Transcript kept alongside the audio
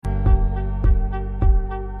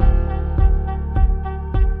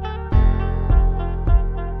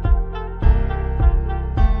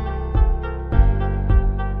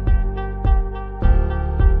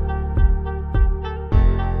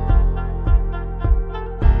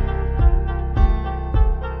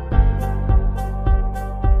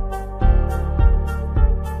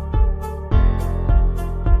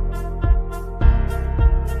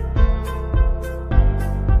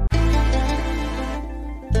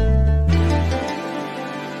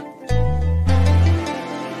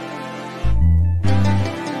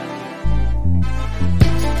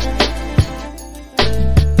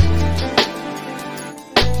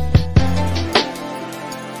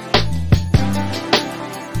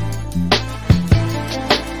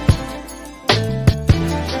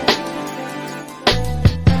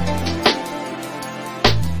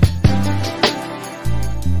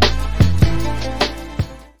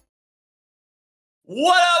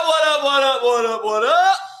What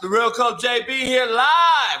up? The real Coach JB here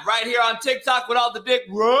live, right here on TikTok with all the Dick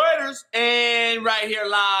Riders, and right here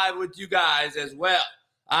live with you guys as well.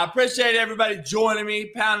 I appreciate everybody joining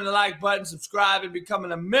me, pounding the like button, subscribing,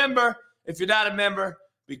 becoming a member. If you're not a member,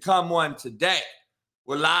 become one today.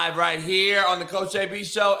 We're live right here on the Coach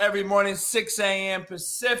JB Show every morning, 6 a.m.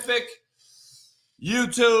 Pacific.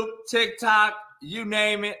 YouTube, TikTok, you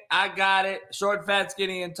name it, I got it. Short, fat,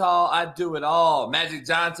 skinny, and tall, I do it all. Magic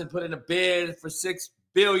Johnson put in a bid for $6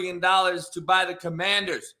 billion to buy the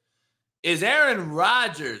Commanders. Is Aaron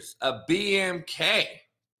Rodgers a BMK?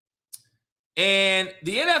 And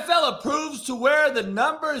the NFL approves to wear the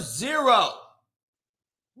number 0.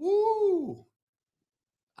 Woo!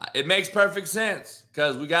 It makes perfect sense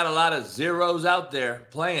because we got a lot of zeros out there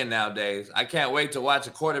playing nowadays. I can't wait to watch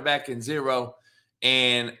a quarterback in 0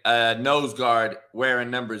 and a nose guard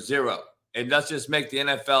wearing number 0. And let's just make the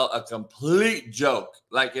NFL a complete joke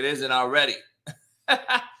like it isn't already.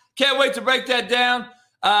 Can't wait to break that down.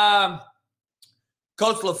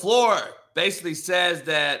 Coach LaFleur basically says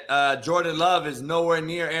that Jordan Love is nowhere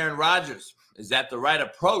near Aaron Rodgers. Is that the right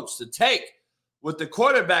approach to take with the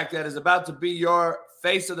quarterback that is about to be your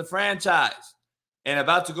face of the franchise and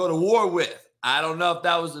about to go to war with? I don't know if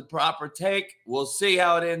that was the proper take. We'll see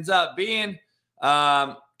how it ends up being.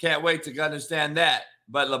 Can't wait to understand that.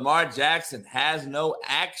 But Lamar Jackson has no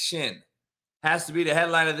action. Has to be the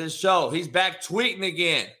headline of this show. He's back tweeting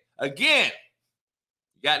again. You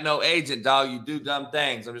got no agent, dog. You do dumb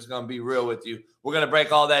things. I'm just going to be real with you. We're going to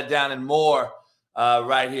break all that down and more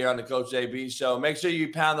right here on the Coach JB Show. Make sure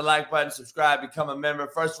you pound the like button, subscribe, become a member.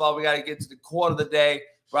 First of all, we got to get to the quote of the day,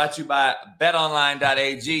 brought to you by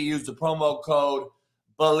betonline.ag. Use the promo code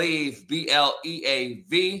BELIEVE,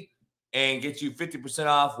 BLEAV, and get you 50%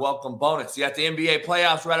 off welcome bonus. You got the NBA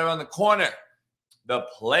playoffs right around the corner. The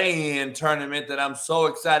play-in tournament that I'm so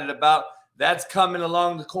excited about, that's coming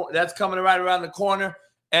that's coming right around the corner,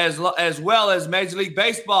 as well as Major League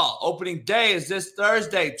Baseball. Opening day is this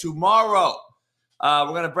Thursday, tomorrow. We're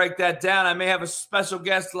going to break that down. I may have a special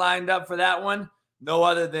guest lined up for that one. No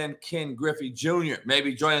other than Ken Griffey Jr.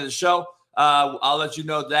 maybe joining the show. I'll let you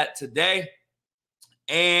know that today.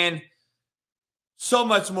 And so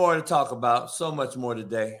much more to talk about. So much more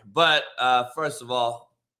today. But first of all,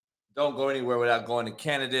 don't go anywhere without going to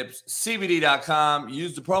CannadipsCBD.com.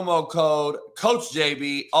 Use the promo code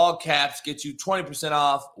CoachJB, all caps, get you 20%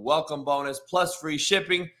 off, welcome bonus, plus free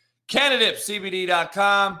shipping.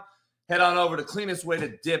 CannadipsCBD.com. Head on over, the cleanest way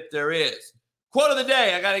to dip there is. Quote of the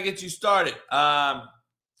day, I got to get you started.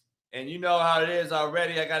 And you know how it is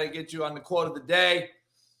already. I got to get you on the quote of the day.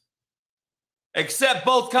 Accept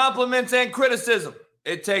both compliments and criticism.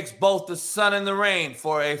 It takes both the sun and the rain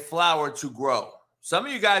for a flower to grow. Some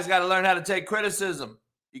of you guys got to learn how to take criticism.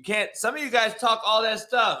 You can't. Some of you guys talk all that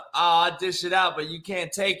stuff. I dish it out, but you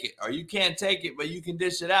can't take it. Or you can't take it, but you can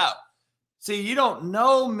dish it out. See, you don't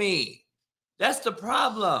know me. That's the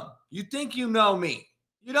problem. You think you know me.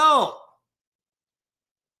 You don't.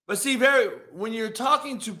 But see, when you're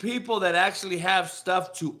talking to people that actually have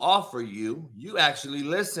stuff to offer you, you actually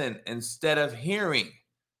listen instead of hearing.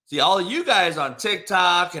 See, all of you guys on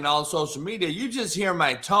TikTok and all social media, you just hear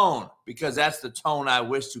my tone because that's the tone I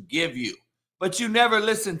wish to give you. But you never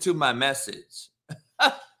listen to my message.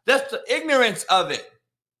 That's the ignorance of it.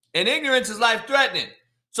 And ignorance is life-threatening.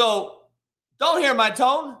 So don't hear my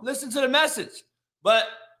tone. Listen to the message. But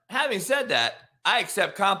having said that, I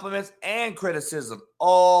accept compliments and criticism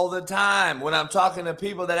all the time when I'm talking to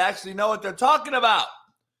people that actually know what they're talking about.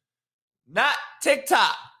 Not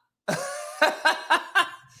TikTok.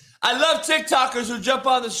 I love TikTokers who jump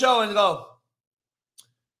on the show and go,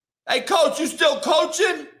 "Hey, coach, you still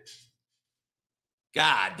coaching?"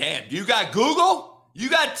 God damn, do you got Google? You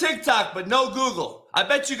got TikTok, but no Google. I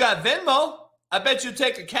bet you got Venmo. I bet you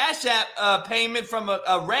take a Cash App payment from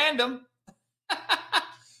a random.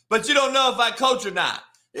 But you don't know if I coach or not.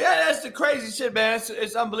 Yeah, that's the crazy shit, man.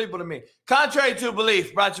 It's unbelievable to me. Contrary to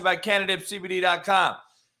belief, brought to you by CannadipsCBD.com.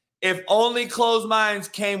 If only closed minds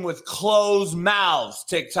came with closed mouths,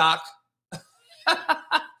 TikTok.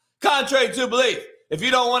 Contrary to belief. If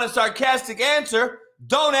you don't want a sarcastic answer,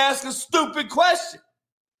 don't ask a stupid question.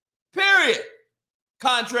 Period.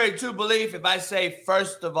 Contrary to belief, if I say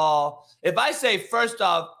first off,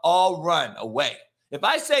 all run away. If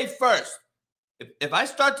I say first, if I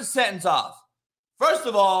start the sentence off, first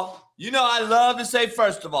of all, you know I love to say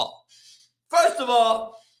first of all. First of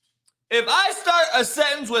all, if I start a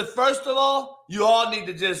sentence with first of all, you all need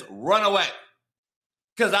to just run away.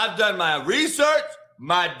 Because I've done my research,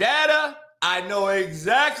 my data, I know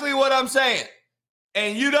exactly what I'm saying.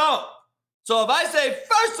 And you don't. So if I say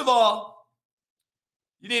first of all,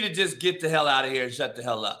 You need to just get the hell out of here and shut the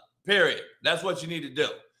hell up. Period. That's what you need to do.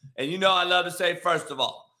 And you know I love to say, first of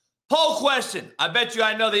all, poll question. I bet you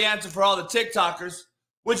I know the answer for all the TikTokers.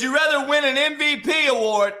 Would you rather win an MVP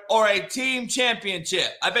award or a team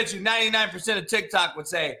championship? I bet you 99% of TikTok would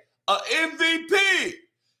say, a MVP.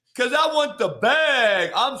 Because I want the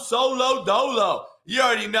bag. I'm solo dolo. You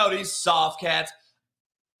already know these soft cats.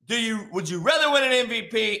 Would you rather win an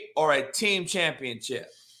MVP or a team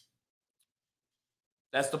championship?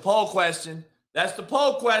 That's the poll question. That's the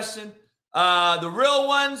poll question. The real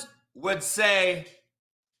ones would say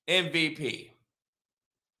MVP.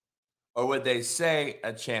 Or would they say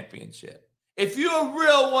a championship? If you're a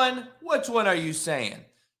real one, which one are you saying?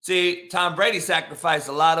 See, Tom Brady sacrificed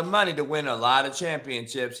a lot of money to win a lot of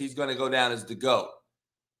championships. He's going to go down as the GOAT.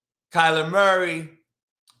 Kyler Murray,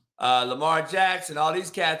 Lamar Jackson, all these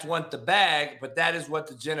cats want the bag, but that is what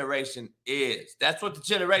the generation is. That's what the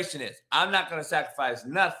generation is. I'm not going to sacrifice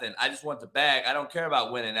nothing. I just want the bag. I don't care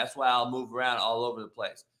about winning. That's why I'll move around all over the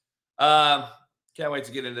place. Can't wait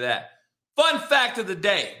to get into that. Fun fact of the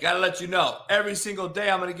day. Got to let you know. Every single day,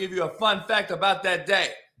 I'm going to give you a fun fact about that day.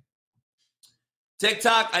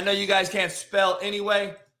 TikTok, I know you guys can't spell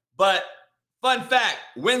anyway, but fun fact,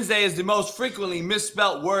 Wednesday is the most frequently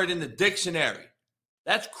misspelled word in the dictionary.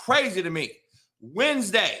 That's crazy to me.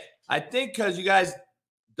 Wednesday. I think because you guys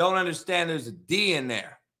don't understand there's a D in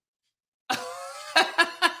there.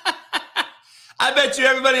 I bet you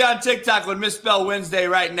everybody on TikTok would misspell Wednesday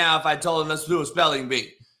right now if I told them let's do a spelling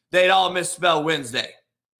bee. They'd all misspell Wednesday.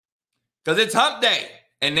 Because it's hump day,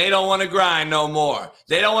 and they don't want to grind no more.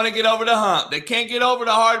 They don't want to get over the hump. They can't get over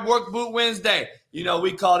the hard work boot Wednesday. You know,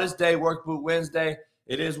 we call this day Work Boot Wednesday.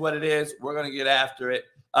 It is what it is. We're going to get after it.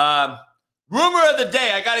 Rumor of the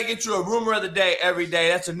day. I got to get you a rumor of the day every day.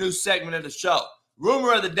 That's a new segment of the show.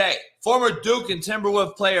 Rumor of the day. Former Duke and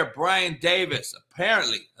Timberwolves player Brian Davis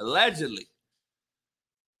apparently, allegedly,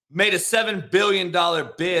 made a $7 billion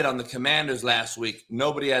bid on the Commanders last week.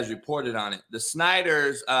 Nobody has reported on it. The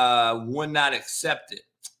Snyders would not accept it.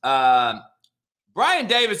 Brian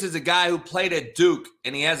Davis is a guy who played at Duke,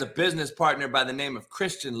 and he has a business partner by the name of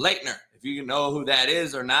Christian Laettner, if you know who that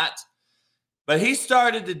is or not. But he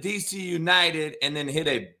started the DC United and then hit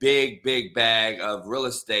a big, big bag of real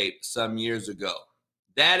estate some years ago.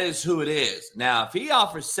 That is who it is. Now, if he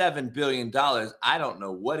offers $7 billion, I don't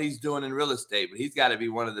know what he's doing in real estate, but he's got to be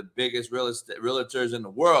one of the biggest realtors in the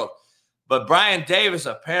world. But Brian Davis,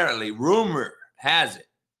 apparently, rumor has it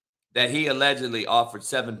that he allegedly offered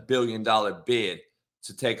 $7 billion bid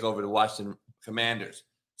to take over the Washington Commanders.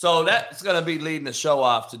 So that's going to be leading the show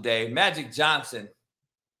off today. Magic Johnson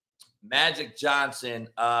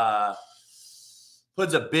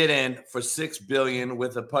puts a bid in for $6 billion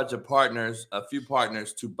with a bunch of partners, a few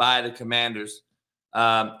partners, to buy the Commanders.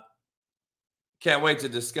 Can't wait to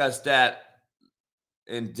discuss that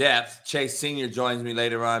in depth. Chase Sr. joins me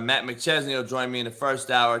later on. Matt McChesney will join me in the first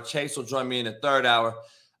hour. Chase will join me in the third hour.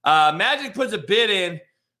 Magic puts a bid in.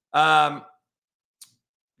 Gonna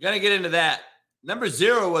get into that. Number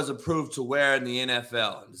 0 was approved to wear in the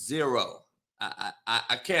NFL. 0.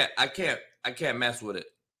 I can't mess with it.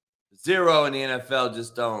 0 in the NFL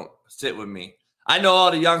just don't sit with me. I know all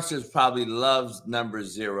the youngsters probably loves number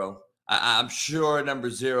 0. I'm sure number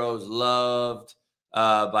 0 is loved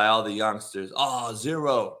by all the youngsters. Oh,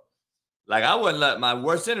 0. Like, I wouldn't let my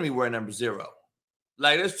worst enemy wear number 0.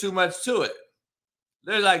 Like, there's too much to it.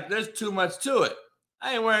 There's too much to it.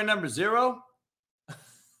 I ain't wearing number 0.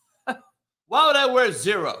 Why would I wear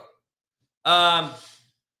 0? I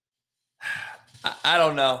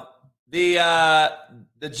don't know.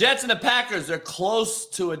 The Jets and the Packers are close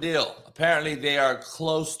to a deal. Apparently, they are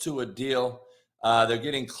close to a deal. They're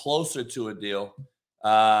getting closer to a deal.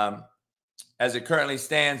 As it currently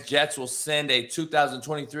stands, Jets will send a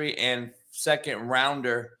 2023 and second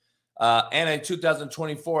rounder and a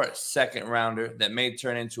 2024 second rounder that may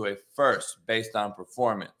turn into a first based on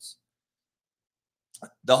performance.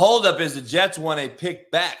 The holdup is the Jets want a pick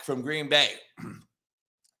back from Green Bay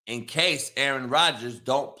in case Aaron Rodgers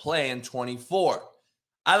don't play in 24.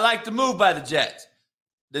 I like the move by the Jets.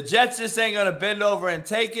 The Jets just ain't going to bend over and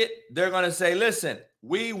take it. They're going to say, listen,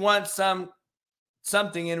 we want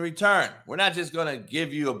something in return. We're not just going to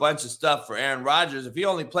give you a bunch of stuff for Aaron Rodgers. If he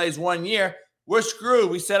only plays 1 year, we're screwed.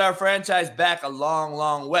 We set our franchise back a long,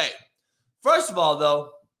 long way. First of all,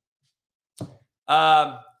 though,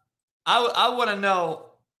 I want to know,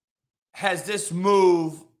 has this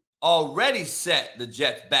move already set the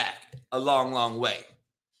Jets back a long, long way?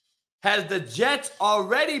 Has the Jets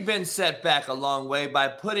already been set back a long way by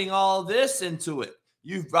putting all this into it?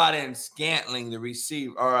 you've brought in Scantling, the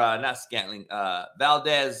receiver, or not Scantling,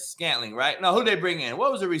 Valdez Scantling, right? No, who they bring in?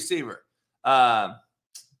 What was the receiver?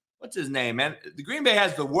 What's his name, man? The Green Bay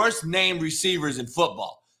has the worst named receivers in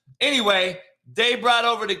football. Anyway, they brought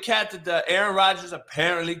over the cat that the Aaron Rodgers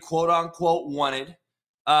apparently, quote unquote, wanted.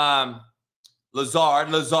 Lazard.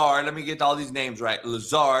 Let me get all these names right.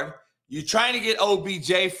 Lazard. You're trying to get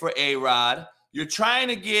OBJ for A-Rod. You're trying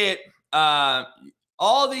to get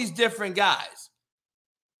all these different guys.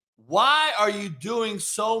 Why are you doing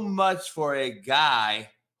so much for a guy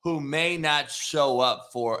who may not show up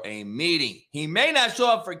for a meeting? He may not show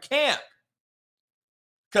up for camp.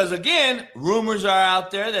 Because, again, rumors are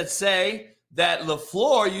out there that say that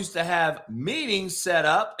LaFleur used to have meetings set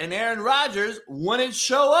up and Aaron Rodgers wouldn't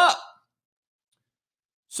show up.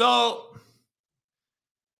 So,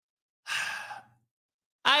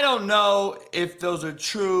 I don't know if those are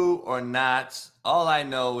true or not. All I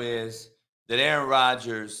know is that Aaron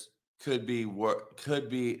Rodgers could be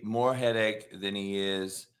more headache than he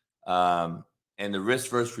is. And the risk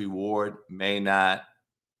versus reward may not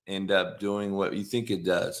end up doing what you think it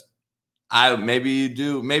does. Maybe you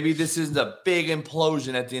do. Maybe this is the big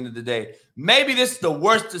implosion at the end of the day. Maybe this is the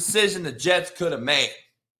worst decision the Jets could have made.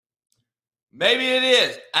 Maybe it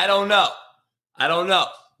is. I don't know.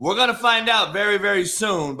 We're going to find out very, very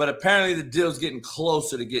soon, but apparently the deal's getting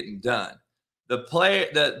closer to getting done.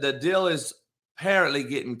 The deal is apparently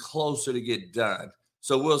getting closer to get done.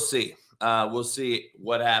 So we'll see. We'll see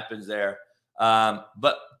what happens there.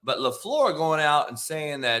 But LaFleur going out and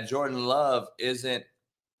saying that Jordan Love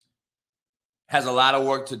has a lot of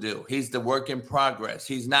work to do. He's the work in progress.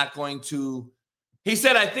 He's not going to. He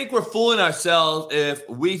said, I think we're fooling ourselves if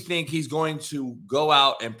we think he's going to go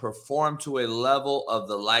out and perform to a level of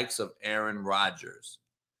the likes of Aaron Rodgers.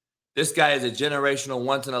 This guy is a generational,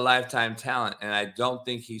 once-in-a-lifetime talent, and I don't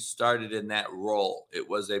think he started in that role. It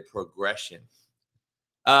was a progression.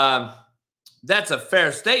 That's a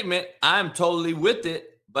fair statement. I'm totally with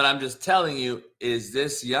it, but I'm just telling you, is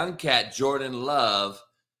this young cat, Jordan Love,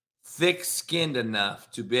 thick-skinned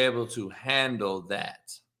enough to be able to handle that?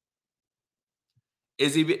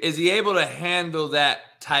 Is he able to handle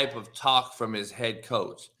that type of talk from his head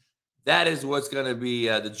coach? That is what's going to be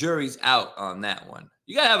the jury's out on that one.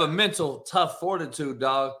 You got to have a mental tough fortitude,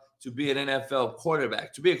 dog, to be an NFL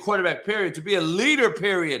quarterback, to be a quarterback, period, to be a leader,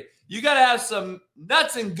 period. You got to have some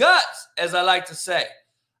nuts and guts, as I like to say.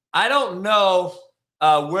 I don't know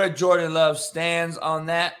where Jordan Love stands on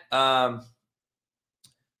that. I'm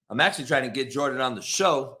actually trying to get Jordan on the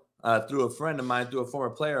show through a friend of mine, through a former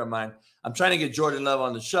player of mine. I'm trying to get Jordan Love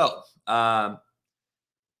on the show.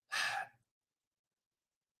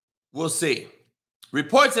 We'll see.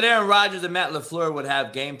 Reports that Aaron Rodgers and Matt LaFleur would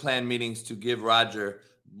have game plan meetings to give Rodgers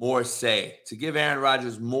more say, to give Aaron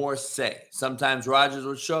Rodgers more say. Sometimes Rodgers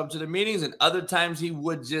would show up to the meetings, and other times he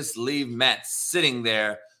would just leave Matt sitting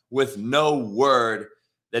there with no word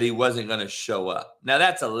that he wasn't going to show up. Now,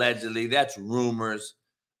 that's allegedly, that's rumors.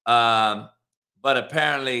 But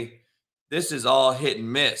apparently, this is all hit and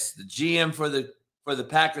miss. The GM for the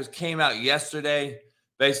Packers came out yesterday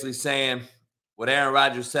basically saying what Aaron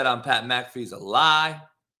Rodgers said on Pat McAfee is a lie.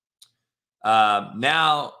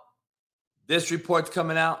 Now, this report's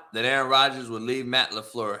coming out that Aaron Rodgers would leave Matt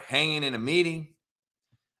LaFleur hanging in a meeting.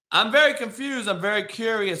 I'm very confused. I'm very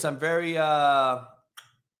curious. I'm very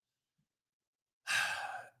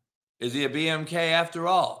is he a BMK after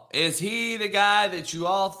all? Is he the guy that you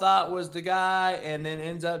all thought was the guy and then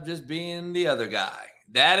ends up just being the other guy?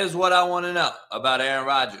 That is what I want to know about Aaron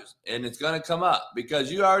Rodgers. And it's going to come up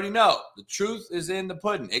because you already know the truth is in the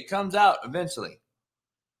pudding. It comes out eventually.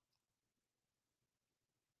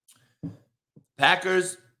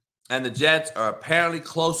 Packers and the Jets are apparently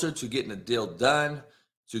closer to getting a deal done,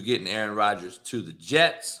 to getting Aaron Rodgers to the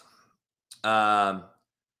Jets.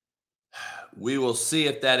 We will see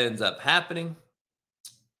if that ends up happening,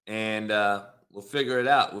 and we'll figure it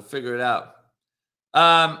out.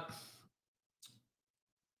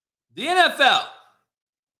 The NFL.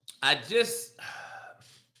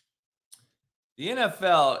 The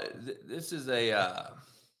NFL. This is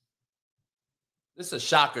a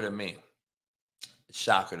shocker to me.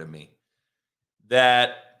 Shocker to me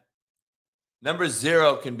that number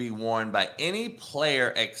 0 can be worn by any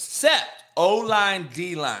player except O-line,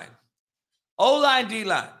 D-line. O-line,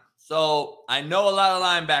 D-line. So I know a lot of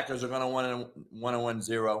linebackers are going to want to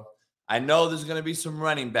 1-0. I know there's going to be some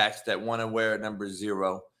running backs that want to wear number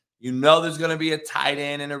 0. You know there's going to be a tight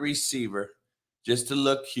end and a receiver just to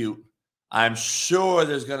look cute. I'm sure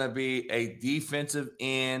there's going to be a defensive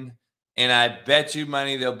end, and I bet you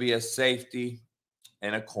money there'll be a safety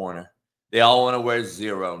and a corner. They all want to wear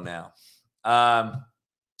 0 now.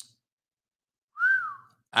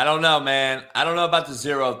 I don't know, man. I don't know about the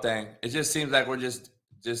zero thing. It just seems like we're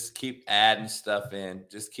just keep adding stuff in.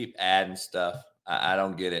 Just keep adding stuff. I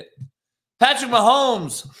don't get it. Patrick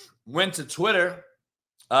Mahomes went to Twitter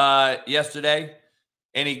yesterday,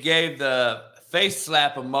 and he gave the face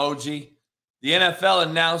slap emoji. The NFL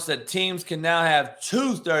announced that teams can now have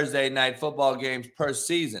 2 Thursday night football games per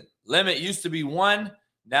season. Limit used to be 1.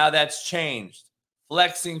 Now that's changed.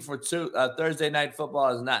 Flexing for 2 Thursday night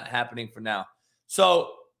football is not happening for now.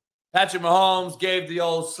 So Patrick Mahomes gave the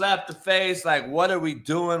old slap the face, like, what are we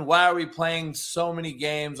doing? Why are we playing so many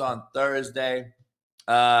games on Thursday?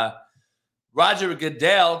 Roger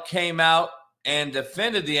Goodell came out and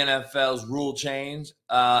defended the NFL's rule change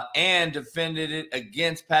and defended it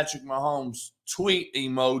against Patrick Mahomes' tweet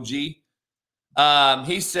emoji.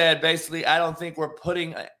 He said, basically, I don't think we're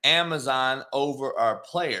putting Amazon over our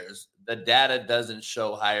players. The data doesn't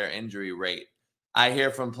show higher injury rate. I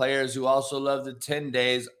hear from players who also love the 10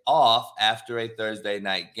 days off after a Thursday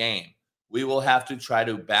night game. We will have to try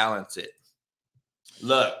to balance it.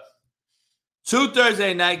 Look, 2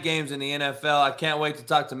 Thursday night games in the NFL. I can't wait to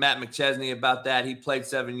talk to Matt McChesney about that. He played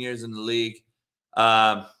 7 years in the league.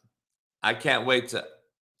 I can't wait to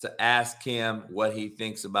ask him what he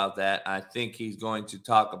thinks about that. I think he's going to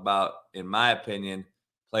talk about, in my opinion,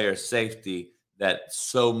 player safety, that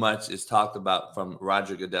so much is talked about from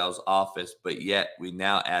Roger Goodell's office, but yet we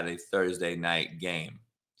now add a Thursday night game.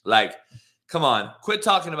 Like, come on, quit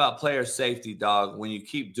talking about player safety, dog, when you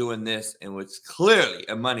keep doing this, and it's clearly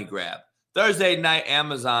a money grab. Thursday night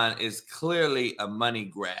Amazon is clearly a money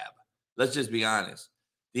grab. Let's just be honest.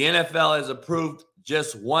 The NFL has approved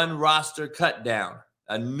just 1 roster cut down,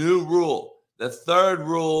 a new rule, the 3rd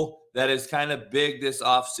rule that is kind of big this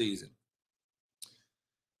offseason.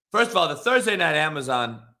 First of all, the Thursday night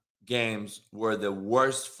Amazon games were the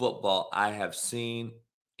worst football I have seen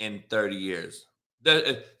in 30 years.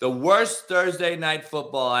 The worst Thursday night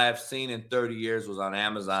football I have seen in 30 years was on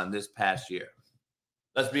Amazon this past year.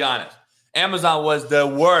 Let's be honest. Amazon was the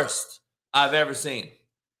worst I've ever seen.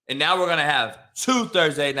 And now we're going to have 2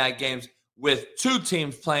 Thursday night games with 2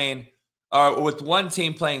 teams playing, or with 1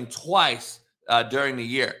 team playing twice during the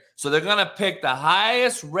year. So they're going to pick the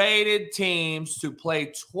highest rated teams to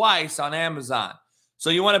play twice on Amazon.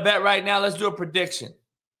 So you want to bet right now? Let's do a prediction.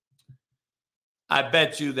 I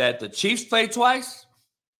bet you that the Chiefs play twice.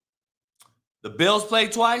 The Bills play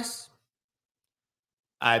twice.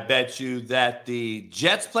 I bet you that the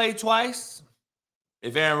Jets play twice.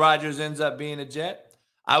 If Aaron Rodgers ends up being a Jet.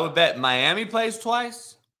 I would bet Miami plays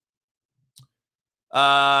twice.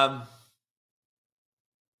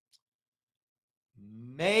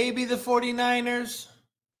 Maybe the 49ers.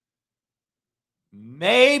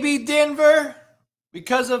 Maybe Denver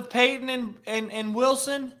because of Peyton and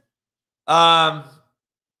Wilson. And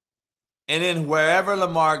then wherever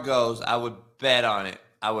Lamar goes, I would bet on it.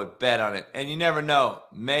 And you never know.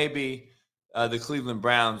 Maybe the Cleveland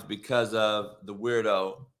Browns because of the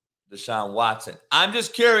weirdo Deshaun Watson. I'm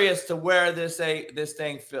just curious to where this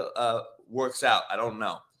thing works out. I don't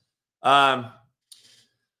know.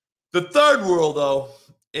 The 3rd rule, though,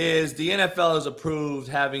 is the NFL has approved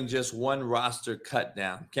having just 1 roster cut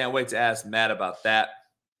down. Can't wait to ask Matt about that.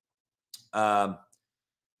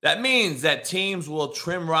 That means that teams will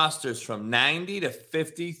trim rosters from 90 to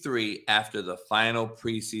 53 after the final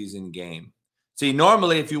preseason game. See,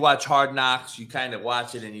 normally if you watch Hard Knocks, you kind of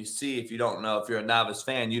watch it and you see, if you're a novice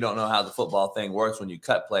fan, you don't know how the football thing works when you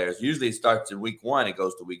cut players. Usually it starts in week 1, it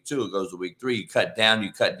goes to week 2, it goes to week 3, you cut down,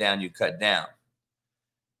 you cut down, you cut down.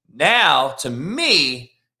 Now, to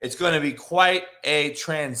me, it's going to be quite a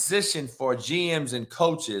transition for GMs and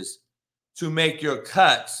coaches to make your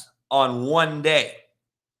cuts on one day.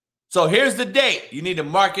 So here's the date. You need to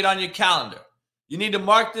mark it on your calendar. You need to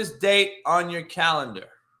mark this date on your calendar.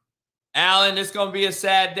 Alan, it's going to be a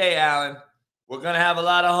sad day, Alan. We're going to have a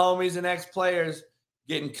lot of homies and ex-players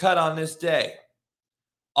getting cut on this day.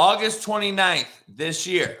 August 29th this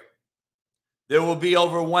year, there will be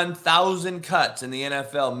over 1,000 cuts in the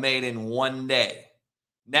NFL made in one day.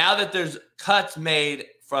 Now that there's cuts made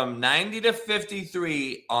from 90 to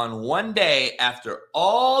 53 on one day after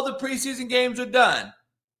all the preseason games are done,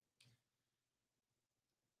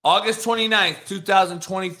 August 29th,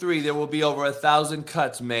 2023, there will be over 1,000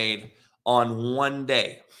 cuts made on one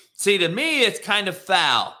day. See, to me, it's kind of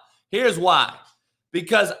foul. Here's why.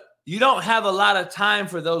 Because you don't have a lot of time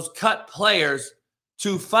for those cut players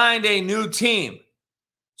to find a new team.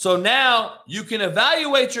 So now you can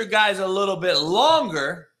evaluate your guys a little bit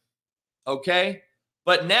longer, okay?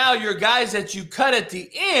 But now your guys that you cut at the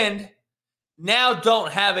end now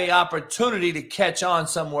don't have an opportunity to catch on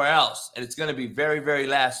somewhere else. And it's going to be very, very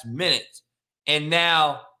last minute. And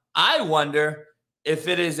now I wonder if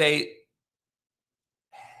it is a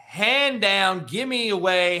hand down, gimme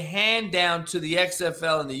away, hand down to the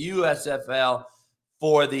XFL and the USFL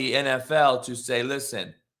for the NFL to say,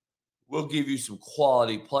 listen, we'll give you some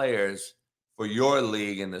quality players for your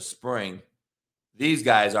league in the spring. These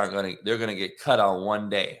guys they're going to get cut on one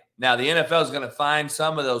day. Now, the NFL is going to find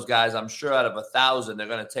some of those guys. I'm sure out of 1,000, they're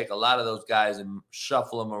going to take a lot of those guys and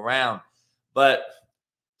shuffle them around. But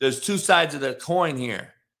there's two sides of the coin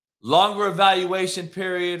here. Longer evaluation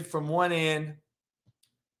period from one end,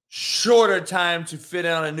 shorter time to fit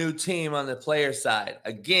on a new team on the player side.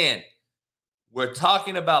 Again, we're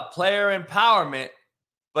talking about player empowerment,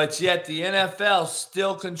 but yet the NFL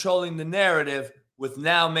still controlling the narrative with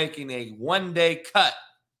now making a one-day cut,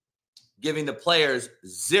 giving the players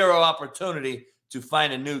zero opportunity to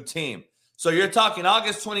find a new team. So you're talking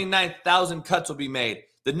August 29th, 1,000 cuts will be made.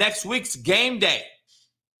 The next week's game day.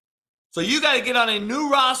 So you got to get on a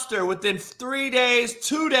new roster within 3 days,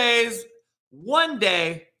 2 days, 1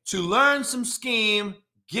 day to learn some scheme,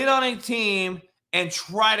 get on a team, and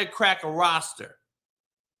try to crack a roster.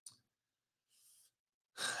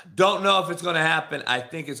 Don't know if it's going to happen. I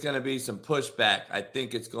think it's going to be some pushback. I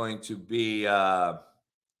think it's going to be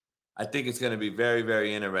very,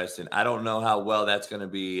 very interesting. I don't know how well that's going to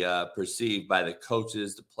be perceived by the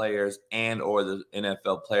coaches, the players, and or the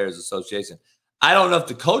NFL Players Association. I don't know if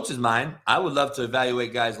the coaches mind. I would love to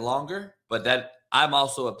evaluate guys longer, but that I'm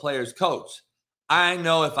also a player's coach. I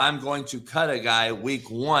know if I'm going to cut a guy week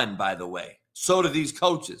 1, by the way. So do these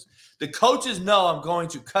coaches. The coaches know I'm going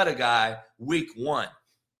to cut a guy week 1.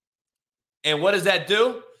 And what does that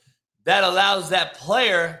do? That allows that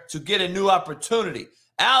player to get a new opportunity.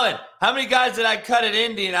 Alan, how many guys did I cut at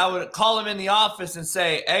Indy? And I would call him in the office and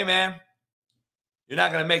say, hey, man, you're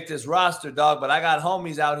not going to make this roster, dog, but I got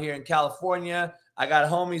homies out here in California. I got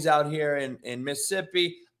homies out here in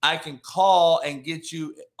Mississippi. I can call and get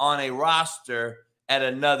you on a roster at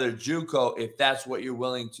another JUCO if that's what you're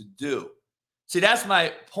willing to do. See, that's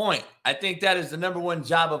my point. I think that is the number one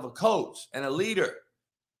job of a coach and a leader.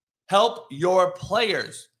 Help your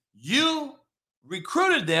players. You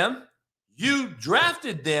recruited them. You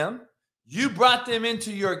drafted them. You brought them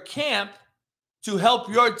into your camp to help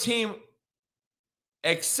your team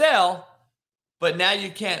excel, but now you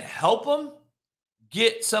can't help them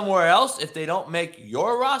get somewhere else if they don't make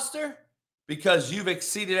your roster because you've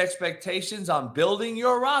exceeded expectations on building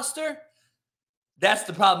your roster. That's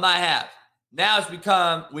the problem I have. Now it's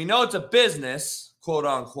become, we know it's a business, quote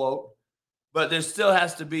unquote, but there still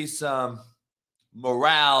has to be some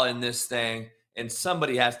morale in this thing, and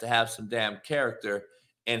somebody has to have some damn character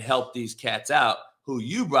and help these cats out who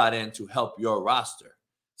you brought in to help your roster.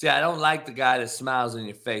 See, I don't like the guy that smiles in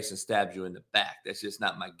your face and stabs you in the back. That's just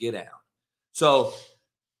not my get down. So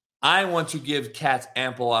I want to give cats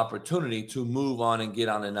ample opportunity to move on and get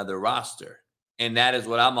on another roster. And that is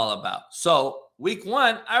what I'm all about. So week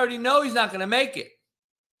 1, I already know he's not going to make it.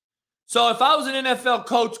 So if I was an NFL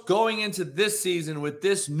coach going into this season with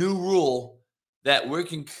this new rule that we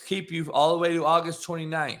can keep you all the way to August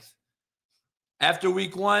 29th, after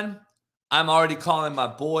week 1, I'm already calling my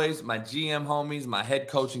boys, my GM homies, my head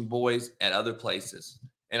coaching boys at other places.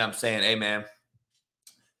 And I'm saying, hey, man,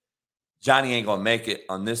 Johnny ain't going to make it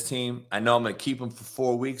on this team. I know I'm going to keep him for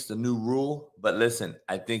 4 weeks, the new rule. But listen,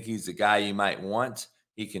 I think he's the guy you might want.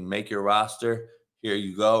 He can make your roster. Here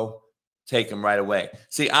you go. Take him right away.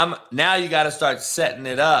 See, now you got to start setting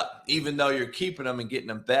it up. Even though you're keeping them and getting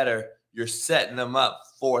them better, you're setting them up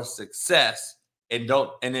for success. And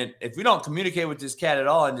then if we don't communicate with this cat at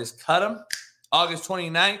all and just cut him August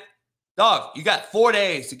 29th, dog, you got 4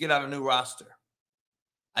 days to get on a new roster.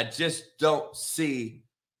 I just don't see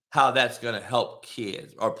how that's going to help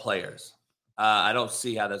kids or players. I don't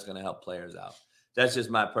see how that's going to help players out. That's just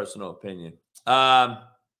my personal opinion.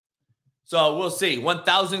 So we'll see.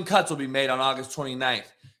 1,000 cuts will be made on August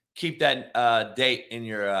 29th. Keep that date in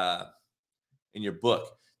your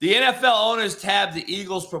book. The NFL owners tabbed the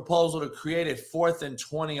Eagles' proposal to create a 4th and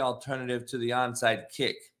 20 alternative to the onside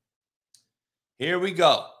kick. Here we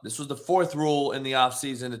go. This was the 4th rule in the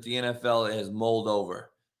offseason that the NFL has mulled over.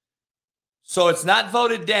 So it's not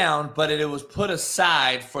voted down, but it was put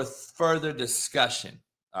aside for further discussion.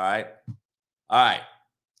 All right.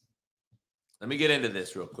 Let me get into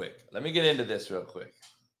this real quick. Let me get into this.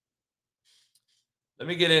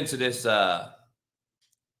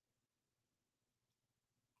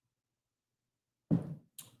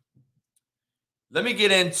 Let me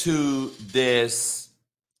get into this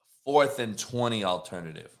 4th and 20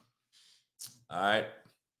 alternative. All right.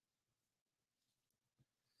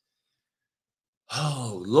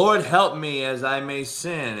 Oh, Lord help me as I may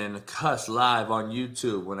sin and cuss live on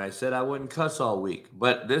YouTube when I said I wouldn't cuss all week.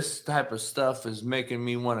 But this type of stuff is making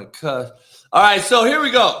me want to cuss. All right, so here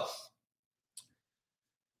we go.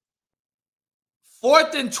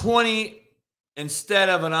 4th and 20 instead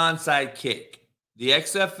of an onside kick. The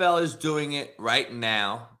XFL is doing it right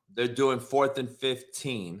now. They're doing 4th and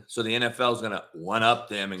 15. So the NFL is going to one up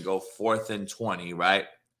them and go 4th and 20, right?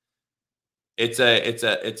 It's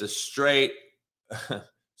a straight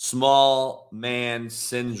small man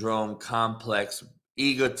syndrome complex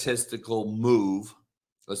egotistical move.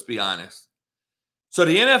 Let's be honest. So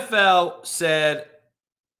the NFL said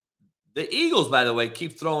the Eagles, by the way,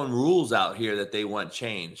 keep throwing rules out here that they want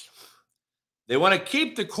changed. They want to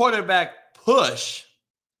keep the quarterback push,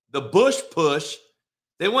 the Bush push.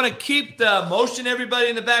 They want to keep the motion everybody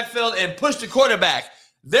in the backfield and push the quarterback.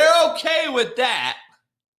 They're okay with that.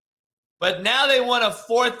 But now they want a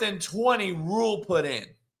 4th and 20 rule put in.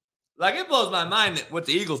 Like, it blows my mind that what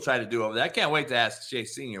the Eagles try to do over there. I can't wait to ask Shea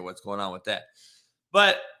Sr. what's going on with that.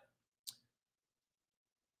 But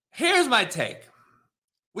here's my take.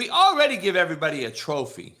 We already give everybody a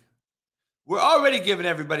trophy. We're already giving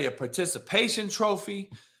everybody a participation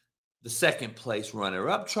trophy, the second place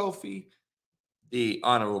runner-up trophy, the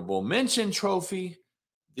honorable mention trophy.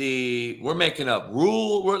 We're making up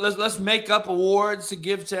let's make up awards to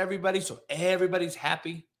give to everybody so everybody's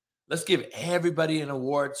happy. Let's give everybody an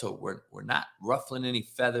award so we're not ruffling any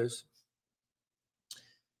feathers.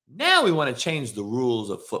 Now we want to change the rules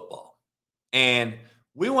of football. And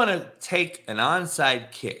we want to take an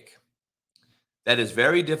onside kick that is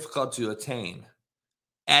very difficult to attain,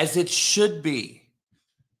 as it should be.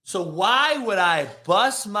 So why would I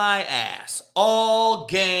bust my ass all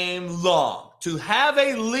game long to have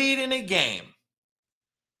a lead in a game?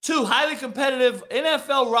 Two highly competitive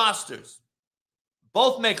NFL rosters.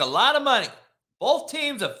 Both make a lot of money. Both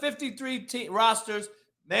teams of 53 rosters,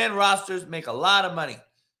 man rosters, make a lot of money.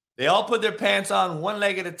 They all put their pants on one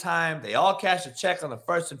leg at a time. They all cash a check on the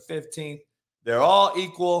 1st and 15th. They're all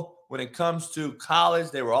equal when it comes to college.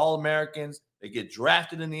 They were all Americans. They get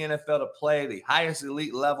drafted in the NFL to play the highest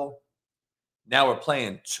elite level. Now we're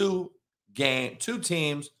playing two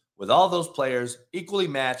teams with all those players equally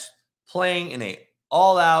matched, playing in a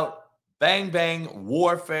all-out, bang-bang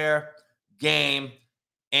warfare game,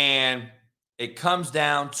 and it comes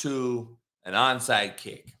down to an onside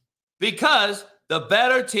kick because the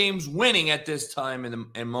better team's winning at this time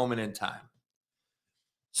and moment in time.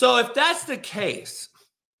 So if that's the case,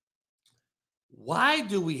 why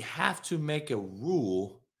do we have to make a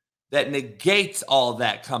rule that negates all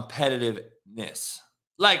that competitiveness?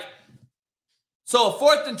 Like, so a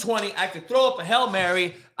 4th and 20, I could throw up a Hail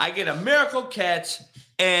Mary, I get a miracle catch,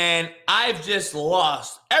 and I've just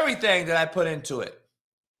lost everything that I put into it.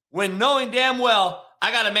 When knowing damn well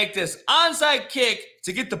I got to make this onside kick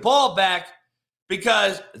to get the ball back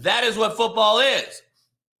because that is what football is.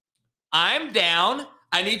 I'm down.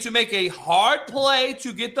 I need to make a hard play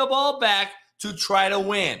to get the ball back to try to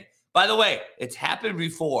win. By the way, it's happened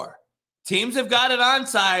before. Teams have got it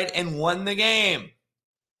onside and won the game.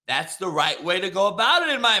 That's the right way to go about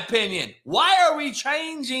it, in my opinion. Why are we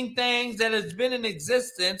changing things that has been in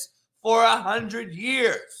existence for 100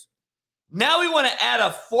 years? Now we want to add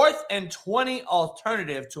a 4th and 20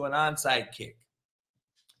 alternative to an onside kick.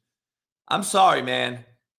 I'm sorry, man.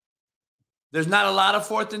 There's not a lot of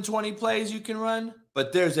 4th and 20 plays you can run,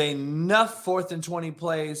 but there's enough 4th and 20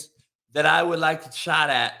 plays that I would like to shot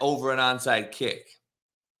at over an onside kick.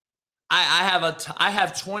 I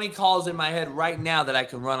have 20 calls in my head right now that I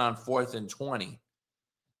can run on 4th and 20.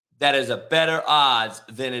 That is a better odds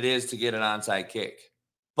than it is to get an onside kick.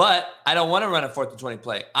 But I don't want to run a 4th and 20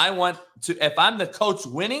 play. I want to, if I'm the coach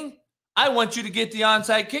winning, I want you to get the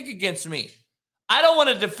onside kick against me. I don't want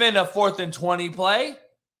to defend a 4th and 20 play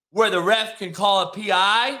where the ref can call a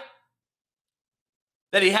PI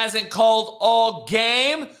that he hasn't called all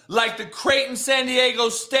game, like the Creighton San Diego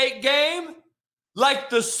State game, like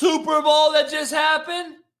the Super Bowl that just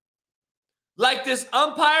happened, like this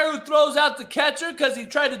umpire who throws out the catcher because he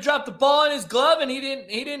tried to drop the ball in his glove and he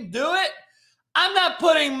didn't do it. I'm not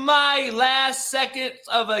putting my last seconds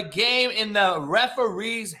of a game in the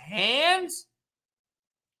referee's hands,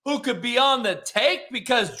 who could be on the take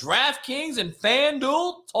because DraftKings and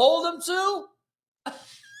FanDuel told him to.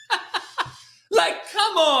 Like,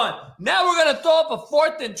 come on. Now we're going to throw up a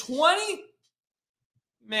 4th and 20?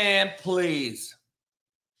 Man, please.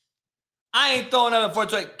 I ain't throwing up a 4th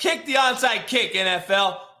and 20. Kick the onside kick,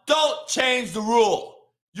 NFL. Don't change the rule.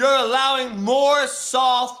 You're allowing more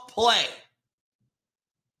soft play.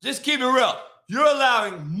 Just keep it real. You're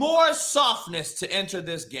allowing more softness to enter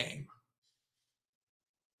this game.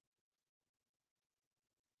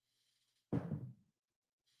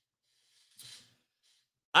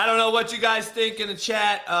 I don't know what you guys think in the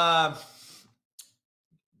chat.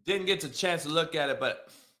 Didn't get the chance to look at it, but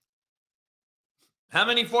how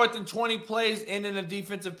many 4th and 20 plays end in a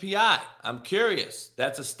defensive PI? I'm curious.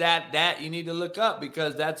 That's a stat that you need to look up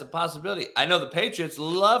because that's a possibility. I know the Patriots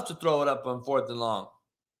love to throw it up on 4th and long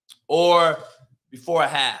or before a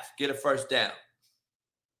half, get a first down.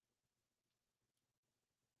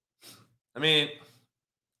 I mean,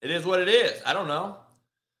 it is what it is. I don't know.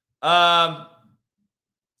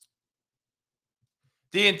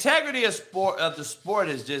 The integrity of the sport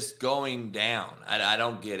is just going down. I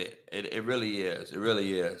don't get it. It really is. It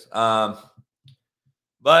really is. But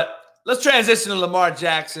let's transition to Lamar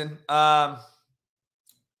Jackson. Man,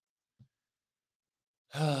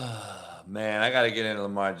 I got to get into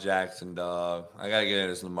Lamar Jackson, dog. I got to get into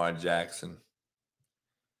this Lamar Jackson.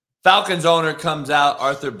 Falcons owner comes out,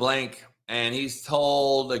 Arthur Blank, and he's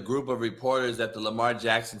told a group of reporters that the Lamar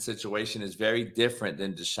Jackson situation is very different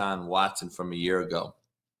than Deshaun Watson from a year ago.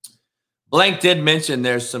 Blank did mention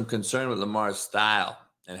there's some concern with Lamar's style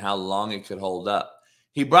and how long it could hold up.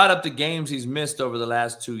 He brought up the games he's missed over the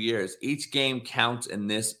last 2 years. Each game counts in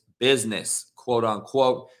this business, quote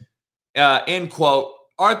unquote. End quote.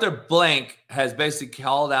 Arthur Blank has basically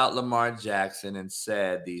called out Lamar Jackson and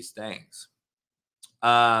said these things.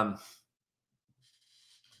 Lamar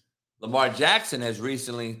Jackson has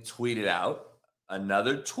recently tweeted out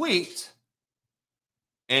another tweet,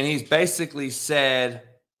 and he's basically said,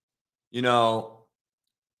 you know,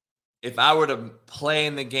 if I were to play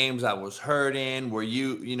in the games I was hurt in,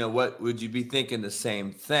 what would you be thinking the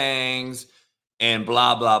same things? And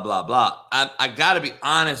blah, blah, blah, blah. I got to be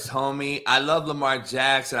honest, homie. I love Lamar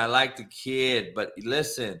Jackson. I like the kid. But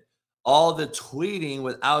listen, all the tweeting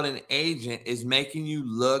without an agent is making you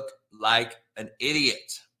look like an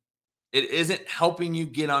idiot. It isn't helping you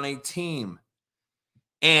get on a team.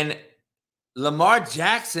 And Lamar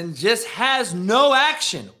Jackson just has no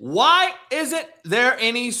action. Why isn't there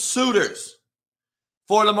any suitors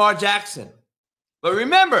for Lamar Jackson? But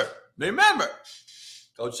remember,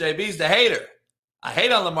 Coach JB's the hater. I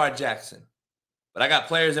hate on Lamar Jackson. But I got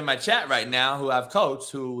players in my chat right now who I've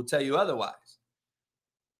coached who will tell you otherwise.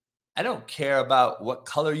 I don't care about what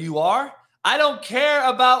color you are. I don't care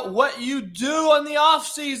about what you do on the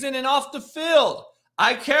offseason and off the field.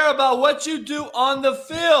 I care about what you do on the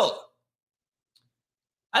field.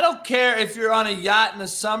 I don't care if you're on a yacht in the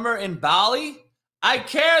summer in Bali. I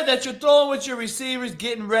care that you're throwing with your receivers,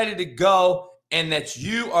 getting ready to go, and that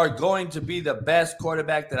you are going to be the best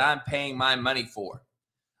quarterback that I'm paying my money for.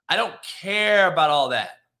 I don't care about all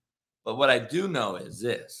that. But what I do know is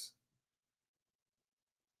this.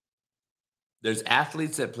 There's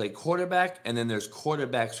athletes that play quarterback, and then there's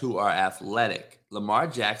quarterbacks who are athletic. Lamar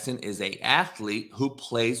Jackson is an athlete who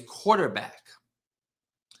plays quarterback.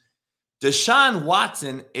 Deshaun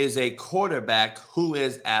Watson is a quarterback who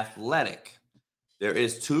is athletic. There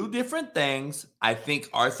is two different things. I think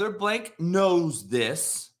Arthur Blank knows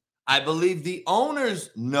this. I believe the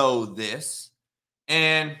owners know this.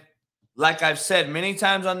 And like I've said many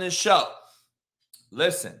times on this show,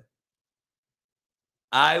 listen,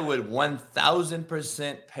 I would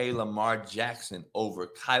 1,000% pay Lamar Jackson over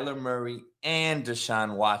Kyler Murray and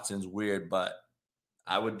Deshaun Watson's weird butt.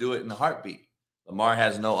 I would do it in a heartbeat. Lamar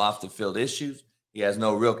has no off-the-field issues. He has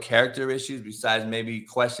no real character issues besides maybe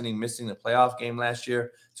questioning missing the playoff game last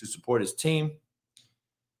year to support his team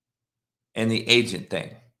and the agent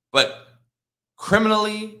thing. But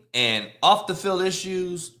criminally and off-the-field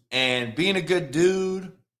issues and being a good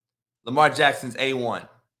dude, Lamar Jackson's A1.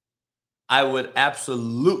 I would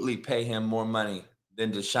absolutely pay him more money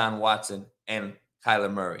than Deshaun Watson and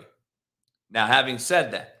Kyler Murray. Now, having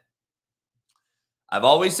said that, I've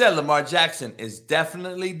always said Lamar Jackson is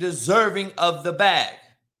definitely deserving of the bag,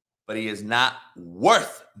 but he is not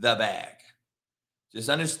worth the bag. Just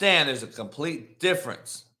understand there's a complete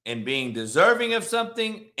difference in being deserving of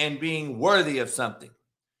something and being worthy of something.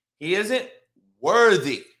 He isn't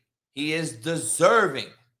worthy. He is deserving.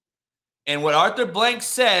 And what Arthur Blank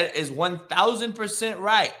said is 1,000%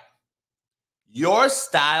 right. Your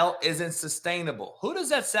style isn't sustainable. Who does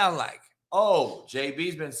that sound like? Oh,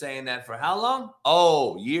 JB's been saying that for how long?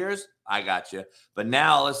 Oh, years? I got you. But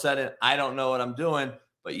now all of a sudden, I don't know what I'm doing,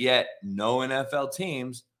 but yet no NFL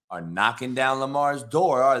teams are knocking down Lamar's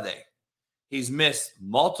door, are they? He's missed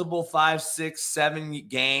multiple 5, 6, 7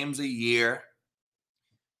 games a year.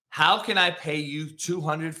 How can I pay you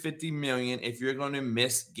 $250 million if you're going to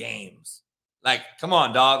miss games? Like, come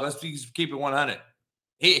on, dog. Let's keep it 100.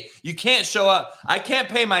 You can't show up. I can't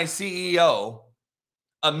pay my CEO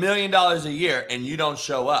 $1 million a year and you don't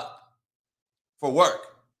show up for work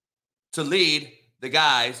to lead the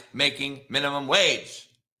guys making minimum wage.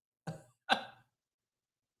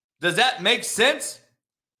 Does that make sense?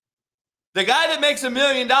 The guy that makes $1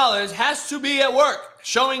 million has to be at work,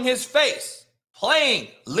 showing his face, playing,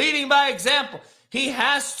 leading by example. He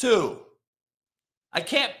has to. I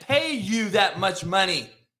can't pay you that much money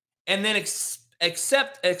and then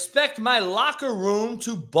expect my locker room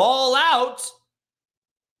to ball out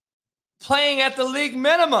playing at the league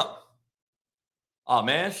minimum. Oh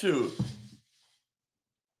man, shoot.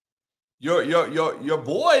 Your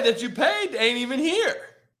boy that you paid ain't even here.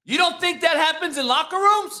 You don't think that happens in locker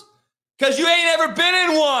rooms? Because you ain't ever been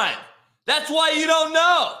in one. That's why you don't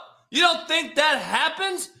know. You don't think that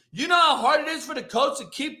happens? You know how hard it is for the coach to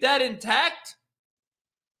keep that intact?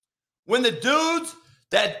 When the dudes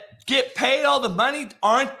that get paid all the money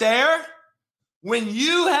aren't there? When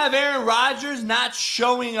you have Aaron Rodgers not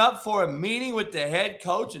showing up for a meeting with the head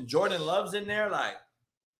coach and Jordan Love's in there like,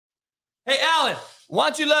 hey, Alan, why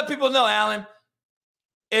don't you let people know, Alan,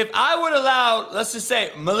 if I would allow, let's just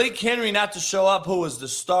say, Malik Henry not to show up, who was the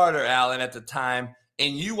starter, Alan, at the time,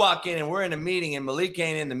 and you walk in and we're in a meeting and Malik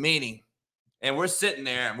ain't in the meeting and we're sitting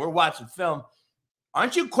there and we're watching film,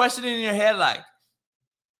 aren't you questioning in your head like,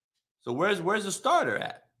 so where's the starter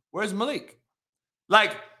at? Where's Malik?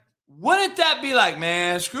 Like, wouldn't that be like,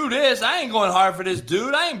 man, screw this. I ain't going hard for this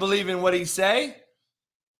dude. I ain't believing what he say.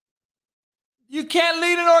 You can't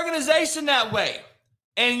lead an organization that way.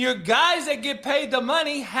 And your guys that get paid the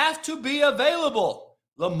money have to be available.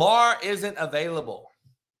 Lamar isn't available.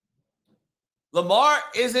 Lamar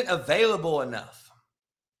isn't available enough.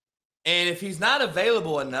 And if he's not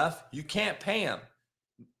available enough, you can't pay him.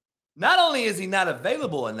 Not only is he not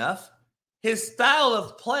available enough, his style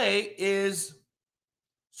of play is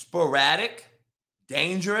sporadic,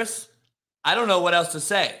 dangerous. I don't know what else to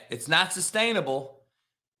say. It's not sustainable.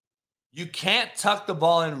 You can't tuck the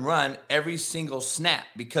ball and run every single snap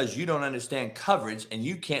because you don't understand coverage and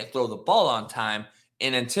you can't throw the ball on time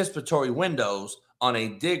in anticipatory windows on a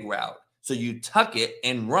dig route. So you tuck it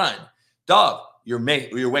and run. Dog,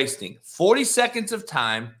 you're wasting 40 seconds of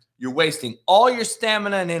time. You're wasting all your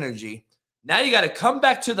stamina and energy. Now you got to come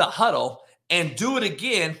back to the huddle and do it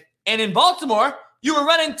again. And in Baltimore, you were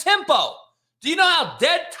running tempo. Do you know how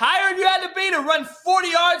dead tired you had to be to run 40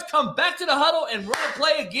 yards, come back to the huddle, and run a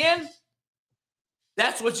play again?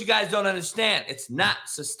 That's what you guys don't understand. It's not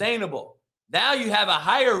sustainable. Now you have a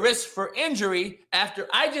higher risk for injury after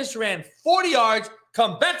I just ran 40 yards,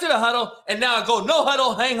 come back to the huddle, and now I go no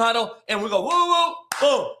huddle, hang huddle, and we go woo,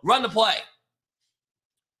 boom, run the play.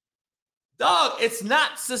 Dog, it's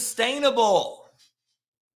not sustainable.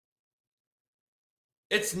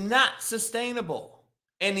 It's not sustainable.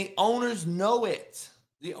 And the owners know it.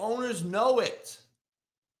 The owners know it.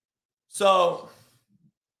 So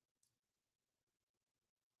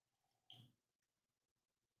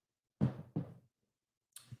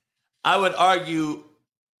I would argue,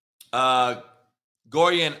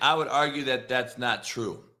 Gorian, I would argue that that's not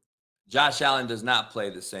true. Josh Allen does not play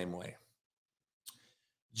the same way.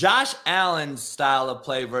 Josh Allen's style of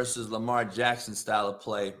play versus Lamar Jackson's style of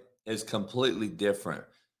play is completely different.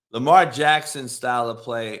 Lamar Jackson's style of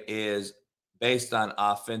play is based on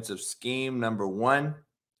offensive scheme, number one,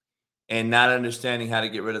 and not understanding how to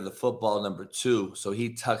get rid of the football, number two. So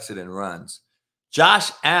he tucks it and runs.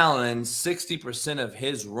 Josh Allen, 60% of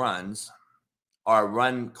his runs are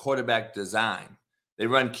run quarterback design. They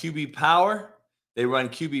run QB power. They run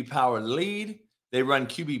QB power lead. They run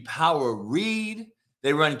QB power read.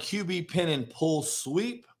 They run QB pin and pull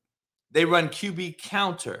sweep. They run QB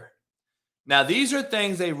counter. Now, these are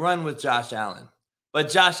things they run with Josh Allen. But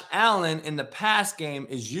Josh Allen in the pass game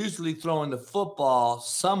is usually throwing the football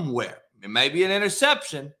somewhere. It may be an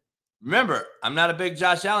interception. Remember, I'm not a big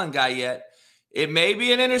Josh Allen guy yet. It may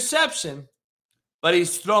be an interception, but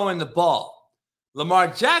he's throwing the ball. Lamar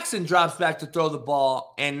Jackson drops back to throw the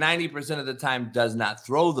ball and 90% of the time does not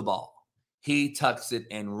throw the ball. He tucks it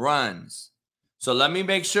and runs. So let me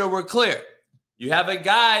make sure we're clear. You have a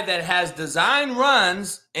guy that has design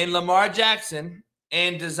runs in Lamar Jackson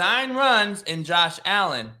and design runs in Josh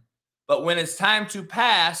Allen. But when it's time to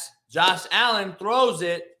pass, Josh Allen throws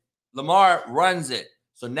it, Lamar runs it.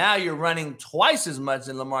 So now you're running twice as much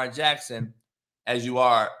in Lamar Jackson as you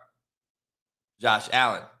are Josh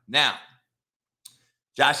Allen. Now,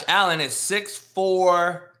 Josh Allen is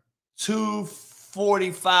 6'4",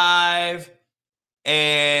 245,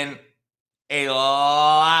 and a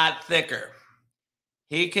lot thicker.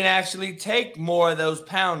 He can actually take more of those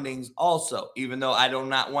poundings also, even though I do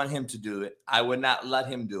not want him to do it. I would not let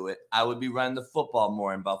him do it. I would be running the football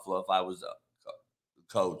more in Buffalo if I was a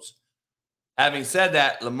coach. Having said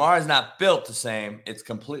that, Lamar is not built the same. It's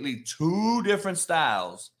completely two different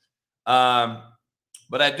styles. But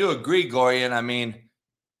I do agree, Gorian. I mean,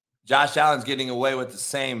 Josh Allen's getting away with the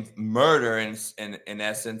same murder in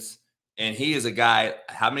essence. And he is a guy,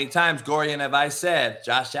 how many times, Gorian, have I said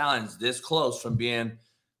Josh Allen's this close from being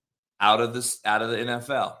out of the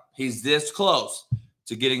NFL? He's this close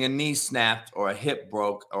to getting a knee snapped or a hip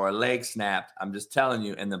broke or a leg snapped. I'm just telling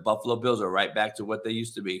you. And the Buffalo Bills are right back to what they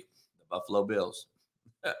used to be, the Buffalo Bills.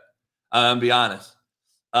 Be honest.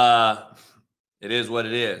 It is what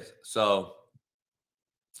it is. So,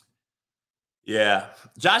 yeah.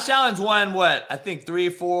 Josh Allen's won what? I think 3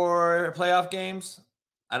 or 4 playoff games.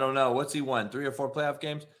 I don't know. What's he won? 3 or 4 playoff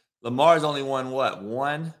games? Lamar's only won what?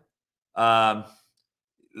 1?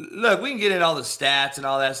 Look, we can get into all the stats and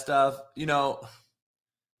all that stuff. You know,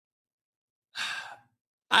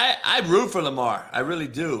 I root for Lamar. I really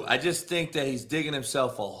do. I just think that he's digging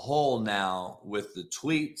himself a hole now with the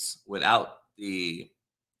tweets, without the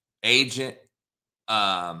agent,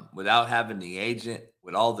 without having the agent,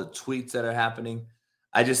 with all the tweets that are happening.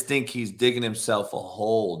 I just think he's digging himself a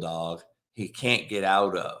hole, dog. He can't get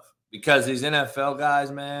out of, because these NFL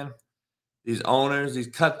guys, man, these owners, these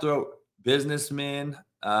cutthroat businessmen,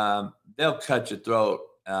 they'll cut your throat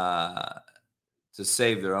to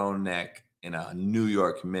save their own neck in a New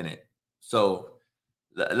York minute. So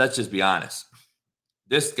let's just be honest.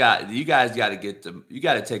 This guy, you guys got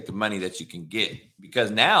to take the money that you can get, because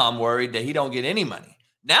now I'm worried that he don't get any money.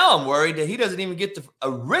 Now I'm worried that he doesn't even get the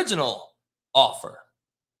original offer.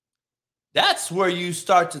 That's where you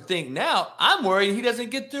start to think, now I'm worried he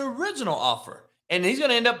doesn't get the original offer, and he's going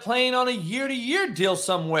to end up playing on a year-to-year deal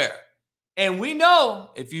somewhere. And we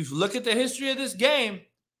know, if you look at the history of this game,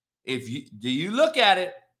 you look at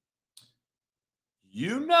it,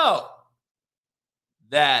 you know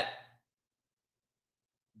that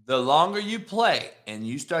the longer you play and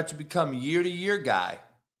you start to become year-to-year guy,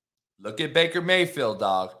 look at Baker Mayfield,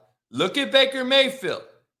 dog. Look at Baker Mayfield.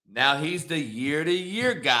 Now he's the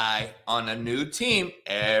year-to-year guy on a new team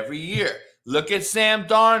every year. Look at Sam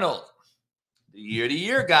Darnold, the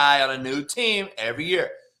year-to-year guy on a new team every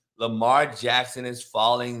year. Lamar Jackson is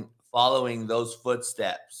following those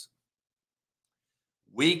footsteps.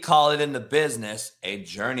 We call it in the business a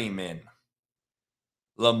journeyman.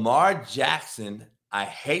 Lamar Jackson, I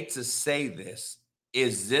hate to say this,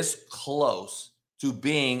 is this close to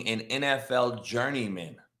being an NFL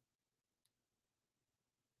journeyman.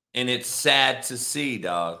 And it's sad to see,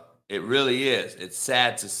 dog. It really is. It's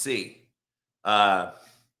sad to see. I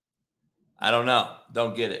don't know.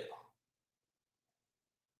 Don't get it.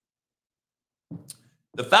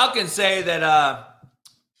 The Falcons say that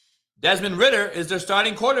Desmond Ridder is their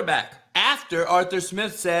starting quarterback after Arthur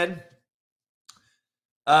Smith said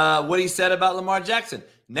what he said about Lamar Jackson.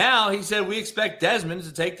 Now he said we expect Desmond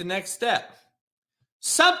to take the next step.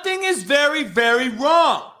 Something is very, very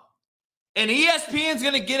wrong. And ESPN's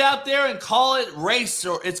going to get out there and call it race,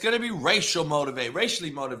 or it's going to be racially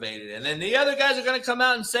motivated. And then the other guys are going to come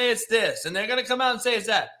out and say it's this, and they're going to come out and say it's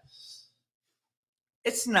that.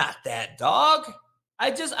 It's not that, dog.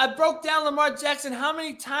 I broke down Lamar Jackson how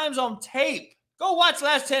many times on tape? Go watch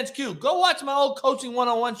Last Chance Q. Go watch my old coaching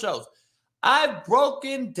one-on-one shows. I've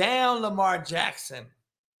broken down Lamar Jackson.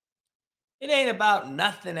 It ain't about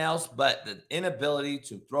nothing else but the inability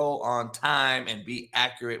to throw on time and be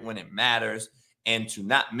accurate when it matters, and to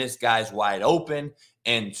not miss guys wide open,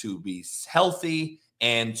 and to be healthy,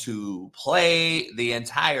 and to play the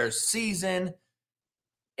entire season.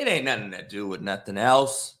 It ain't nothing to do with nothing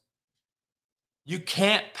else. You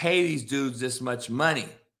can't pay these dudes this much money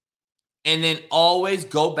and then always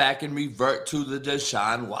go back and revert to the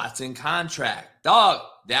Deshaun Watson contract. Dog,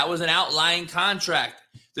 that was an outlying contract.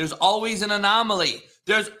 There's always an anomaly.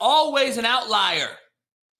 There's always an outlier.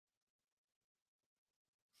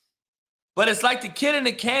 But it's like the kid in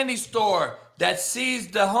the candy store that sees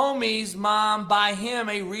the homie's mom buy him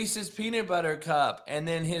a Reese's peanut butter cup, and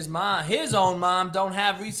then his own mom, don't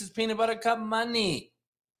have Reese's peanut butter cup money.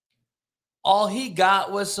 All he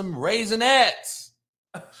got was some Raisinets.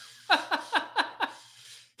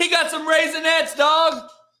 He got some Raisinets, dog.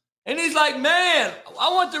 And he's like, man,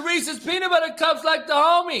 I want the Reese's peanut butter cups like the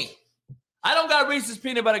homie. I don't got Reese's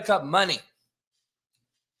peanut butter cup money.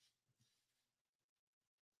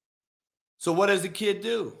 So what does the kid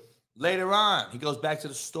do? Later on, he goes back to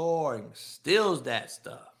the store and steals that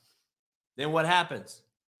stuff. Then what happens?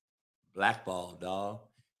 Blackball, dog.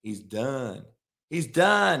 He's done. He's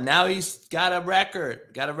done. Now he's got a record,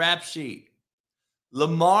 got a rap sheet.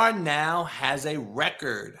 Lamar now has a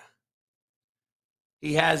record.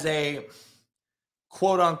 He has a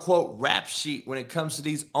quote-unquote rap sheet when it comes to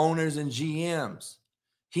these owners and GMs.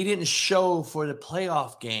 He didn't show for the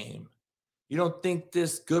playoff game. You don't think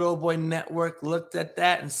this good old boy network looked at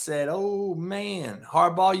that and said, oh, man,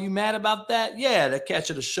 Harbaugh, you mad about that? Yeah, the cat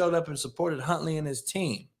should have showed up and supported Huntley and his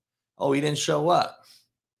team. Oh, he didn't show up.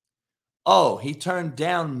 Oh, he turned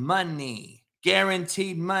down money,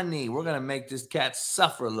 guaranteed money. We're going to make this cat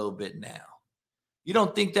suffer a little bit now. You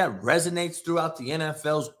don't think that resonates throughout the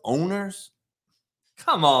NFL's owners?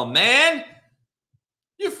 Come on, man.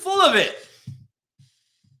 You're full of it.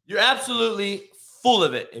 You're absolutely full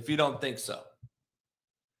of it if you don't think so.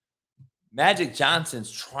 Magic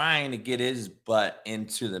Johnson's trying to get his butt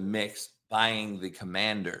into the mix buying the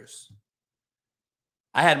Commanders.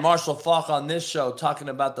 I had Marshall Faulk on this show talking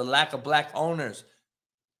about the lack of black owners.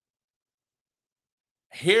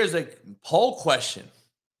 Here's a poll question.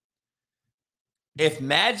 If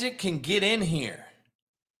Magic can get in here,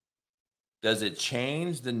 does it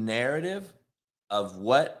change the narrative of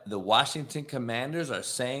what the Washington Commanders are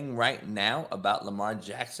saying right now about Lamar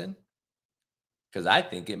Jackson? Because I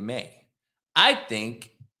think it may. I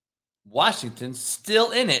think Washington's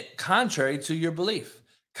still in it, contrary to your belief.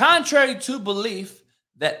 Contrary to belief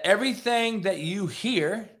that everything that you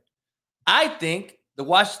hear, I think the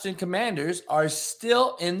Washington Commanders are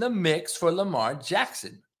still in the mix for Lamar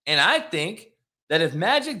Jackson. And I think that if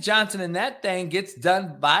Magic Johnson and that thing gets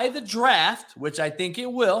done by the draft, which I think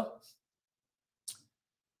it will,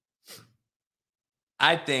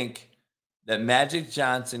 I think that Magic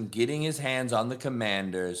Johnson getting his hands on the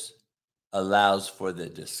Commanders allows for the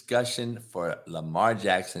discussion for Lamar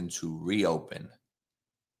Jackson to reopen.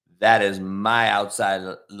 That is my outside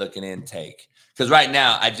looking in take. Because right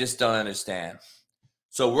now, I just don't understand.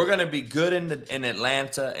 So we're going to be good in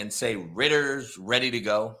Atlanta and say Ritter's ready to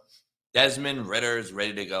go. Desmond Ritter's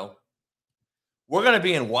ready to go. We're going to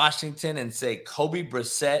be in Washington and say Kobe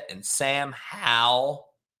Brissett and Sam Howell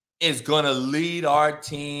is going to lead our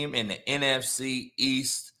team in the NFC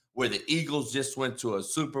East, where the Eagles just went to a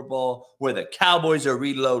Super Bowl, where the Cowboys are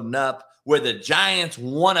reloading up, where the Giants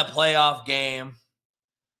won a playoff game.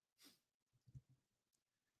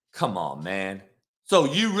 Come on, man. So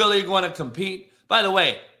you really want to compete? By the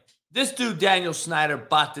way, this dude, Daniel Snyder,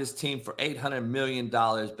 bought this team for $800 million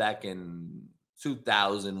back in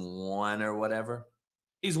 2001 or whatever.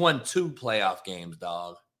 He's won 2 playoff games,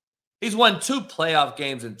 dog. He's won 2 playoff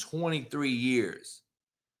games in 23 years.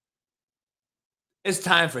 It's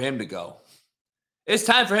time for him to go. It's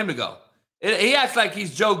time for him to go. He acts like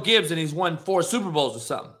he's Joe Gibbs and he's won 4 Super Bowls or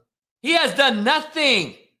something. He has done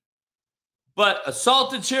nothing but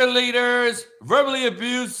assaulted cheerleaders, verbally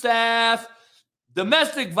abused staff,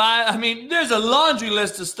 domestic violence. I mean, there's a laundry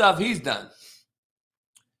list of stuff he's done.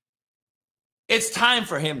 It's time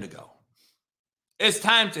for him to go. It's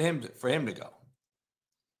time for him to go.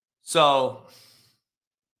 So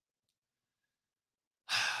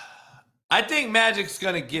I think Magic's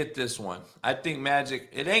going to get this one. I think Magic,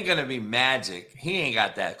 it ain't going to be Magic. He ain't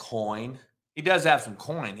got that coin. He does have some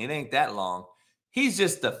coin. It ain't that long. He's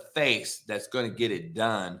just the face that's going to get it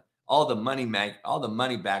done. All the money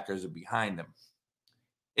backers are behind him.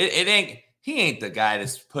 He ain't the guy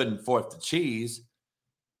that's putting forth the cheese.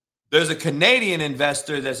 There's a Canadian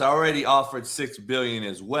investor that's already offered $6 billion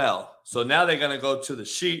as well. So now they're going to go to the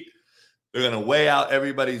sheet. They're going to weigh out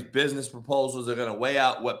everybody's business proposals. They're going to weigh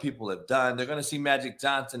out what people have done. They're going to see Magic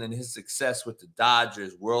Johnson and his success with the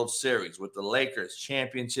Dodgers World Series, with the Lakers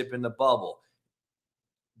championship in the bubble.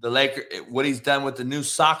 The Lakers, what he's done with the new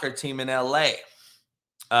soccer team in LA,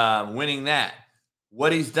 winning that.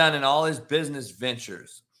 What he's done in all his business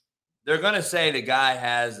ventures. They're going to say the guy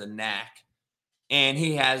has a knack and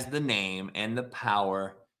he has the name and the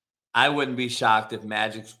power. I wouldn't be shocked if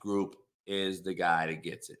Magic's group is the guy that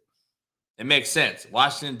gets it. It makes sense.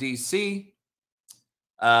 Washington, D.C.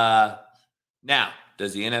 Now,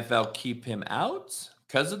 does the NFL keep him out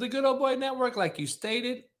because of the Good Old Boy Network, like you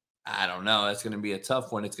stated? I don't know. That's going to be a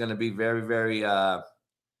tough one. It's going to be very, very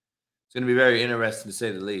interesting to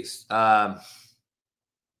say the least. But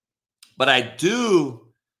I do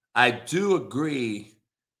agree.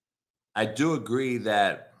 I do agree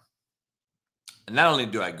that, and not only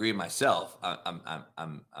do I agree myself,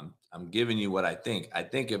 I'm giving you what I think. I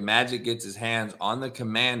think if Magic gets his hands on the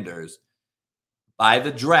Commanders by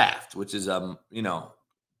the draft, which is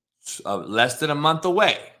less than a month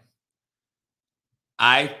away,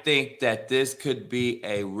 I think that this could be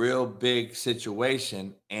a real big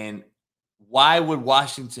situation. And why would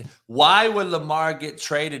Lamar get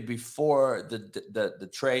traded before the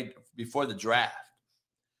trade, before the draft?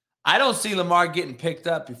 I don't see Lamar getting picked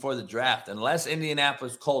up before the draft unless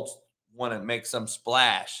Indianapolis Colts want to make some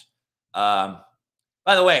splash. By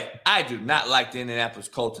the way, I do not like the Indianapolis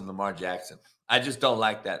Colts and Lamar Jackson. I just don't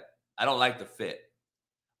like that. I don't like the fit.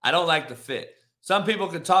 I don't like the fit. Some people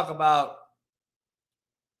could talk about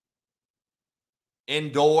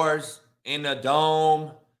indoors, in a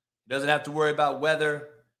dome, doesn't have to worry about weather.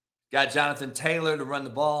 Got Jonathan Taylor to run the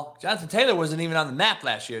ball. Jonathan Taylor wasn't even on the map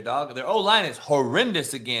last year, dog. Their O-line is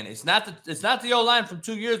horrendous again. It's not the O-line from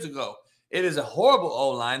 2 years ago. It is a horrible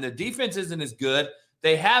O-line. Their defense isn't as good.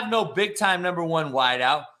 They have no big-time number one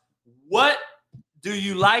wideout. What do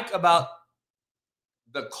you like about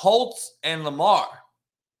the Colts and Lamar?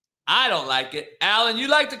 I don't like it. Alan, you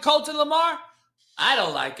like the Colts and Lamar? I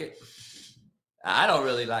don't like it. I don't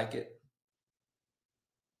really like it.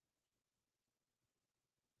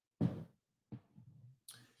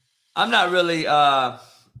 I'm not really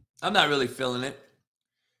feeling it.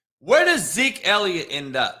 Where does Zeke Elliott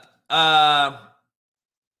end up?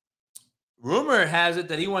 Rumor has it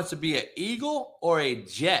that he wants to be an Eagle or a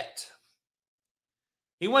Jet.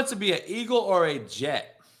 He wants to be an Eagle or a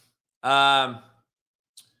Jet. At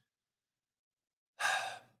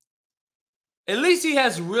least he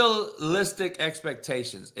has realistic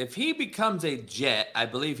expectations. If he becomes a Jet, I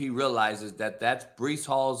believe he realizes that that's Breece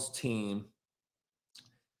Hall's team,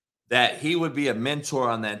 that he would be a mentor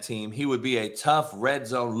on that team. He would be a tough red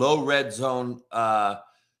zone, low red zone,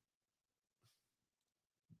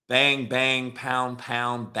 bang, bang, pound,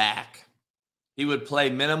 pound back. He would play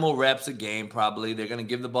minimal reps a game probably. They're going to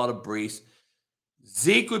give the ball to Breece.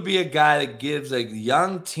 Zeke would be a guy that gives a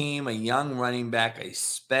young team, a young running back, a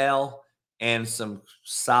spell and some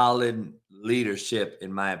solid leadership,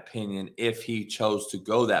 in my opinion, if he chose to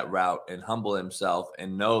go that route and humble himself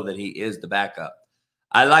and know that he is the backup.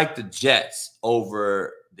 I like the Jets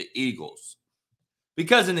over the Eagles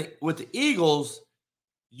because with the Eagles,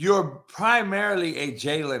 you're primarily a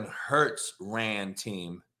Jalen Hurts ran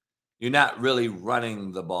team. You're not really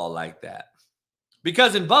running the ball like that.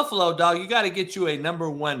 Because in Buffalo, dog, you got to get you a number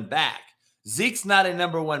one back. Zeke's not a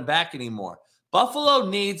number one back anymore. Buffalo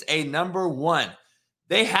needs a number one.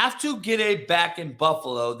 They have to get a back in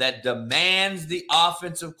Buffalo that demands the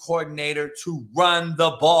offensive coordinator to run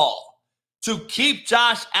the ball, to keep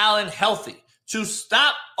Josh Allen healthy, to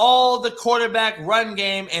stop all the quarterback run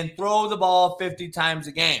game and throw the ball 50 times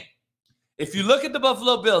a game. If you look at the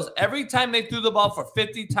Buffalo Bills, every time they threw the ball for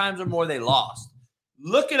 50 times or more, they lost.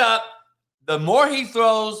 Look it up. The more he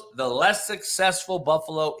throws, the less successful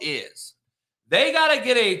Buffalo is. They got to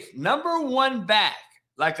get a number one back,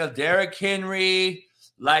 like a Derrick Henry,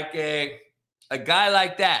 like a guy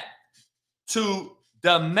like that, to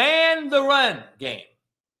demand the run game.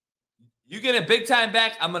 You get a big-time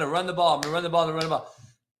back, I'm going to run the ball. I'm going to run the ball, I'm going to run the ball.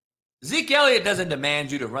 Zeke Elliott doesn't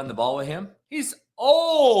demand you to run the ball with him. He's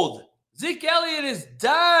old. Zeke Elliott is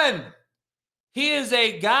done. He is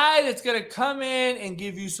a guy that's going to come in and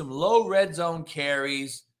give you some low red zone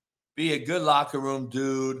carries, be a good locker room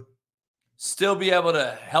dude, still be able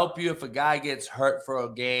to help you if a guy gets hurt for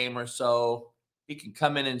a game or so. He can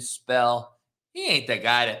come in and spell. He ain't the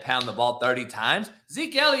guy that pound the ball 30 times.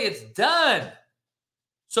 Zeke Elliott's done.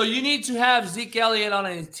 So you need to have Zeke Elliott on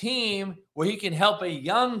a team where he can help a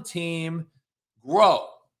young team grow.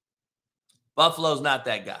 Buffalo's not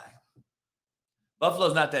that guy.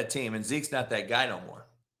 Buffalo's not that team, and Zeke's not that guy no more.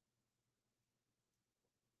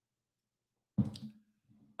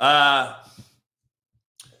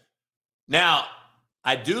 Now,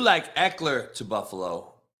 I do like Eckler to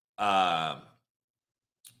Buffalo. I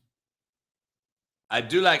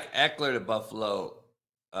do like Eckler to Buffalo,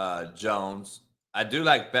 Jones. I do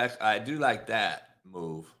like that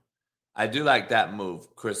move. I do like that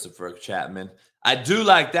move, Christopher Chapman. I do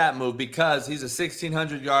like that move because he's a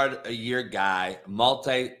 1,600-yard-a-year guy,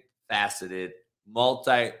 multifaceted,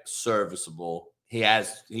 multi-serviceable.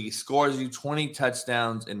 He scores you 20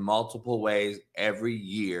 touchdowns in multiple ways every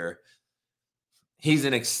year. He's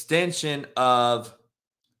an extension of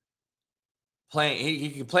playing. He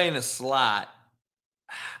can play in a slot.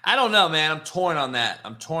 I don't know, man. I'm torn on that.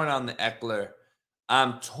 I'm torn on the Eckler.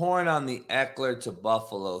 I'm torn on the Eckler to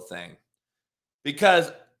Buffalo thing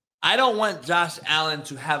because I don't want Josh Allen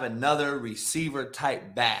to have another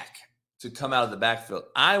receiver-type back to come out of the backfield.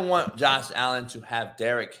 I want Josh Allen to have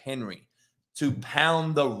Derrick Henry to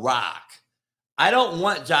pound the rock. I don't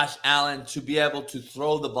want Josh Allen to be able to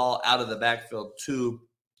throw the ball out of the backfield to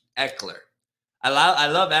Eckler. I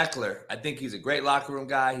love Eckler. I think he's a great locker room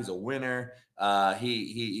guy. He's a winner.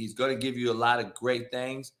 He's going to give you a lot of great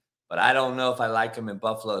things, but I don't know if I like him in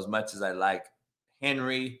Buffalo as much as I like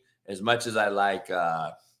Henry, as much as I like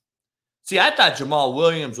I thought Jamal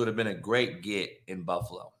Williams would have been a great get in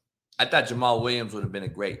Buffalo. I would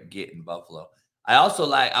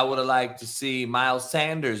have liked to see Miles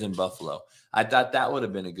Sanders in Buffalo. I thought that would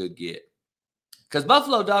have been a good get. Because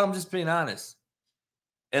Buffalo, dog, I'm just being honest.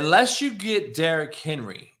 unless you get Derrick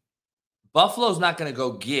Henry, Buffalo's not going to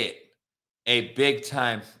go get a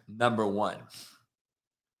big-time number one.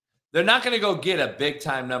 They're not going to go get a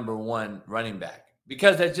big-time number one running back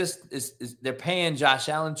because they're paying Josh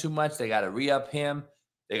Allen too much. They got to re-up him.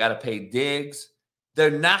 They got to pay Diggs. They're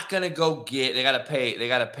not going to go get. They got to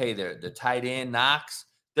pay the tight end Knox.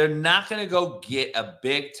 They're not going to go get a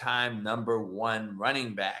big-time number one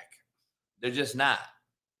running back. They're just not.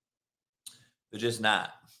 They're just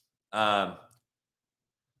not.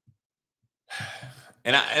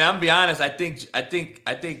 And I'm be honest. I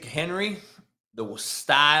think Henry, the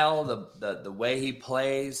style, the way he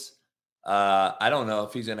plays, I don't know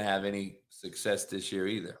if he's going to have any success this year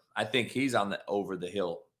either. I think he's on the over the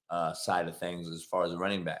hill side of things as far as a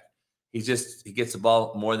running back. He gets the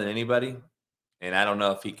ball more than anybody, and I don't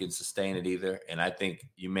know if he can sustain it either. And I think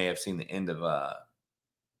you may have seen the end of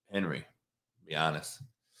Henry. To be honest,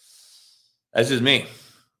 that's just me.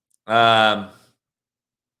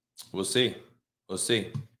 We'll see.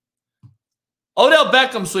 Odell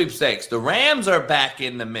Beckham sweepstakes. The Rams are back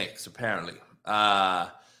in the mix, apparently.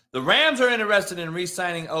 The Rams are interested in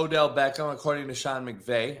re-signing Odell Beckham, according to Sean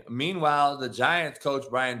McVay. Meanwhile, the Giants coach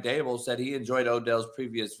Brian Daboll said he enjoyed Odell's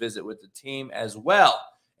previous visit with the team as well,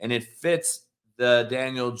 and it fits the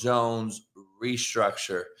Daniel Jones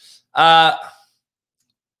restructure. I'm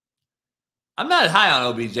not high on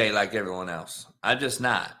OBJ like everyone else. I'm just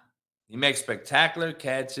not. He makes spectacular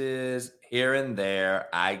catches here and there.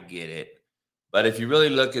 I get it. But if you really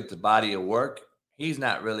look at the body of work, he's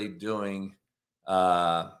not really doing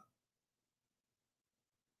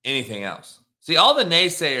anything else. See, all the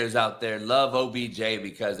naysayers out there love OBJ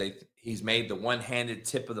because he's made the one-handed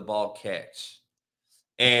tip of the ball catch.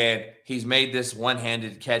 And he's made this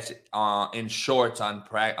one-handed catch in shorts on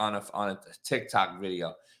a TikTok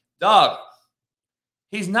video. Dog,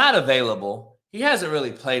 he's not available. He hasn't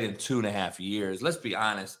really played in 2.5 years. Let's be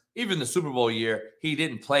honest. Even the Super Bowl year, he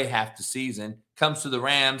didn't play half the season. Comes to the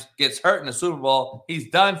Rams, gets hurt in the Super Bowl. He's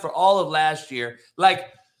done for all of last year. Like,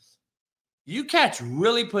 you cats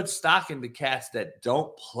really put stock into cats that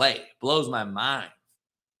don't play. Blows my mind.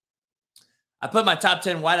 I put my top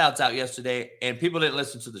 10 wideouts out yesterday, and people didn't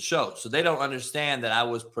listen to the show. So they don't understand that I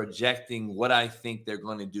was projecting what I think they're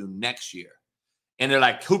going to do next year. And they're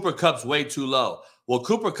like, Cooper Kupp's way too low. Well,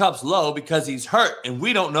 Cooper Kupp's low because he's hurt, and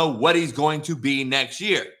we don't know what he's going to be next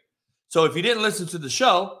year. So if you didn't listen to the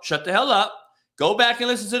show, shut the hell up. Go back and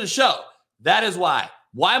listen to the show. That is why.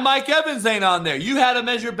 Why Mike Evans ain't on there? You had him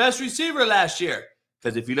as your best receiver last year.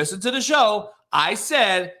 Because if you listen to the show, I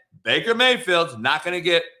said Baker Mayfield's not going to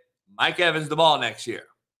get Mike Evans the ball next year.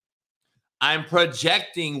 I'm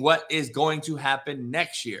projecting what is going to happen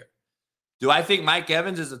next year. Do I think Mike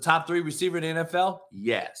Evans is a top 3 receiver in the NFL?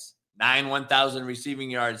 Yes. 9 1,000 receiving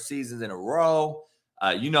yard seasons in a row.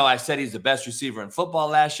 I said he's the best receiver in football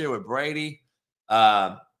last year with Brady.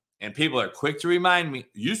 And people are quick to remind me,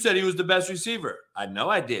 you said he was the best receiver. I know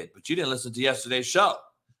I did, but you didn't listen to yesterday's show.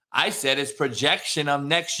 I said it's projection of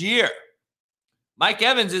next year. Mike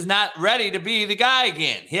Evans is not ready to be the guy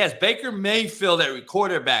again. He has Baker Mayfield at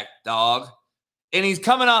quarterback, dog. And he's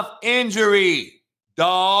coming off injury,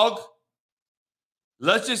 dog.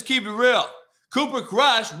 Let's just keep it real. Cooper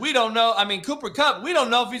Kupp, we don't know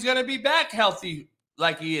if he's going to be back healthy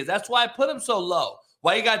like he is. That's why I put him so low.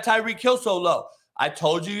 Why you got Tyreek Hill so low? I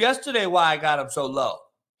told you yesterday why I got him so low.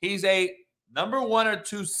 He's a number 1 or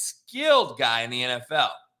 2 skilled guy in the NFL.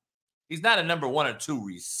 He's not a number 1 or 2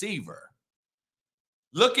 receiver.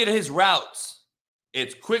 Look at his routes.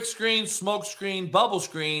 It's quick screen, smoke screen, bubble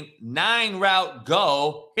screen, 9 route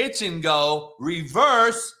go, hitch and go,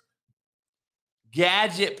 reverse,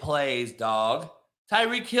 gadget plays, dog.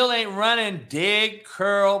 Tyreek Hill ain't running dig,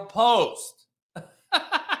 curl, post.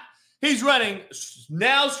 He's running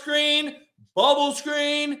now screen, bubble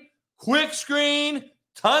screen, quick screen,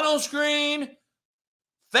 tunnel screen,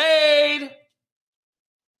 fade.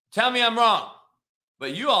 Tell me I'm wrong,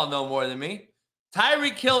 but you all know more than me.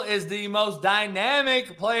 Tyreek Hill is the most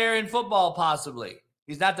dynamic player in football, possibly.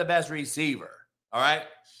 He's not the best receiver, all right?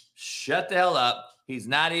 Shut the hell up. He's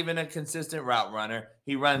not even a consistent route runner.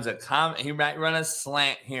 He might run a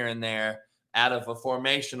slant here and there out of a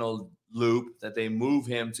formational loop that they move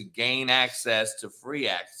him to gain access to free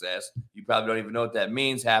access. You probably don't even know what that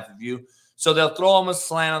means, half of you. So they'll throw him a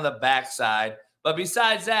slant on the backside. But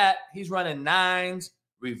besides that, he's running 9s,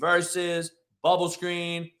 reverses, bubble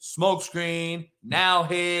screen, smoke screen, now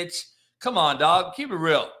hitch. Come on, dog. Keep it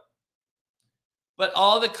real. But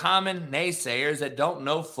all the common naysayers that don't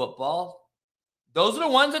know football, those are the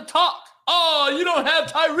ones that talk. Oh, you don't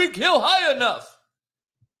have Tyreek Hill high enough.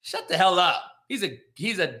 Shut the hell up. He's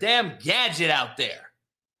a damn gadget out there.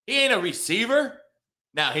 He ain't a receiver.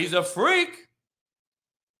 Now, he's a freak.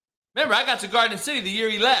 Remember, I got to Garden City the year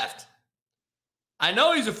he left. I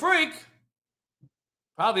know he's a freak.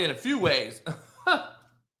 Probably in a few ways. But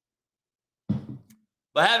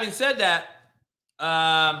having said that,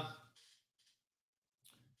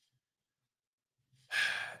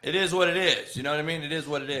 it is what it is. You know what I mean? It is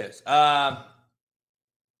what it is. I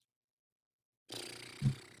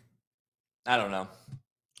don't know.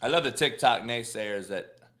 I love the TikTok naysayers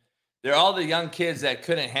that they're all the young kids that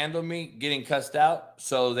couldn't handle me getting cussed out.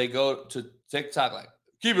 So they go to TikTok like,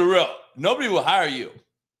 keep it real. Nobody will hire you.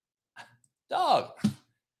 Dog,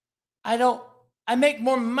 I make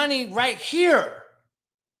more money right here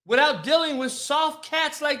without dealing with soft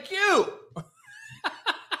cats like you.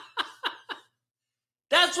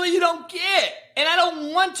 That's what you don't get. And I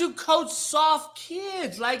don't want to coach soft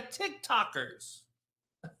kids like TikTokers.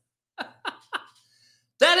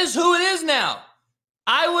 That is who it is now.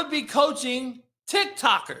 I would be coaching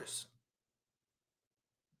TikTokers.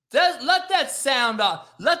 Let that sound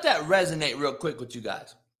off. Let that resonate real quick with you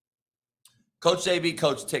guys. Coach AB,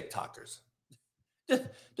 coach TikTokers.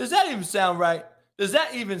 Does that even sound right? Does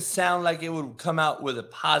that even sound like it would come out with a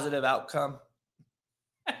positive outcome?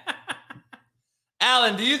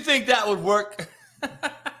 Alan, do you think that would work?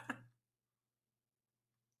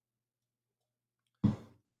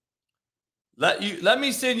 Let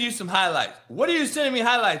me send you some highlights. What are you sending me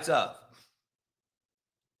highlights of?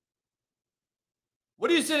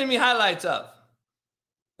 What are you sending me highlights of?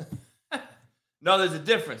 No, there's a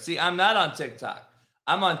difference. See, I'm not on TikTok.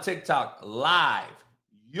 I'm on TikTok live.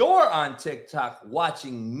 You're on TikTok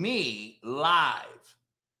watching me live.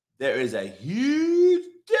 There is a huge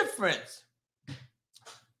difference. A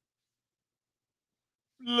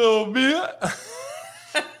little bit.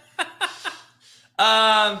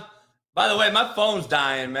 By the way, my phone's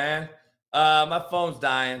dying, man. My phone's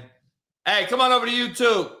dying. Hey, come on over to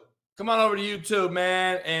YouTube. Come on over to YouTube,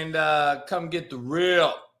 man, and come get the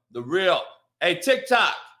real. The real. Hey,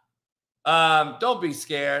 TikTok. Don't be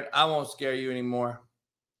scared. I won't scare you anymore.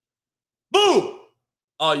 Boo!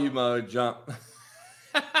 Oh, you mother jump.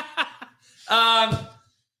 I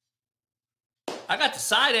got the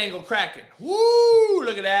side angle cracking. Woo!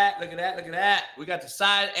 Look at that. Look at that. Look at that. We got the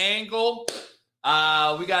side angle.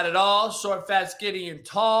 We got it all. Short, fat, skinny, and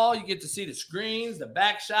tall. You get to see the screens, the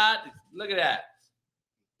back shot. Look at that.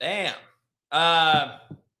 Damn.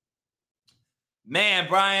 Man,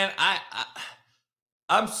 Brian,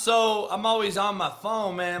 I'm always on my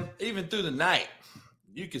phone, man, even through the night.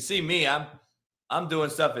 You can see me. I'm doing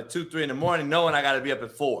stuff at 2, 3 in the morning, knowing I got to be up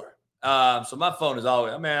at 4. So my phone is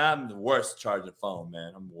always, I'm the worst charging the phone,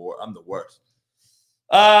 man. I'm the worst.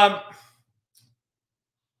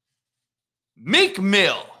 Meek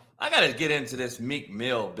Mill. I got to get into this Meek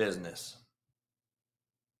Mill business.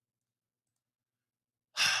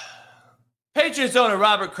 Patriots owner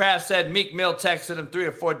Robert Kraft said Meek Mill texted him 3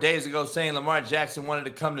 or 4 days ago saying Lamar Jackson wanted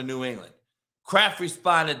to come to New England. Kraft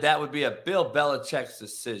responded that would be a Bill Belichick's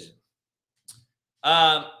decision.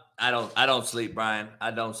 I don't sleep, Brian.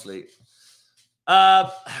 I don't sleep.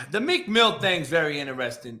 The Meek Mill thing's very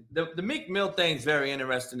interesting. The Meek Mill thing's very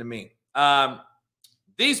interesting to me.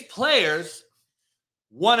 These players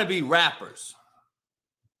want to be rappers.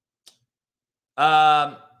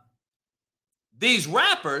 These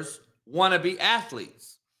rappers want to be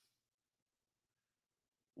athletes.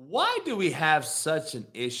 Why do we have such an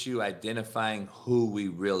issue identifying who we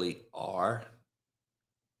really are?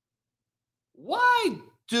 Why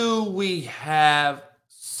do we have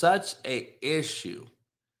such an issue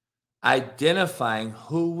identifying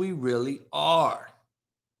who we really are?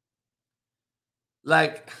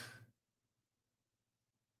 Like,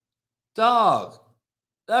 dog,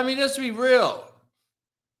 let's be real.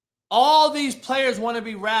 All these players want to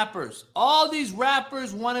be rappers. All these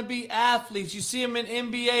rappers want to be athletes. You see them in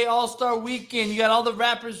NBA All-Star Weekend. You got all the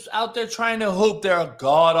rappers out there trying to hoop. They're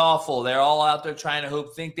god-awful. They're all out there trying to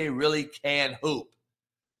hoop, think they really can hoop.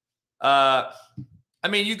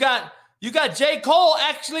 You got J. Cole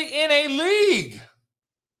actually in a league.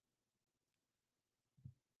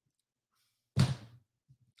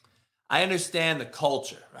 I understand the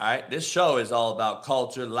culture, all right? This show is all about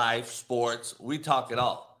culture, life, sports. We talk it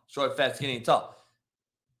all. Short, fat, skinny, and tall.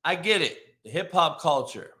 I get it. The hip-hop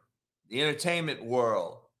culture, the entertainment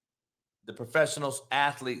world, the professional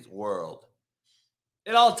athlete world.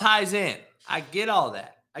 It all ties in. I get all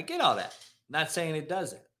that. Not saying it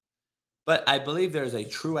doesn't. But I believe there's a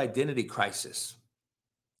true identity crisis.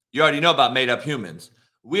 You already know about made-up humans.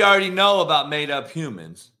 We already know about made-up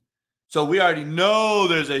humans. So we already know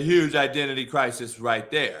there's a huge identity crisis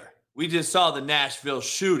right there. We just saw the Nashville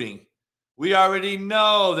shooting We already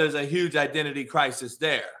know there's a huge identity crisis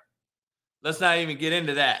there. Let's not even get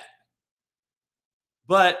into that.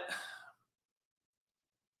 But,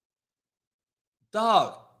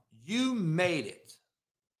 dog, you made it.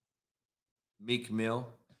 Meek Mill,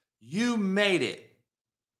 you made it.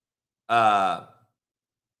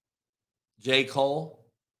 J. Cole,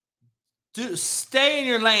 dude, stay in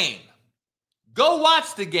your lane. Go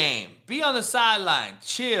watch the game. Be on the sideline.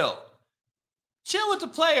 Chill. Chill with the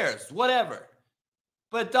players, whatever.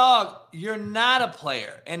 But, dog, you're not a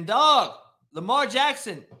player. And, dog, Lamar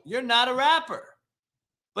Jackson, you're not a rapper.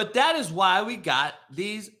 But that is why we got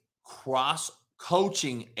these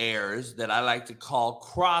cross-coaching errors that I like to call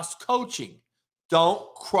cross-coaching.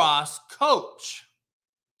 Don't cross-coach.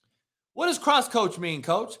 What does cross-coach mean,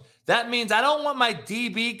 coach? That means I don't want my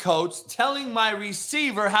DB coach telling my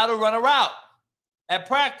receiver how to run a route at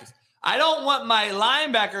practice. I don't want my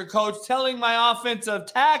linebacker coach telling my offensive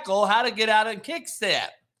tackle how to get out and kick step.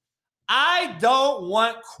 I don't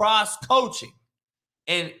want cross-coaching.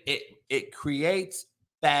 And it creates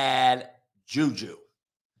bad juju.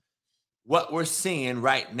 What we're seeing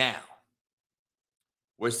right now.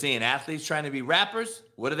 We're seeing athletes trying to be rappers.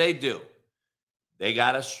 What do? They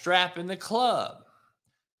got a strap in the club.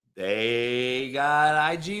 They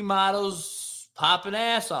got IG models popping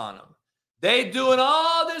ass on them. They doing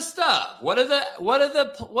all this stuff. What are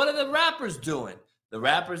the rappers doing? The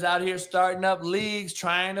rappers out here starting up leagues,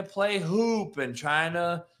 trying to play hoop and trying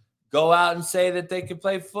to go out and say that they can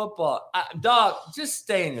play football. Dog, just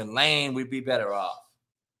stay in your lane. We'd be better off.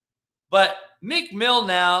 But Meek Mill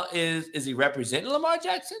now is he representing Lamar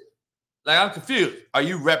Jackson? Like, I'm confused. Are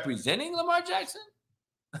you representing Lamar Jackson?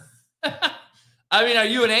 I mean, are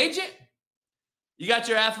you an agent? You got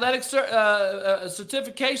your athletic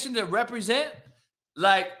certification to represent?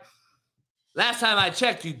 Like, last time I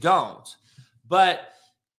checked, you don't. But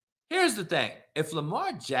here's the thing. If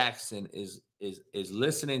Lamar Jackson is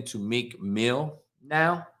listening to Meek Mill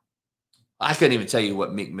now, I couldn't even tell you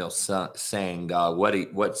what Meek Mill sang, dog.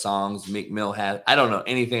 What songs Meek Mill has. I don't know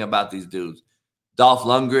anything about these dudes. Dolph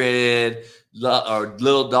Lundgren or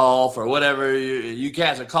Little Dolph or whatever you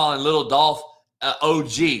cats are calling Little Dolph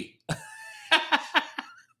OG.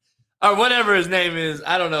 Or whatever his name is.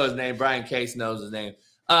 I don't know his name. Brian Case knows his name.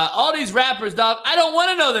 All these rappers, dog, I don't want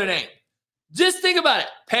to know their name. Just think about it.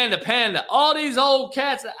 Panda. All these old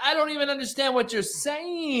cats, I don't even understand what you're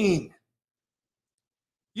saying.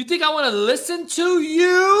 You think I want to listen to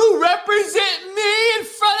you represent me in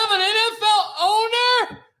front of an NFL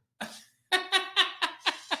owner?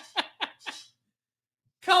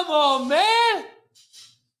 Come on, man.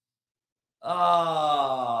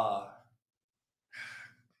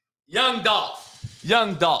 Young Dolph.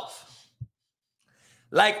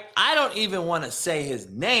 Like, I don't even want to say his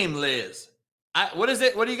name, Liz. What is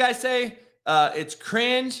it? What do you guys say? It's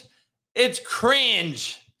cringe. It's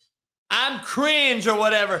cringe. I'm cringe or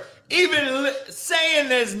whatever. Even saying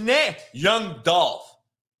his name. Young Dolph.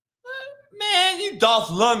 Man, you Dolph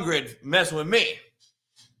Lundgren messing with me.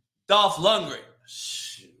 Dolph Lundgren.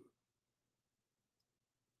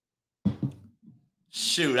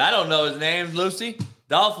 Shoot, I don't know his name, Lucy.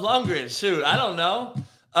 Dolph Lundgren. Shoot, I don't know.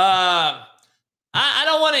 I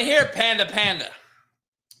don't want to hear Panda.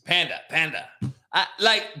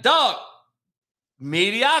 Like, dog,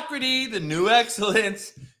 mediocrity, the new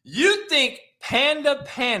excellence. You think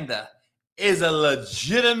Panda is a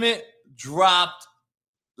legitimate dropped,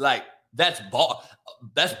 like, that's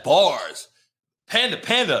bars.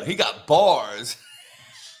 Panda, he got bars.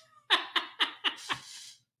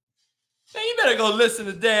 Man, you better go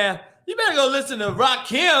listen to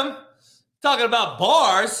Rakim talking about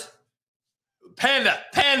bars. Panda.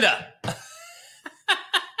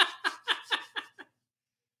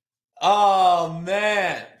 Oh,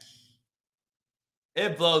 man.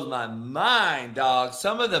 It blows my mind, dog.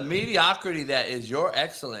 Some of the mediocrity that is your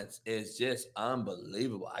excellence is just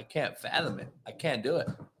unbelievable. I can't fathom it. I can't do it.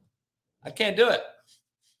 I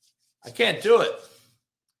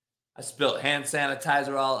spilled hand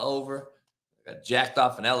sanitizer all over. I got jacked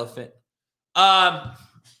off an elephant. I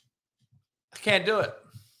can't do it.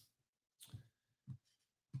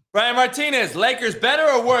 Brian Martinez, Lakers better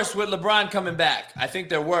or worse with LeBron coming back? I think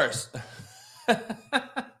they're worse.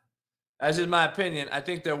 That's just my opinion. I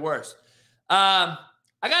think they're worse. I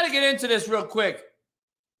got to get into this real quick.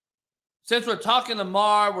 Since we're talking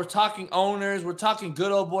Lamar, we're talking owners, we're talking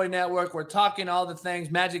Good Old Boy Network, we're talking all the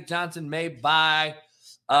things Magic Johnson may buy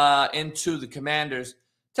into the Commanders.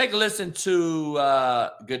 Take a listen to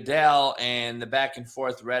Goodell and the back and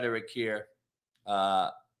forth rhetoric here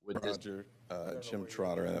with Roger. Jim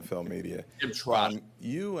Trotter, NFL Media. Jim Trotter.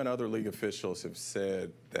 You and other league officials have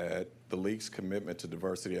said that the league's commitment to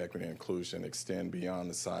diversity, equity, and inclusion extend beyond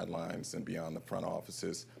the sidelines and beyond the front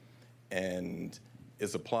offices and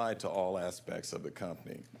is applied to all aspects of the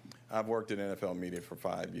company. I've worked at NFL Media for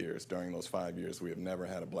 5 years. During those 5 years, we have never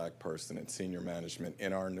had a black person in senior management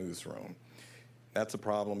in our newsroom. That's a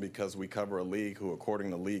problem because we cover a league who,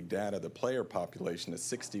 according to league data, the player population is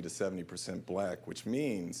 60 to 70% black, which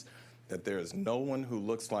means that there is no one who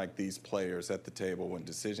looks like these players at the table when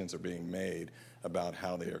decisions are being made about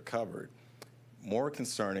how they are covered. More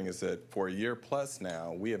concerning is that for a year plus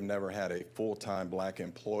now, we have never had a full-time black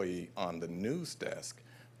employee on the news desk,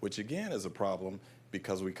 which again is a problem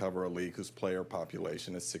because we cover a league whose player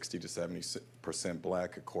population is 60 to 70%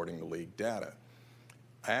 black according to league data.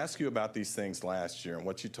 I asked you about these things last year, and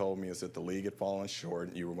what you told me is that the league had fallen short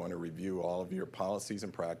and you were going to review all of your policies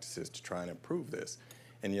and practices to try and improve this.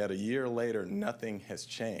 And yet a year later, nothing has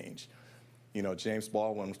changed. You know, James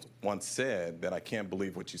Baldwin once said that I can't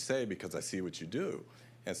believe what you say because I see what you do.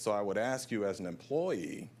 And so I would ask you as an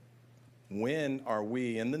employee, when are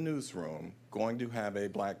we in the newsroom going to have a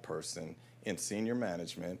black person in senior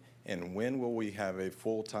management, and when will we have a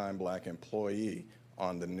full-time black employee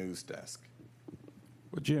on the news desk?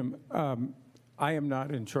 Well, Jim, I am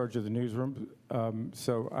not in charge of the newsroom,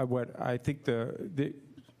 so I think can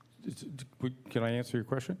I answer your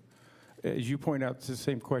question? As you point out, it's the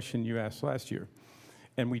same question you asked last year.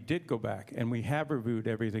 And we did go back, and we have reviewed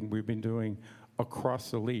everything we've been doing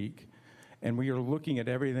across the league. And we are looking at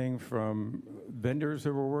everything from vendors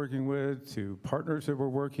that we're working with, to partners that we're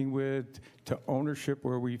working with, to ownership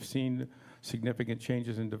where we've seen significant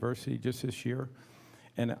changes in diversity just this year.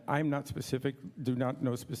 And I'm not specific, do not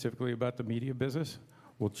know specifically about the media business.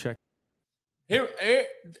 We'll check. Here,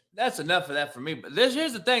 that's enough of that for me. But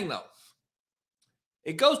here's the thing, though.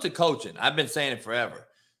 It goes to coaching. I've been saying it forever.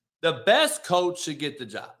 The best coach should get the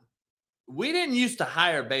job. We didn't used to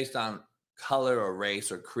hire based on color or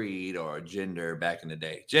race or creed or gender back in the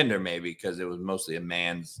day. Gender maybe because it was mostly a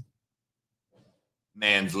man's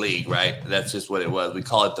league, right? That's just what it was. We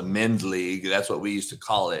call it the men's league. That's what we used to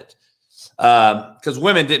call it. Because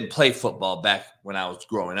women didn't play football back when I was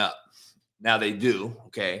growing up. Now they do.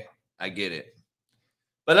 Okay, I get it.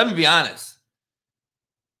 But let me be honest.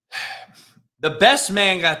 The best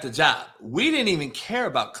man got the job. We didn't even care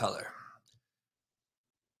about color.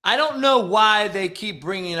 I don't know why they keep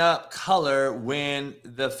bringing up color when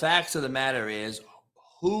the facts of the matter is,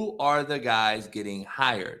 who are the guys getting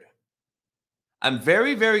hired? I'm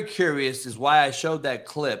very, very curious is why I showed that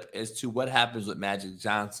clip as to what happens with Magic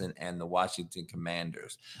Johnson and the Washington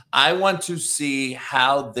Commanders. I want to see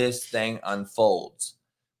how this thing unfolds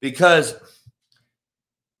because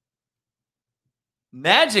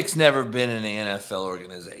Magic's never been in an NFL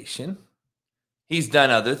organization. He's done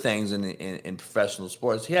other things in professional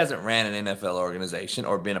sports. He hasn't ran an NFL organization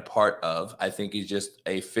or been a part of. I think he's just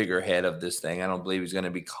a figurehead of this thing. I don't believe he's going to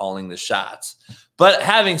be calling the shots. But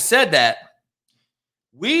having said that,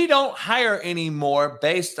 we don't hire anymore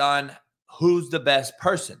based on who's the best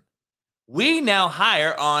person. We now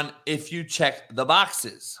hire on if you check the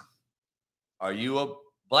boxes. Are you a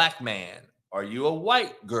black man? Are you a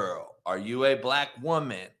white girl? Are you a black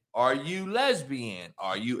woman? Are you lesbian?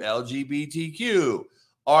 Are you LGBTQ?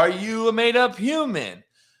 Are you a made-up human?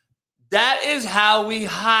 That is how we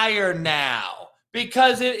hire now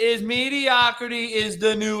because it is mediocrity is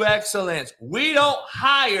the new excellence. We don't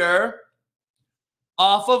hire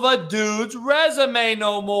off of a dude's resume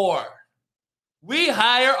no more. We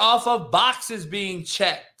hire off of boxes being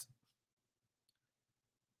checked.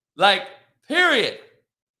 Like, period.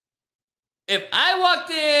 If I walked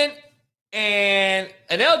in and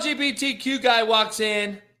an LGBTQ guy walks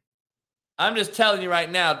in, I'm just telling you right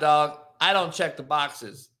now, dog, I don't check the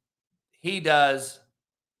boxes. He does.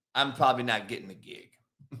 I'm probably not getting the gig.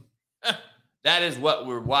 That is what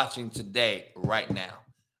we're watching today, right now.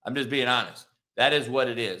 I'm just being honest. That is what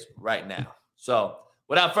it is right now. So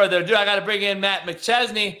without further ado, I got to bring in Matt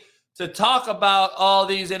McChesney to talk about all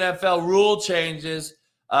these NFL rule changes.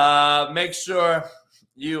 Make sure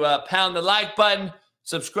you pound the like button,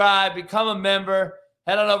 subscribe, become a member.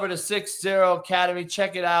 Head on over to 60 Academy.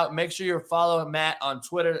 Check it out. Make sure you're following Matt on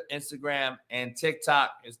Twitter, Instagram, and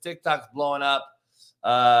TikTok. His TikTok's blowing up.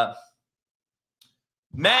 Matt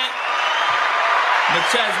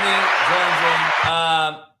McChesney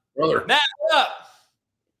joins in. Brother. Matt, what up?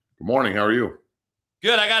 Good morning. How are you?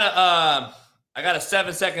 Good. I got a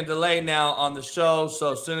 7-second delay now on the show.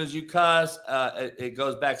 So as soon as you cuss, it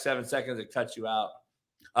goes back 7 seconds. It cuts you out.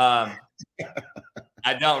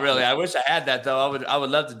 I don't really. I wish I had that though. I would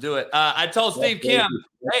love to do it. I told Steve Kim,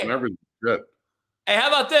 hey, shit. Hey, how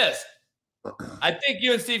about this? I think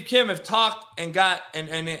you and Steve Kim have talked and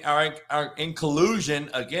are in collusion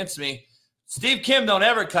against me. Steve Kim don't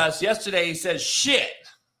ever cuss. Yesterday he said shit.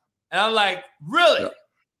 And I'm like, really?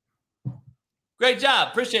 Yeah. Great job.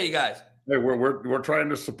 Appreciate you guys. Hey, we're trying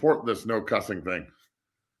to support this no cussing thing.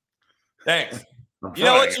 Thanks. You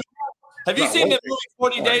know what? Have you seen the movie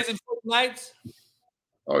 40 Days and 40 Nights?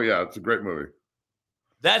 Oh, yeah. It's a great movie.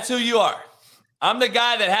 That's who you are. I'm the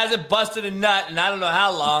guy that hasn't busted a nut in I don't know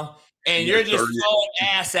how long, and you're just throwing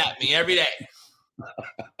ass at me every day.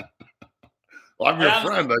 Well, I'm your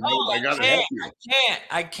friend. I got to help you.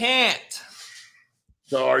 I can't.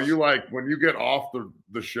 So are you like, when you get off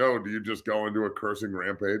the show, do you just go into a cursing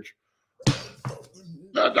rampage?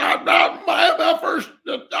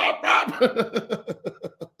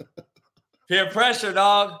 Peer pressure,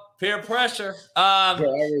 dog. Peer pressure.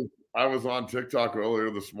 I was on TikTok earlier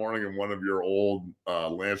this morning, and one of your old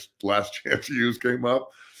last chance views came up.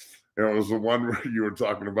 And it was the one where you were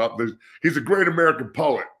talking about this. He's a great American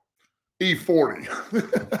poet. E40.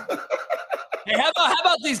 Hey, how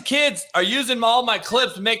about these kids are using all my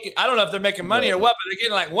clips to make it? I don't know if they're making money or what, but they're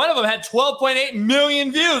getting like, one of them had 12.8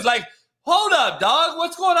 million views. Like, hold up, dog.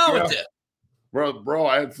 What's going on with this? Bro,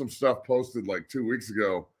 I had some stuff posted like 2 weeks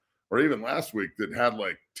ago or even last week that had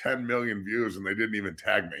like 10 million views and they didn't even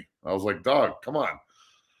tag me. I was like, dog, come on.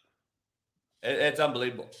 It's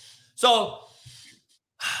unbelievable. So,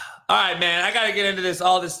 all right, man, I got to get into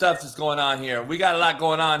all this stuff that's going on here. We got a lot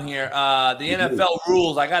going on here. The NFL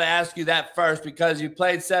rules, I got to ask you that first because you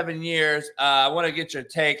played 7 years. I want to get your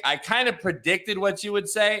take. I kind of predicted what you would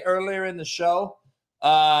say earlier in the show.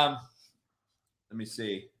 Let me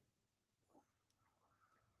see.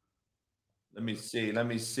 Let me see.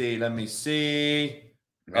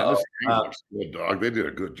 Good dog. They did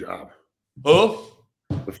a good job. Who?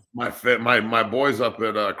 My boys up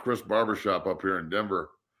at Chris Barbershop up here in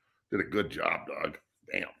Denver did a good job, dog.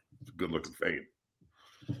 Damn, it's a good looking fade.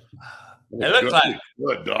 It looks like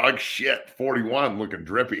good dog. Shit, 41, looking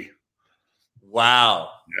drippy.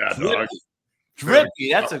 Wow. Yeah, dog.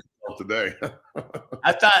 Drippy. That's a today.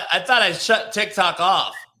 I thought I shut TikTok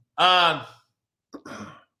off.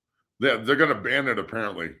 They're going to ban it,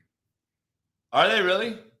 apparently. Are they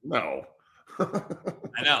really? No.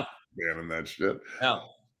 I know. Banning that shit. No.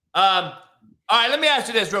 All right, let me ask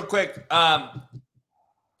you this real quick.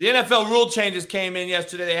 The NFL rule changes came in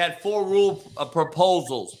yesterday. They had 4 rule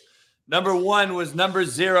proposals. Number 1 was number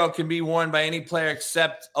 0 can be worn by any player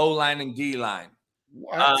except O-line and D-line.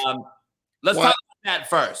 Let's talk about that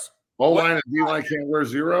first. O-line and D-line can't wear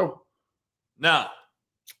 0? No.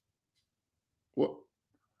 What?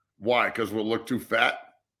 Why? Because we'll look too fat?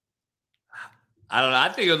 I don't know. I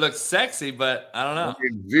think it would look sexy, but I don't know. I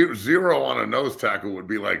mean, 0 on a nose tackle would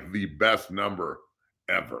be like the best number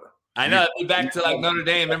ever. I know. It'd be back to like Notre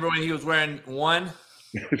Dame. Remember when he was wearing 1?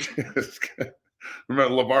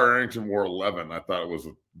 Remember Lamar Arrington wore 11. I thought it was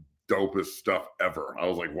the dopest stuff ever. I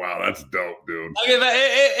was like, wow, that's dope, dude.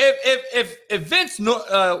 If Vince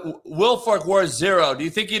Wilfork wore 0, do you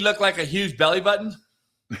think he'd look like a huge belly button?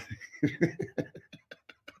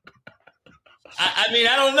 I mean,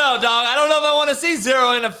 I don't know, dog. I don't know if I want to see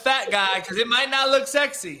 0 in a fat guy because it might not look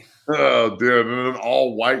sexy. Oh, dude. And an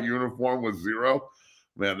all-white uniform with 0?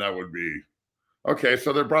 Man, that would be – okay,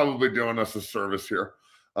 so they're probably doing us a service here.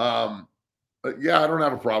 Yeah, I don't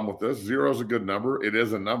have a problem with this. 0 is a good number. It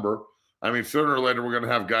is a number. I mean, sooner or later, we're going to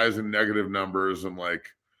have guys in negative numbers and like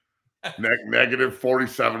negative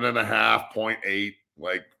 47.5, 0.8.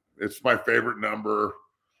 Like, it's my favorite number.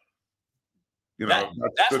 You know,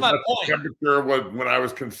 that's my point. Temperature when I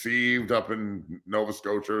was conceived up in Nova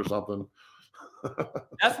Scotia or something.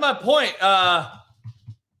 That's my point. I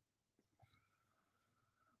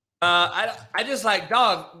just like,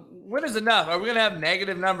 dog, when is enough? Are we gonna have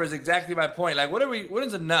negative numbers? Exactly my point. Like, what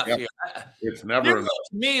is enough here? It's never enough.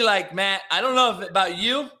 To me, like, Matt, I don't know about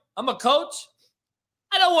you. I'm a coach.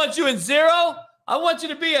 I don't want you in 0. I want you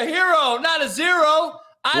to be a hero, not a 0.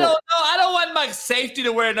 I don't know. I don't want my safety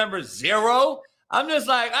to wear number 0. I'm just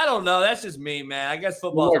like, I don't know. That's just me, man. I guess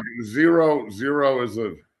football. Look, 0 is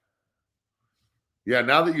a. Yeah,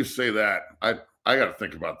 now that you say that, I got to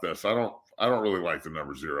think about this. I don't really like the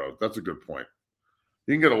number 0. That's a good point.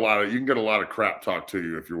 You can get a lot of crap talk to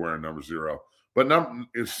you if you're wearing number 0. But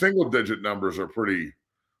single digit numbers are pretty.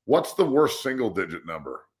 What's the worst single digit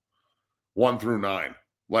number? 1 through 9.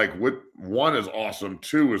 Like 1 is awesome.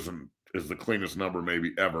 2 is the cleanest number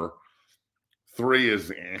maybe ever. 3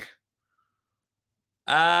 is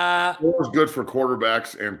 4 is good for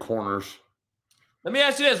quarterbacks and corners. Let me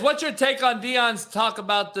ask you this. What's your take on Deion's talk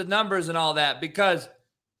about the numbers and all that? Because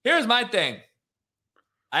here's my thing.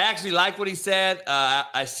 I actually like what he said.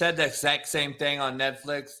 I said the exact same thing on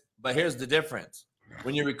Netflix, but here's the difference.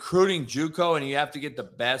 When you're recruiting JUCO and you have to get the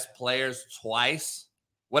best players twice,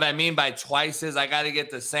 what I mean by twice is I got to get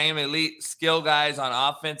the same elite skill guys on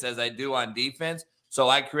offense as I do on defense. So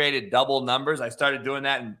I created double numbers. I started doing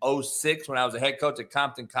that in 2006 when I was a head coach at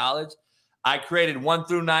Compton College. I created 1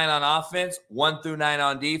 through 9 on offense, 1 through 9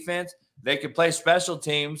 on defense. They could play special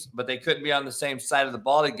teams, but they couldn't be on the same side of the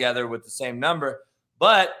ball together with the same number.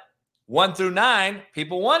 But 1 through 9,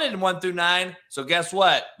 people wanted 1 through 9. So guess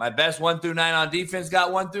what? My best 1 through 9 on defense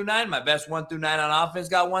got 1 through 9. My best 1 through 9 on offense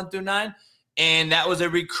got 1 through 9. And that was a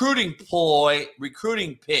recruiting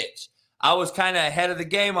pitch. I was kind of ahead of the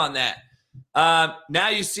game on that. Now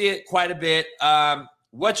you see it quite a bit.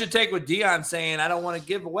 What's your take with Deion saying, I don't want to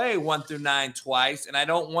give away 1 through 9 twice, and I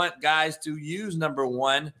don't want guys to use number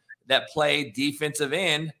 1 that play defensive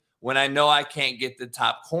end when I know I can't get the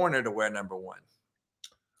top corner to wear number 1?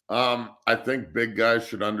 I think big guys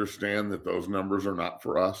should understand that those numbers are not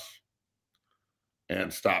for us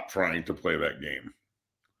and stop trying to play that game.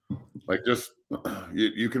 Like, just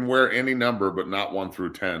you can wear any number, but not 1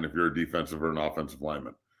 through 10 if you're a defensive or an offensive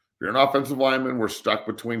lineman. If you're an offensive lineman, we're stuck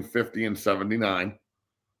between 50 and 79,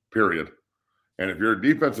 period. And if you're a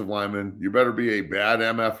defensive lineman, you better be a bad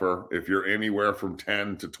MFer if you're anywhere from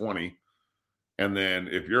 10 to 20. And then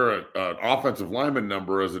if you're an offensive lineman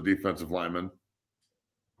number as a defensive lineman,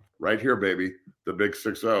 right here, baby, the big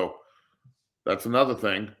 6-0. That's another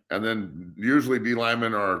thing. And then usually D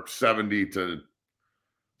linemen are 70 to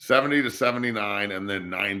 79 and then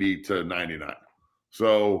 90 to 99.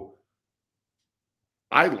 So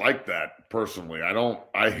I like that personally.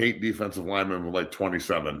 I hate defensive linemen with like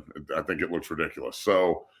 27. I think it looks ridiculous.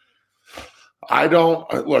 So I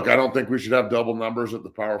don't think we should have double numbers at the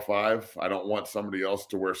Power 5. I don't want somebody else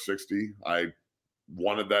to wear 60. I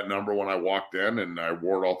wanted that number when I walked in, and I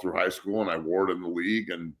wore it all through high school, and I wore it in the league,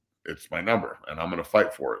 and it's my number, and I'm going to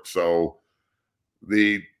fight for it. So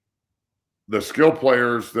the skill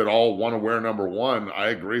players that all want to wear number 1, I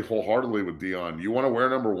agree wholeheartedly with Deion. You want to wear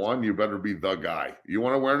number 1, you better be the guy. You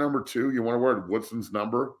want to wear number 2, you want to wear Woodson's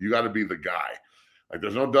number, you got to be the guy. Like,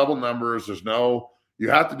 there's no double numbers. You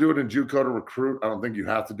have to do it in JUCO to recruit. I don't think you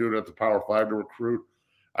have to do it at the Power 5 to recruit.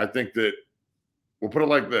 I think that we'll put it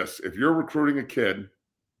like this. If you're recruiting a kid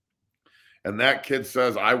and that kid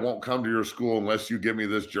says, I won't come to your school unless you give me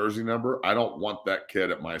this jersey number, I don't want that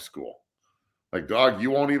kid at my school. Like, dog,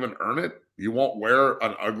 you won't even earn it. You won't wear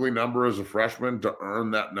an ugly number as a freshman to earn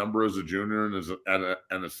that number as a junior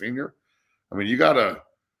and a senior. I mean, you got to,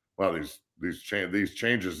 well, these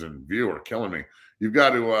changes in view are killing me. You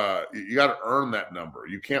got to earn that number.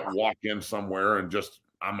 You can't walk in somewhere and just,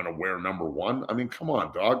 I'm going to wear number 1. I mean, come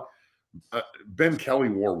on, dog. Ben Kelly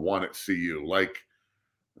wore 1 at CU. Like,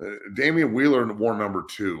 Damian Wheeler wore number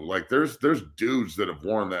 2. Like, there's dudes that have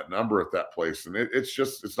worn that number at that place, and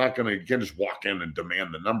it's not gonna, you can't just walk in and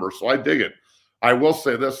demand the number. So I dig it. I will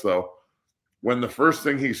say this though, when the first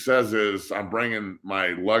thing he says is, I'm bringing my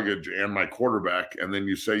luggage and my quarterback, and then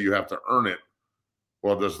you say you have to earn it.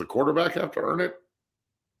 Well, does the quarterback have to earn it?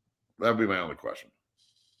 That'd be my only question.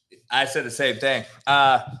 I said the same thing.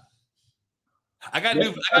 I got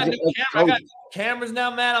new cameras now,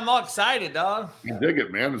 man. I'm all excited, dog. I dig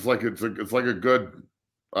it, man. It's like a good.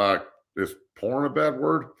 Is porn a bad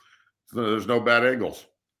word? There's no bad angles.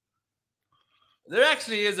 There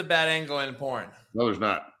actually is a bad angle in porn. No, there's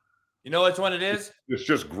not. You know which one it is? It's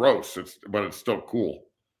just gross. But it's still cool.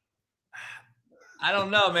 I don't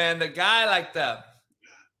know, man. The guy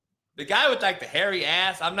with like the hairy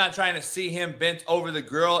ass, I'm not trying to see him bent over the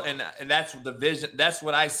girl, and that's the vision. That's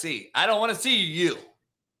what I see. I don't want to see you.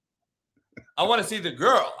 I want to see the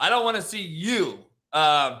girl. I don't want to see you.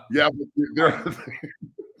 Yeah, but we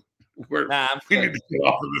need to get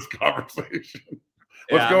off of this conversation.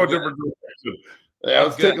 Let's go a different direction. Yeah,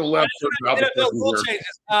 let's take a left. NFL rule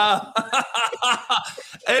changes.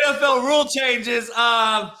 NFL rule changes.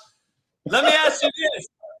 Let me ask you this.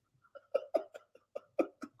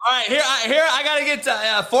 All right, here I got to get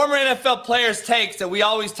to former NFL players' takes that we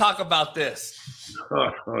always talk about this.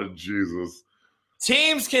 Oh, Jesus.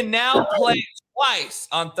 Teams can now play twice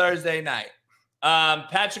on Thursday night.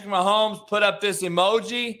 Patrick Mahomes put up this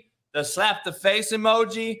emoji, the slap the face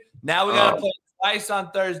emoji. Now we got to play twice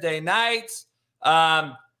on Thursday nights.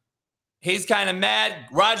 He's kind of mad.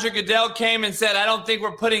 Roger Goodell came and said, I don't think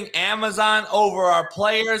we're putting Amazon over our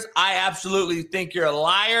players. I absolutely think you're a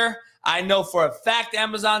liar. I know for a fact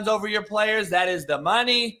Amazon's over your players. That is the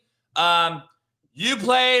money. You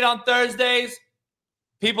played on Thursdays.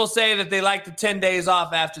 People say that they like the 10 days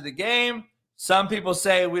off after the game. Some people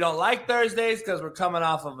say we don't like Thursdays because we're coming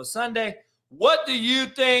off of a Sunday. What do you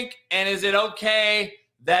think, and is it okay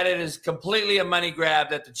that it is completely a money grab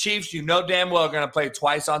that the Chiefs, you know damn well, are going to play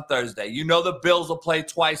twice on Thursday? You know the Bills will play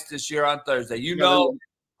twice this year on Thursday. You know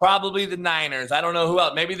probably the Niners. I don't know who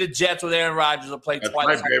else. Maybe the Jets with Aaron Rodgers will play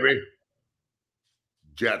twice. Right, baby.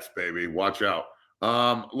 Jets, baby. Watch out.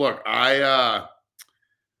 Look, I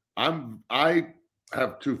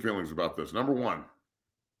have two feelings about this. Number one,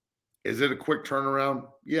 is it a quick turnaround?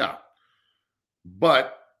 Yeah.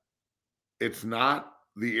 But it's not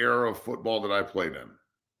the era of football that I played in.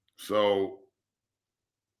 So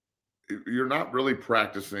you're not really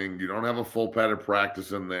practicing. You don't have a full padded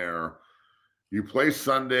practice in there. You play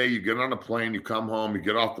Sunday, you get on a plane, you come home, you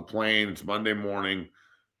get off the plane, it's Monday morning.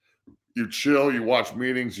 You chill, you watch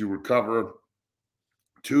meetings, you recover.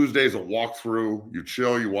 Tuesday's a walkthrough. You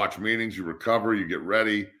chill, you watch meetings, you recover, you get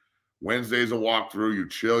ready. Wednesday's a walkthrough, you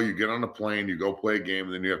chill, you get on a plane, you go play a game,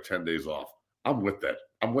 and then you have 10 days off. I'm with that.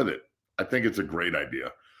 I'm with it. I think it's a great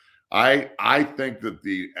idea. I think that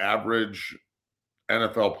the average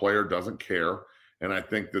NFL player doesn't care, and I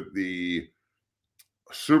think that the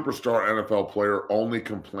superstar NFL player only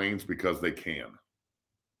complains because they can.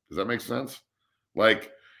 Does that make sense?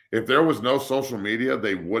 Like, if there was no social media,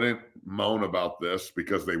 they wouldn't moan about this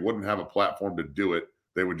because they wouldn't have a platform to do it.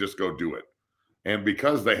 They would just go do it. And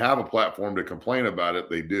because they have a platform to complain about it,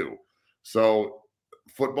 they do. So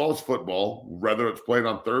football is football. Whether it's played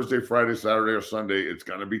on Thursday, Friday, Saturday, or Sunday, it's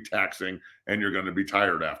going to be taxing and you're going to be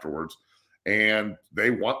tired afterwards. And they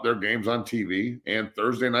want their games on TV. And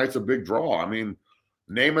Thursday night's a big draw. I mean,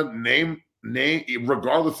 name,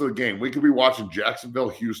 regardless of the game, we could be watching Jacksonville,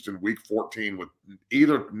 Houston, week 14 with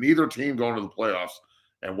neither team going to the playoffs,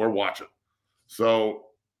 and we're watching. So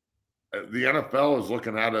the NFL is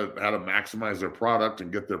looking how to maximize their product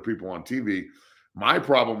and get their people on TV. My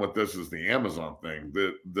problem with this is the Amazon thing.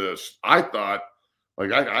 I thought,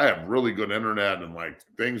 like, I have really good internet and like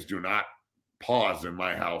things do not pause in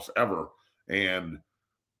my house ever. And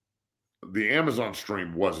the Amazon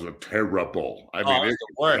stream was terrible. I mean, it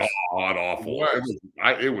was god awful.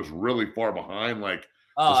 It was really far behind. Like,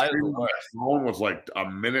 the stream on my phone was like a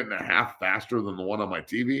minute and a half faster than the one on my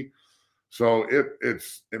TV. So it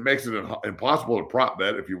makes it impossible to prop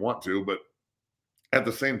bet if you want to. But at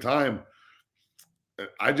the same time, the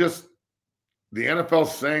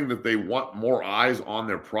NFL's saying that they want more eyes on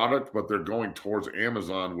their product, but they're going towards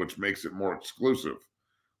Amazon, which makes it more exclusive.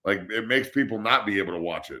 Like, it makes people not be able to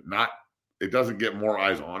watch it. It doesn't get more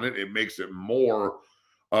eyes on it. It makes it more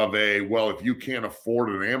of if you can't afford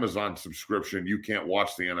an Amazon subscription, you can't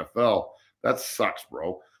watch the NFL. That sucks,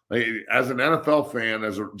 bro. Like, as an NFL fan,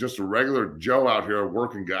 just a regular Joe out here, a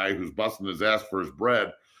working guy who's busting his ass for his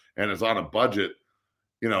bread and is on a budget,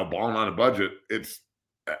 balling on a budget, it's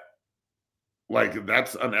like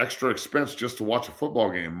that's an extra expense just to watch a football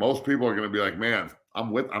game. Most people are going to be like, man,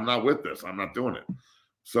 I'm not with this. I'm not doing it.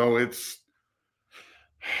 So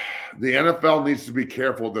the NFL needs to be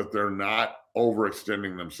careful that they're not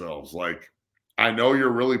overextending themselves. Like, I know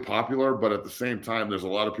you're really popular, but at the same time, there's a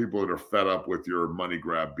lot of people that are fed up with your money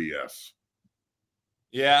grab BS.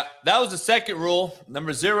 Yeah, that was the second rule.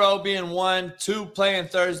 Number 0 being 1, 2 playing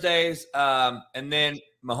Thursdays. And then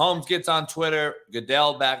Mahomes gets on Twitter.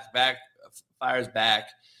 Goodell fires back.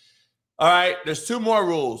 All right, there's 2 more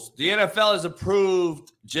rules. The NFL has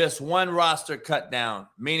approved just 1 roster cut down,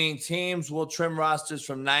 meaning teams will trim rosters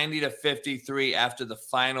from 90 to 53 after the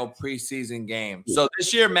final preseason game. So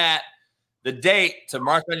this year, Matt, the date to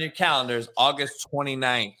mark on your calendar is August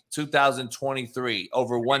 29th, 2023.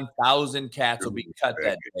 Over 1,000 cats will be cut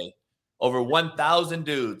that day. Over 1,000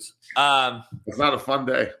 dudes. It's not a fun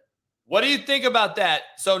day. What do you think about that?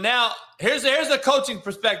 So now here's a coaching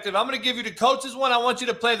perspective. I'm going to give you the coach's one. I want you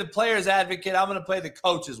to play the player's advocate. I'm going to play the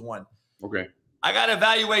coach's one. Okay. I got to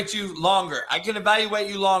evaluate you longer. I can evaluate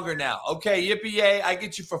you longer now. Okay, yippee-yay. I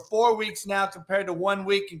get you for 4 weeks now compared to 1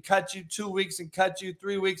 week and cut you, 2 weeks and cut you,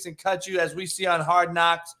 3 weeks and cut you. As we see on Hard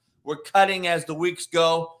Knocks, we're cutting as the weeks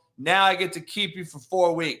go. Now I get to keep you for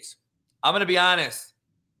 4 weeks. I'm going to be honest.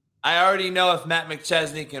 I already know if Matt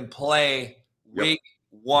McChesney can play week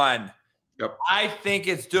 1. Yep. I think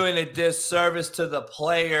it's doing a disservice to the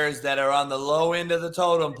players that are on the low end of the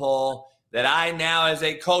totem pole that I now, as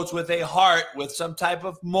a coach with a heart, with some type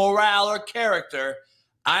of morale or character,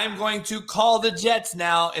 I'm going to call the Jets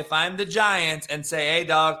now if I'm the Giants and say, hey,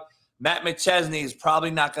 dog, Matt McChesney is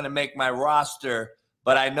probably not going to make my roster,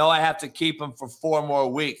 but I know I have to keep him for 4 more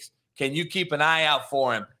weeks. Can you keep an eye out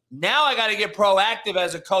for him? Now I got to get proactive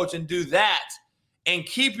as a coach and do that and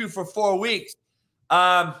keep you for 4 weeks.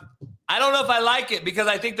 I don't know if I like it because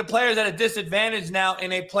I think the player's at a disadvantage now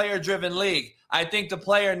in a player-driven league. I think the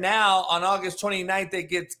player now on August 29th that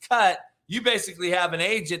gets cut, you basically have an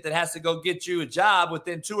agent that has to go get you a job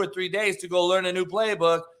within 2 or 3 days to go learn a new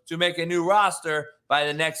playbook to make a new roster by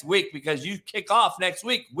the next week, because you kick off next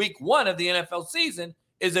week. Week 1 of the NFL season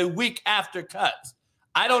is a week after cuts.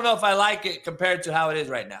 I don't know if I like it compared to how it is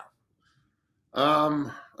right now.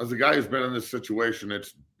 As a guy who's been in this situation,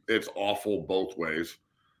 it's awful both ways.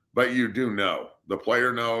 But you do know. The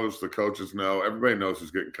player knows, the coaches know, everybody knows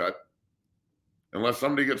who's getting cut. Unless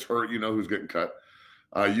somebody gets hurt, you know who's getting cut.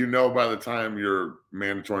 You know by the time your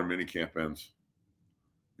mandatory minicamp ends.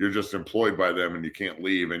 You're just employed by them and you can't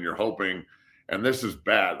leave, and you're hoping, and this is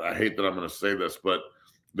bad, I hate that I'm going to say this, but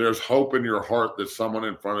there's hope in your heart that someone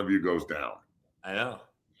in front of you goes down. I know.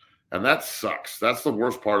 And that sucks. That's the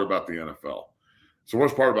worst part about the NFL. It's the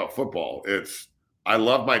worst part about football. I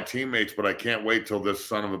love my teammates, but I can't wait till this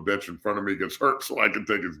son of a bitch in front of me gets hurt so I can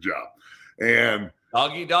take his job. And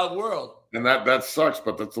dog-eat-dog world. And that sucks,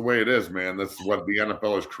 but that's the way it is, man. That's what the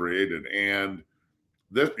NFL has created. And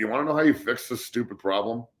this, you want to know how you fix this stupid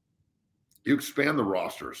problem? You expand the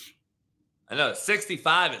rosters. I know,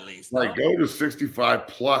 65 at least. Like, go to 65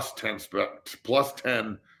 plus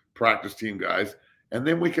 10 practice team guys, and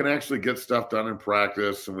then we can actually get stuff done in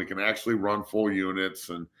practice, and we can actually run full units.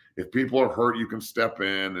 And if people are hurt, you can step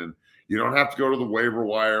in, and you don't have to go to the waiver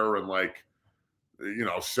wire and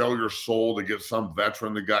sell your soul to get some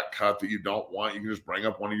veteran that got cut that you don't want. You can just bring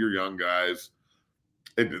up one of your young guys.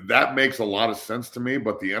 That makes a lot of sense to me,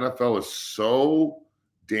 but the NFL is so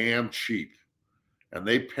damn cheap, and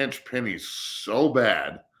they pinch pennies so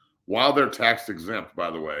bad while they're tax exempt,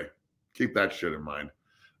 by the way. Keep that shit in mind.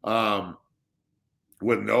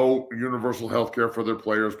 With no universal health care for their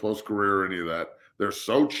players post-career or any of that. They're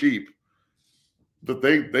so cheap that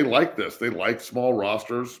they like this. They like small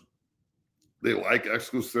rosters. They like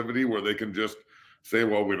exclusivity where they can just say,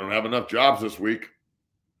 well, we don't have enough jobs this week.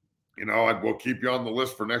 We'll keep you on the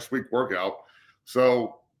list for next week workout.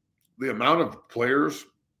 So the amount of players,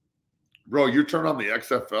 bro, you turn on the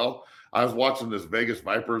XFL. I was watching this Vegas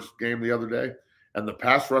Vipers game the other day, and the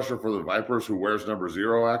pass rusher for the Vipers, who wears number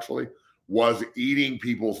 0 actually, was eating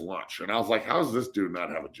people's lunch. And I was like, how does this dude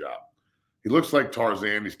not have a job? He looks like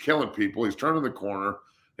Tarzan. He's killing people. He's turning the corner.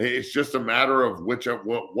 It's just a matter of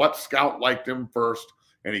what scout liked him first,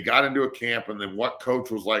 and he got into a camp, and then what coach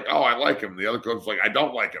was like, oh, I like him. The other coach was like, I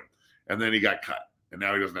don't like him. And then he got cut, and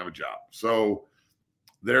now he doesn't have a job. So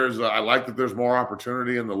I like that there's more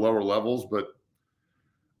opportunity in the lower levels, but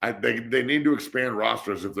they need to expand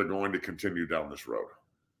rosters if they're going to continue down this road.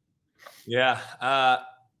 Yeah.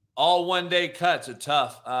 All one-day cuts are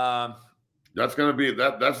tough. That's going to be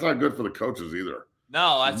that's not good for the coaches either.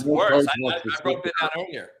 No, that's worse. I broke it down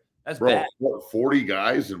earlier. That's bad. 40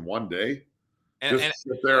 guys in one day? And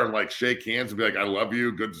sit there and shake hands and be like, I love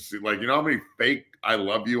you. Good to see. You know how many fake I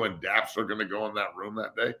love you and daps are going to go in that room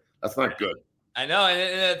that day? That's not good. I know.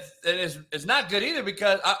 And it's not good either,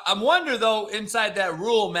 because I'm wondering, though, inside that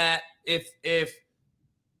rule, Matt, if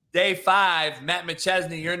day 5, Matt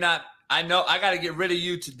McChesney, you're not – I know I got to get rid of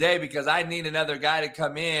you today because I need another guy to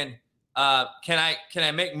come in. Can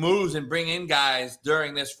I make moves and bring in guys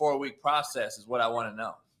during this 4-week process is what I want to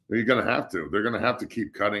know. You're going to have to. They're going to have to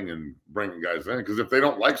keep cutting and bringing guys in, because if they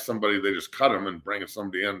don't like somebody, they just cut them and bring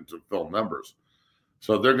somebody in to fill numbers.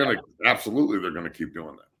 So they're going to absolutely keep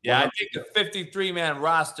doing that. Yeah, I think the 53-man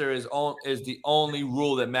roster is the only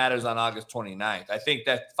rule that matters on August 29th. I think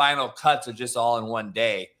that final cuts are just all in one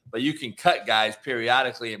day, but you can cut guys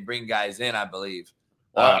periodically and bring guys in, I believe.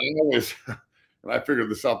 I always, and I figured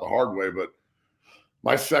this out the hard way, but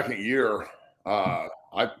my second year,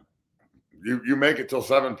 you make it till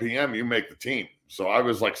 7 p.m., you make the team. So it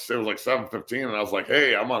was like 7:15, and I was like,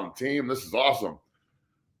 hey, I'm on the team. This is awesome.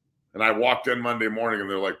 And I walked in Monday morning, and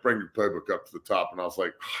they're like, bring your playbook up to the top. And I was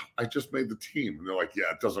like, I just made the team. And they're like, yeah,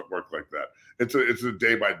 it doesn't work like that. It's a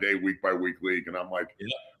day-by-day, week-by-week league. And I'm like,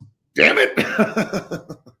 damn it.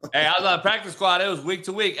 Hey, I was on practice squad. It was week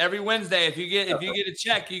to week. Every Wednesday, if you get a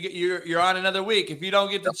check, you're on another week. If you don't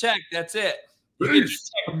get the check, that's it. You get the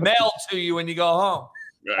check mailed to you when you go home.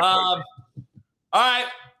 All right,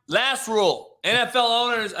 last rule.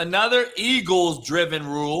 NFL owners, another Eagles-driven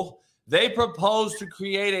rule. They proposed to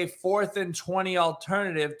create a 4th and 20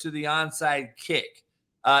 alternative to the onside kick.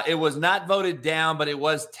 It was not voted down, but it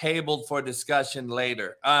was tabled for discussion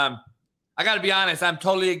later. I got to be honest, I'm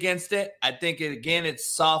totally against it. I think, it's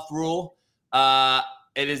soft rule.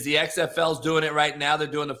 It is the XFL's doing it right now. They're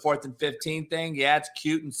doing the 4th and 15 thing. Yeah, it's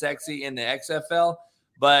cute and sexy in the XFL.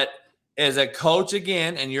 But as a coach,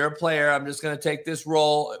 again, and you're a player, I'm just going to take this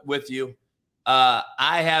role with you.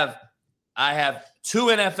 I have 2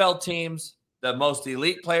 NFL teams the most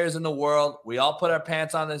elite players in the world. We all put our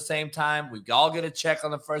pants on at the same time. We all get a check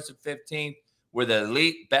on the 1st and 15th. We're the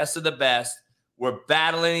elite, best of the best. We're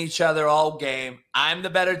battling each other all game. I'm the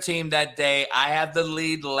better team that day. I have the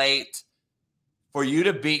lead late. For you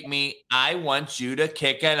to beat me, I want you to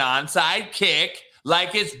kick an onside kick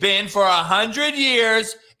like it's been for 100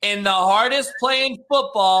 years in the hardest play in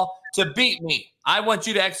football to beat me. I want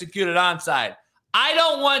you to execute it onside. I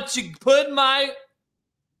don't want to put my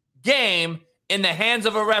game in the hands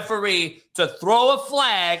of a referee to throw a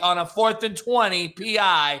flag on a 4th and 20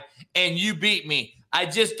 PI and you beat me. I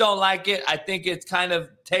just don't like it. I think it kind of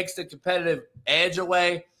takes the competitive edge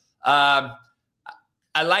away.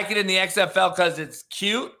 I like it in the XFL because it's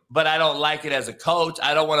cute, but I don't like it as a coach.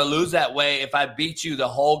 I don't want to lose that way if I beat you the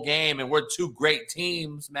whole game and we're two great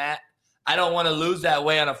teams, Matt. I don't want to lose that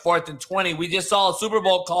way on a 4th and 20. We just saw a Super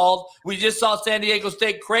Bowl called. We just saw San Diego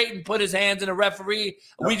State Creighton put his hands in a referee.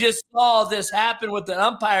 We just saw this happen with the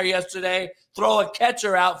umpire yesterday, throw a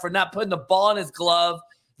catcher out for not putting the ball in his glove.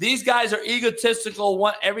 These guys are egotistical,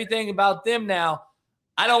 want everything about them now.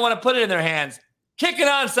 I don't want to put it in their hands. Kick it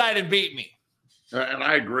onside and beat me. And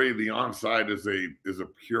I agree. The onside is a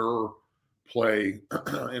pure play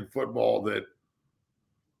in football that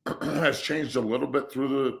has changed a little bit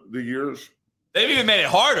through the years. They've even made it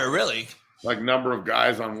harder, really. Like number of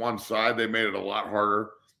guys on one side, they made it a lot harder.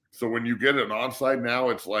 So when you get an onside now,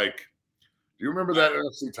 it's like, do you remember that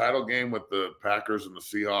NFC title game with the Packers and the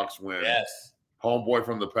Seahawks when homeboy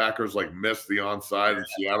from the Packers like missed the onside and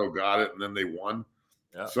Seattle got it and then they won?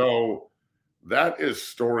 Yeah. So that is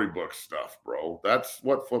storybook stuff, bro. That's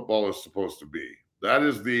what football is supposed to be. That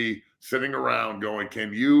is the sitting around going,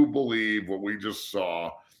 can you believe what we just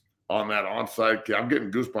saw on that onside kick? I'm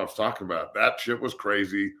getting goosebumps talking about it. That shit was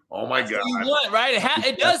crazy. Oh, my God. You want, right?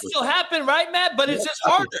 It does still happen, right, Matt? But it's just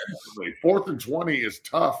harder. 4th and 20 is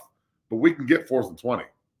tough, but we can get 4th and 20.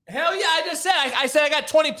 Hell yeah, I just said I got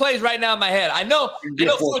 20 plays right now in my head. I know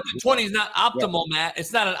 4th and 20 is not optimal, Matt.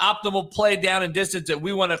 It's not an optimal play down and distance that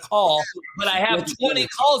we want to call, but I have 20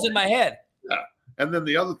 calls in my head. Yeah. And then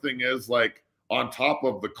the other thing is, like, on top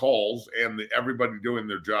of the calls and everybody doing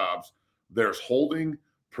their jobs, there's holding,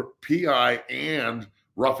 PI, and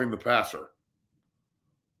roughing the passer.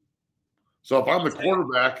 So if I'm the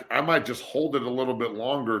quarterback, I might just hold it a little bit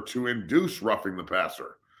longer to induce roughing the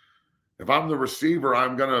passer. If I'm the receiver,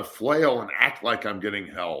 I'm going to flail and act like I'm getting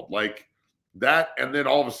held. Like that, and then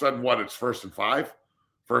all of a sudden, it's 1st and 5,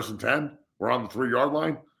 1st and 10? We're on the 3-yard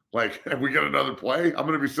line. Like, if we get another play, I'm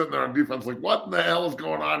going to be sitting there on defense like, what in the hell is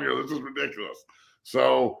going on here? This is ridiculous.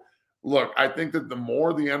 So, look, I think that the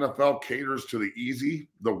more the NFL caters to the easy,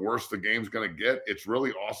 the worse the game's going to get. It's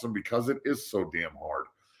really awesome because it is so damn hard.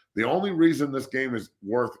 The only reason this game is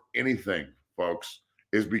worth anything, folks,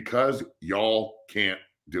 is because y'all can't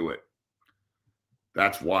do it.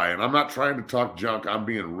 That's why. And I'm not trying to talk junk. I'm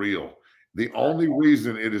being real. The only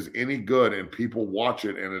reason it is any good and people watch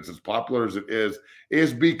it and it's as popular as it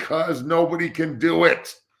is because nobody can do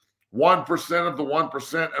it. 1% of the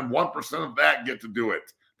 1% and 1% of that get to do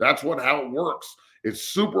it. That's how it works. It's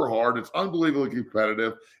super hard. It's unbelievably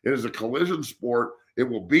competitive. It is a collision sport. It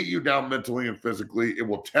will beat you down mentally and physically. It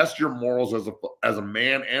will test your morals as a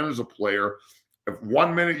man and as a player. If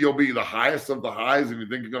 1 minute you'll be the highest of the highs and you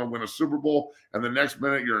think you're going to win a Super Bowl, and the next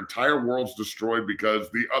minute your entire world's destroyed because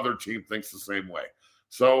the other team thinks the same way.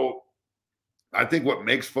 So I think what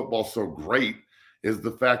makes football so great is the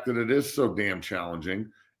fact that it is so damn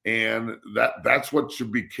challenging, and that's what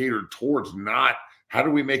should be catered towards, not how do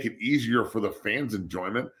we make it easier for the fans'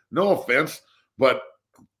 enjoyment. No offense, but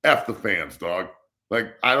F the fans, dog.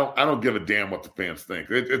 Like I don't give a damn what the fans think.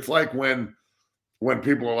 It's like when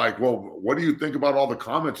people are like, well, what do you think about all the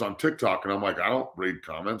comments on TikTok? And I'm like, I don't read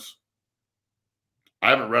comments.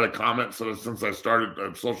 I haven't read a comment since I started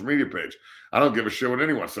a social media page. I don't give a shit what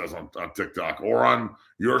anyone says on TikTok or on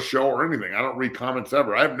your show or anything. I don't read comments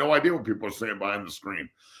ever. I have no idea what people are saying behind the screen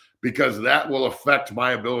because that will affect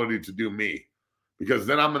my ability to do me. Because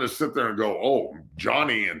then I'm going to sit there and go, oh,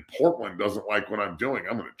 Johnny in Portland doesn't like what I'm doing.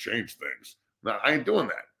 I'm going to change things. No, I ain't doing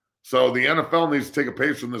that. So the NFL needs to take a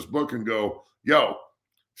page from this book and go, yo,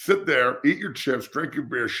 sit there, eat your chips, drink your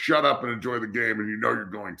beer, shut up and enjoy the game, and you know you're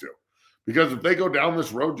going to. Because if they go down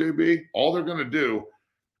this road, JB, all they're going to do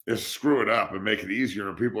is screw it up and make it easier,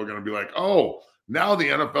 and people are going to be like, oh, now the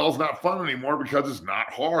NFL's not fun anymore because it's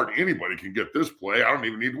not hard. Anybody can get this play. I don't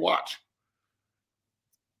even need to watch.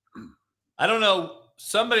 I don't know.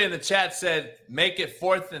 Somebody in the chat said make it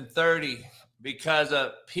 4th and 30 because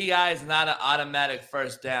a PI is not an automatic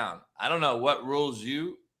first down. I don't know what rules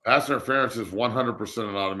you Pass interference is 100%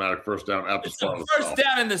 an automatic first down at the start of the first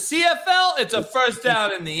down in the CFL. It's a first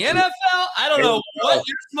down in the NFL. I don't know what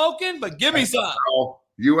you're smoking, but give me some.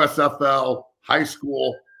 USFL, high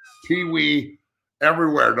school, Pee Wee,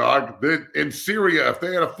 everywhere, dog. In Syria, if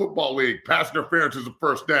they had a football league, pass interference is a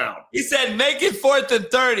first down. He said, make it 4th and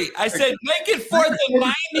 30. I said, make it 4th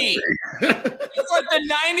and 90. 4th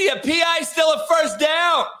and 90, a PI is still a first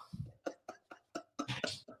down.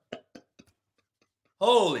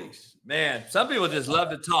 Holy man, some people just love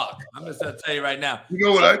to talk. I'm just going to tell you right now. You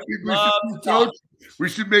know what I think we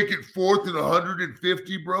should make it 4th and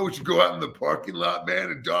 150, bro. We should go out in the parking lot, man,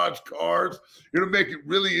 and dodge cars. It'll make it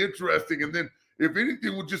really interesting. And then, if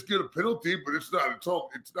anything, we'll just get a penalty, but it's not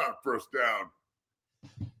a first down.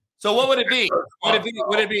 So what would it be?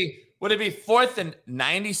 Would it be 4th and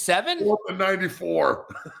 97? 4th and 94.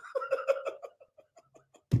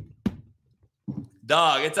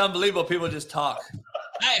 Dog, it's unbelievable. People just talk.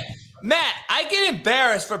 Matt, I get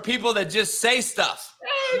embarrassed for people that just say stuff.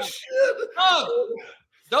 Oh, shit. Dog,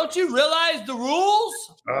 don't you realize the rules?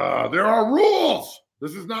 There are rules.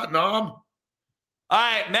 This is not Nom. All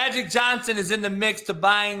right, Magic Johnson is in the mix to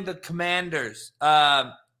buying the Commanders.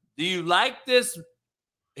 Do you like this?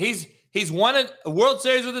 He's won a World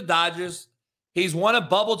Series with the Dodgers. He's won a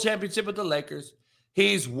bubble championship with the Lakers.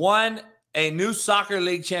 He's won a new soccer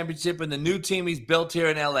league championship in the new team he's built here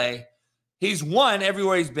in LA. He's won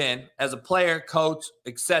everywhere he's been as a player, coach,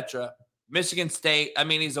 etc. Michigan State. I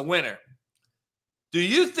mean, he's a winner. Do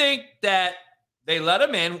you think that they let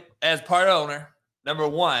him in as part owner, number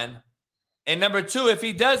one? And number two, if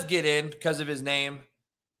he does get in because of his name,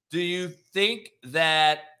 do you think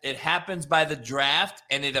that it happens by the draft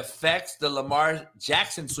and it affects the Lamar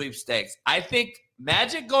Jackson sweepstakes? I think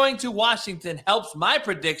Magic going to Washington helps my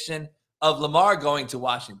prediction of Lamar going to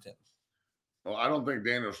Washington. Well, I don't think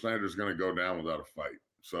Daniel Snyder is going to go down without a fight.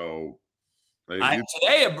 So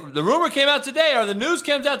today, the rumor came out today, or the news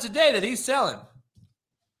comes out today that he's selling.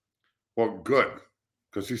 Well, good,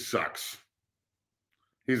 because he sucks.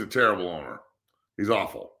 He's a terrible owner. He's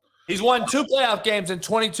awful. He's won 2 playoff games in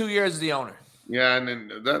 22 years as the owner. Yeah,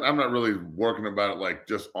 and that I'm not really working about it like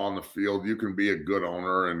just on the field. You can be a good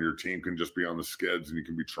owner, and your team can just be on the skids, and you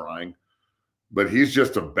can be trying. But he's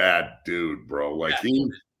just a bad dude, bro. Like he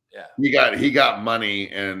got money,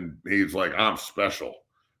 and he's like, I'm special,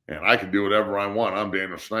 and I can do whatever I want. I'm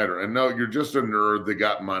Daniel Snyder. And no, you're just a nerd that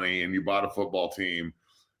got money, and you bought a football team.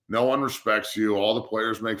 No one respects you. All the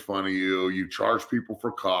players make fun of you. You charge people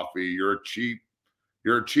for coffee. You're a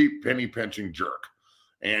cheap penny pinching jerk.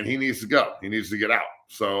 And he needs to go. He needs to get out.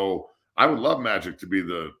 So I would love Magic to be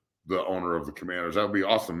the owner of the Commanders. That would be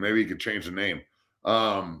awesome. Maybe he could change the name.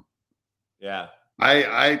 Yeah.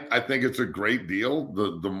 I think it's a great deal.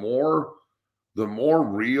 The more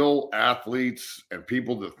real athletes and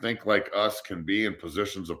people that think like us can be in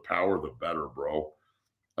positions of power, the better, bro.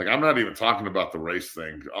 Like, I'm not even talking about the race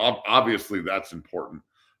thing. Obviously, that's important.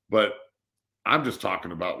 But I'm just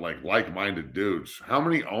talking about like-minded dudes. How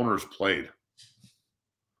many owners played?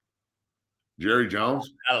 Jerry Jones?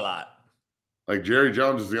 Not a lot. Like, Jerry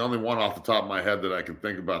Jones is the only one off the top of my head that I can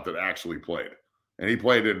think about that actually played. And he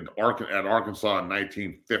played at Arkansas in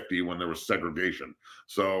 1950 when there was segregation.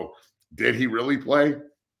 So did he really play?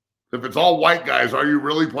 If it's all white guys, are you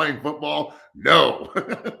really playing football? No.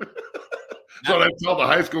 So I tell the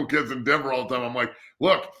high school kids in Denver all the time, I'm like,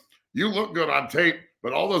 look, you look good on tape,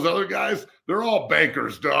 but all those other guys, they're all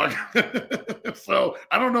bankers, dog. So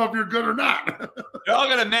I don't know if you're good or not. They're all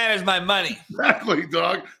going to manage my money. Exactly,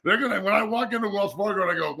 dog. They're going to, when I walk into Wells Fargo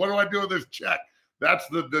and I go, what do I do with this check? That's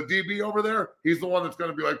the DB over there. He's the one that's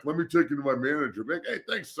going to be like, let me take you to my manager. Like, hey,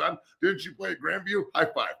 thanks, son. Didn't you play at Grandview? High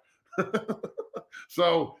five.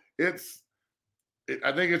 So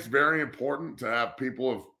I think it's very important to have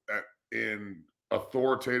people in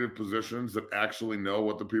authoritative positions that actually know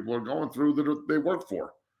what the people are going through that they work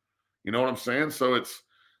for. You know what I'm saying? So it's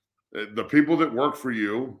the people that work for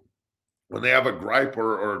you, when they have a gripe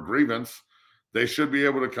or a grievance, they should be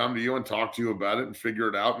able to come to you and talk to you about it and figure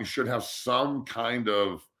it out. You should have some kind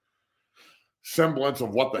of semblance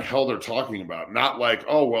of what the hell they're talking about. Not like,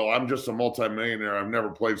 oh, well, I'm just a multimillionaire. I've never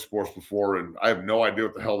played sports before, and I have no idea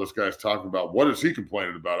what the hell this guy's talking about. What is he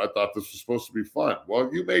complaining about? I thought this was supposed to be fun. Well,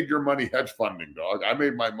 you made your money hedge funding, dog. I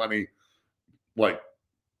made my money like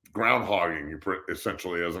groundhogging,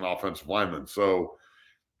 essentially, as an offensive lineman. So,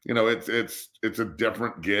 you know, it's a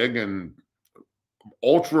different gig, and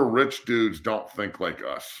ultra rich dudes don't think like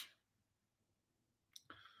us.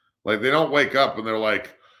 Like, they don't wake up and they're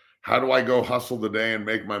like, how do I go hustle today and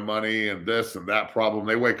make my money and this and that problem?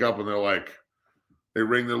 They wake up and they're like, They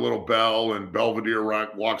ring their little bell, and Belvedere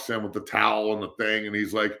walks in with the towel and the thing, and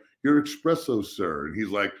he's like, "Your espresso, sir." And he's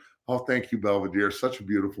like, "Oh, thank you, Belvedere. Such a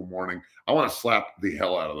beautiful morning." I want to slap the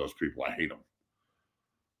hell out of those people. I hate them.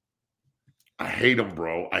 I hate them,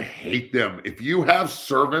 bro. I hate them. If you have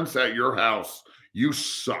servants at your house, you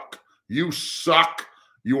suck. You suck.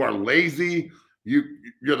 You are lazy. You're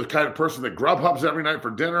the kind of person that Grubhubs every night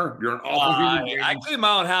for dinner. You're an awful human being. I clean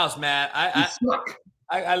my own house, Matt.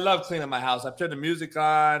 I love cleaning my house. I turn the music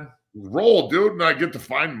on. Roll, dude, and I get to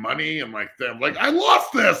find money and like them. Like, I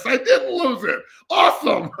lost this. I didn't lose it.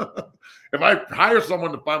 Awesome. If I hire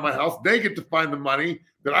someone to find my house, they get to find the money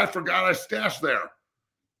that I forgot I stashed there.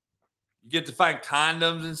 You get to find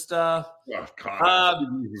condoms and stuff. Oh, condoms.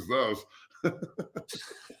 Who uses those?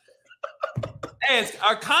 Hey,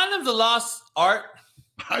 are condoms a lost art?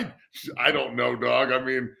 I don't know, dog. I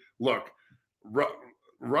mean, look. You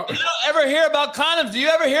don't ever hear about condoms. Do you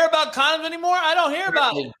ever hear about condoms anymore? I don't hear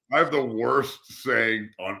about it. I have the worst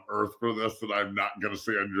saying on earth for this that I'm not going to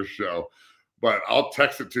say on your show, but I'll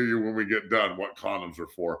text it to you when we get done what condoms are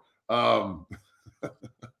for.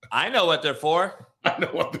 I know what they're for. I know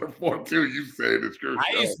what they're for, too. You say it. It's your show.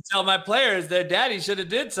 I used to tell my players their daddy should have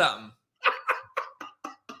did something.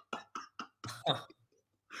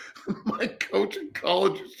 My coach in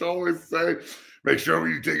college used to always say, make sure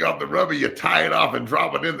when you take off the rubber, you tie it off and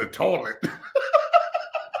drop it in the toilet.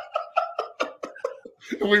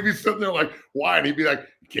 And we'd be sitting there like, why? And he'd be like,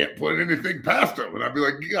 you can't put anything past him. And I'd be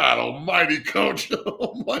like, God almighty, coach.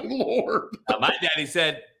 Oh, my Lord. My daddy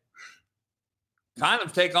said,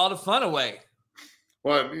 condoms take all the fun away.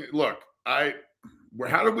 Well, look, how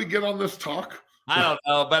did we get on this talk? I don't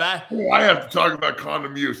know, but I have to talk about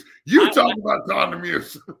condom use. You talk about condom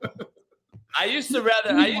use. I used to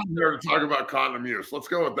rather talk about condom use. Let's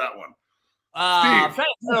go with that one. I'm trying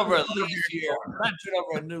to turn over a leaf here. I'm trying to turn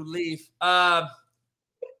over a new leaf. I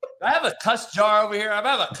have a cuss jar over here. I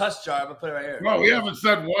have a cuss jar. I'm gonna put it right here. No, we haven't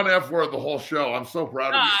said one F word the whole show. I'm so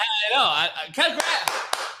proud of you. I know.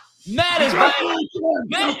 Matt is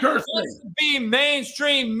wants to be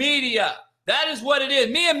mainstream media. That is what it is.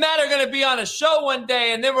 Me and Matt are going to be on a show one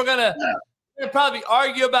day, and then we're going to probably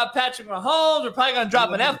argue about Patrick Mahomes. We're probably going to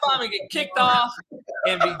drop an F-bomb and get kicked off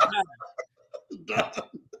and be done.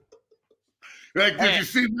 Did you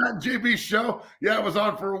see Matt and JB's show? Yeah, it was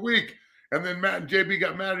on for a week. And then Matt and JB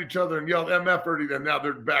got mad at each other and yelled MF 30, and now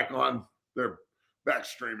they're back on. They're back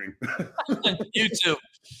streaming. YouTube.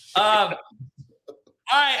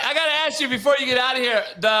 All right, I got to ask you before you get out of here.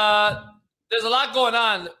 There's a lot going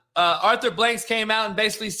on. Arthur Blanks came out and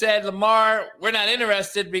basically said, Lamar, we're not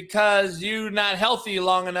interested because you're not healthy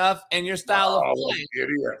long enough and your style of play.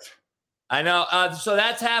 Idiot. I know. So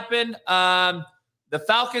that's happened. The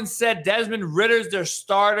Falcons said Desmond Ritter's their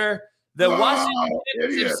starter. The Washington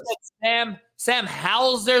said Sam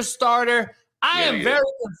Howell's their starter. I am very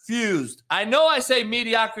confused. I know I say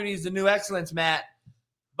mediocrity is the new excellence, Matt.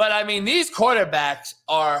 But, I mean, these quarterbacks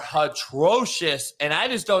are atrocious, and I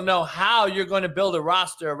just don't know how you're going to build a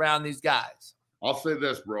roster around these guys. I'll say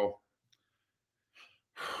this, bro.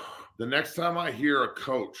 The next time I hear a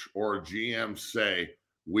coach or a GM say,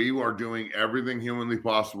 we are doing everything humanly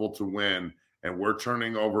possible to win, and we're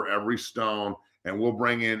turning over every stone, and we'll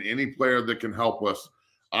bring in any player that can help us,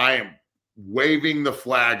 I am waving the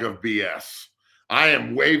flag of BS. I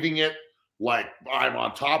am waving it like I'm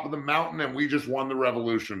on top of the mountain and we just won the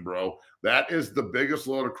revolution, bro. That is the biggest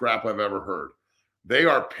load of crap I've ever heard. They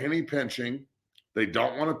are penny pinching. They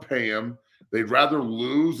don't want to pay him. They'd rather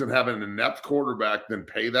lose and have an inept quarterback than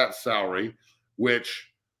pay that salary, which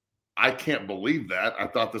I can't believe that. I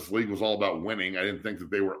thought this league was all about winning. I didn't think that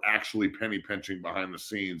they were actually penny pinching behind the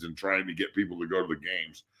scenes and trying to get people to go to the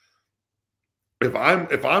games. If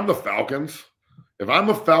I'm the Falcons, if I'm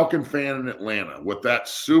a Falcon fan in Atlanta with that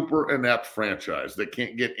super inept franchise that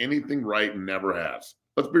can't get anything right and never has,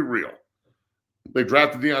 let's be real. They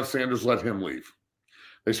drafted Deion Sanders, let him leave.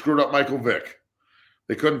 They screwed up Michael Vick.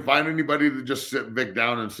 They couldn't find anybody to just sit Vic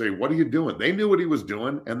down and say, what are you doing? They knew what he was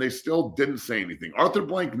doing, and they still didn't say anything. Arthur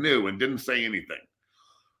Blank knew and didn't say anything.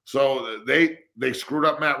 So they screwed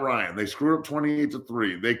up Matt Ryan. They screwed up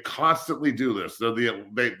 28-3. They constantly do this.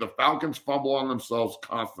 The Falcons fumble on themselves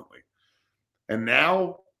constantly. And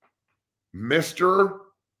now, Mr.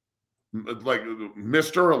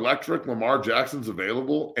 Electric Lamar Jackson's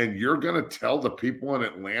available, and you're going to tell the people in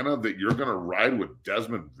Atlanta that you're going to ride with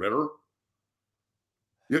Desmond Ridder?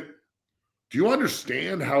 Do you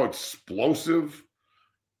understand how explosive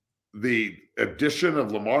the addition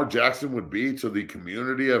of Lamar Jackson would be to the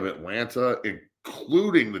community of Atlanta,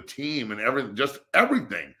 including the team and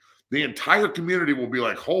everything? The entire community will be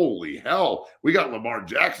like, holy hell, we got Lamar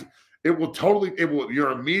Jackson.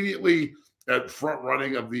 You're immediately at front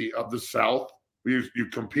running of the South. You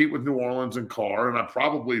compete with New Orleans and Carr, and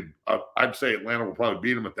I'd say Atlanta will probably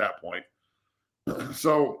beat them at that point.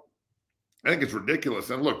 So I think it's ridiculous.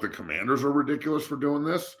 And look, the Commanders are ridiculous for doing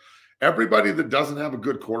this. Everybody that doesn't have a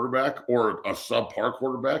good quarterback or a subpar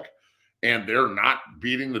quarterback, and they're not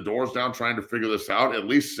beating the doors down trying to figure this out, at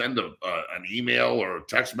least send an email or a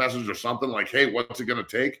text message or something like, hey, what's it going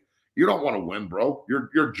to take? You don't want to win, bro.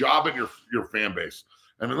 Your job and your fan base.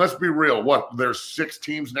 I mean, let's be real. There's 6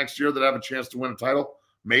 teams next year that have a chance to win a title?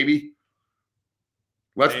 Maybe.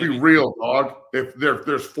 Let's be real, dog. If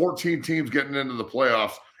there's 14 teams getting into the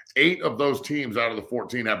playoffs, 8 of those teams out of the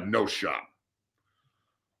 14 have no shot.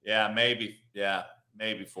 Yeah, maybe. Yeah,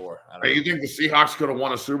 maybe 4. Hey, you think the Seahawks could have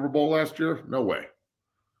won a Super Bowl last year? No way.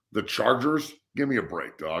 The Chargers? Give me a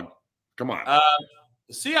break, dog. Come on.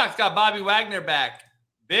 The Seahawks got Bobby Wagner back.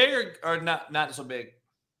 Big or not so big?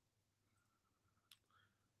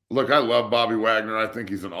 Look, I love Bobby Wagner. I think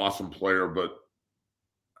he's an awesome player, but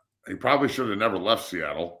he probably should have never left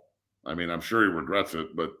Seattle. I mean, I'm sure he regrets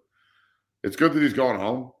it, but it's good that he's going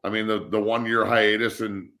home. I mean, the 1-year hiatus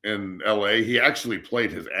in LA, he actually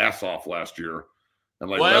played his ass off last year. And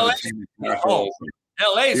LA's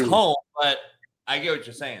home, but I get what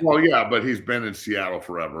you're saying. Well, yeah, but he's been in Seattle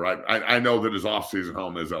forever. I know that his offseason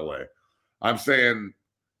home is LA. I'm saying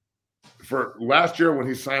for last year when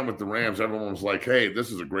he signed with the Rams, everyone was like, hey, this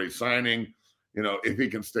is a great signing, if he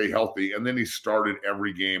can stay healthy. And then he started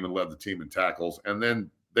every game and led the team in tackles. And then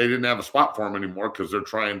they didn't have a spot for him anymore because they're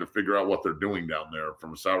trying to figure out what they're doing down there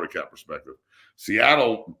from a salary cap perspective.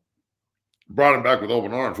 Seattle brought him back with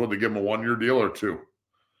open arms. Would they give him a 1-year deal or 2?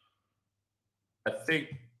 I think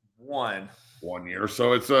 1. 1 year.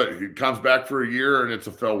 So he comes back for a year and it's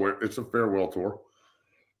a farewell tour.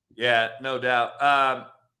 Yeah, no doubt.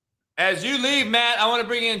 As you leave, Matt, I want to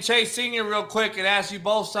bring in Chase Sr. real quick and ask you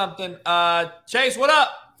both something. Chase, what up?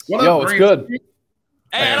 Yo, what's good?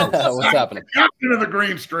 Hey, what's happening? Captain of the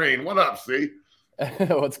green strain. What up, C?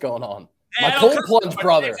 What's going on? Hey, my cold plunge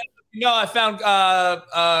brother. I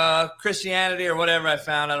found Christianity or whatever I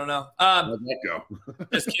found. I don't know. Where'd that go?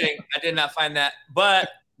 Just kidding. I did not find that. But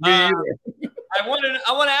I want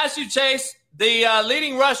to ask you, Chase, the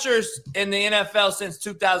leading rushers in the NFL since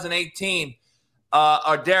 2018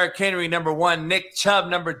 are Derrick Henry, number 1, Nick Chubb,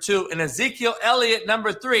 number 2, and Ezekiel Elliott,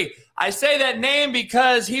 number 3. I say that name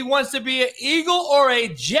because he wants to be an Eagle or a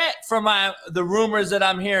Jet from the rumors that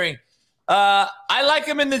I'm hearing. I like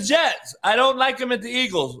him in the Jets. I don't like him at the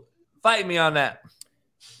Eagles. Fight me on that.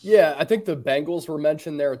 Yeah, I think the Bengals were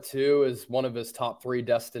mentioned there too as one of his top 3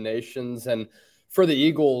 destinations. And for the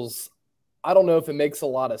Eagles, I don't know if it makes a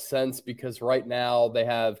lot of sense because right now they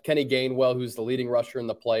have Kenny Gainwell, who's the leading rusher in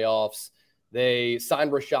the playoffs. They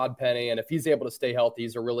signed Rashad Penny, and if he's able to stay healthy,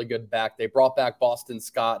 he's a really good back. They brought back Boston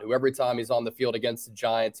Scott, who every time he's on the field against the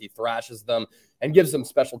Giants, he thrashes them and gives them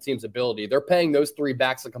special teams ability. They're paying those 3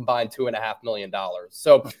 backs a combined $2.5 million.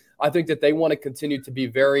 So I think that they want to continue to be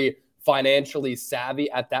very financially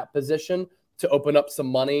savvy at that position to open up some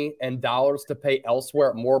money and dollars to pay elsewhere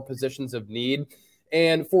at more positions of need.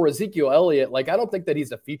 And for Ezekiel Elliott, I don't think that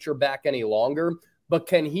he's a feature back any longer, but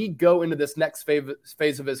can he go into this next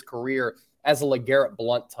phase of his career as a LeGarrette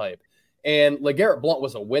Blount type? And LeGarrette Blount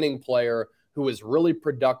was a winning player who was really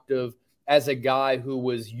productive as a guy who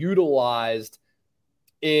was utilized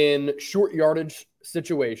in short yardage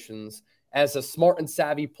situations as a smart and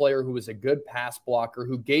savvy player who was a good pass blocker,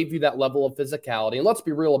 who gave you that level of physicality. And let's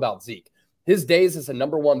be real about Zeke. His days as a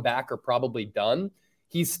number 1 back are probably done.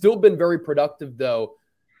 He's still been very productive, though,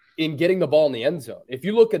 in getting the ball in the end zone. If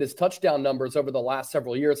you look at his touchdown numbers over the last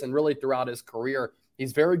several years and really throughout his career,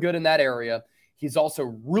 he's very good in that area. He's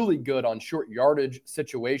also really good on short yardage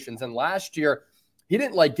situations. And last year, he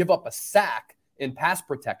didn't give up a sack in pass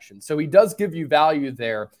protection. So he does give you value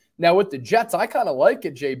there. Now with the Jets, I kind of like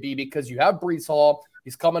it, JB, because you have Breece Hall.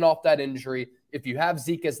 He's coming off that injury. If you have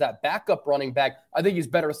Zeke as that backup running back, I think he's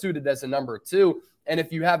better suited as a number 2. And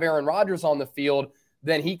if you have Aaron Rodgers on the field,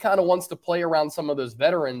 then he kind of wants to play around some of those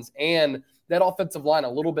veterans. And that offensive line a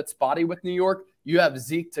little bit spotty with New York. You have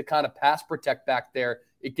Zeke to kind of pass protect back there.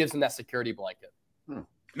 It gives him that security blanket.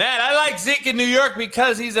 Man, I like Zeke in New York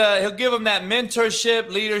because he'll give him that mentorship,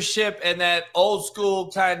 leadership, and that old school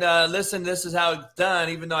kind of, listen, this is how it's done,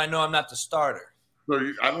 even though I know I'm not the starter. So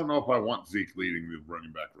I don't know if I want Zeke leading the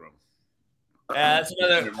running back room. Yeah, that's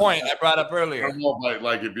another point I brought up earlier. I don't know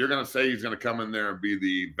if if you're going to say he's going to come in there and be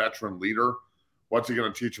the veteran leader, what's he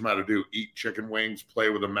going to teach him how to do? Eat chicken wings, play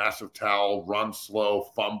with a massive towel, run slow,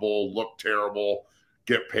 fumble, look terrible,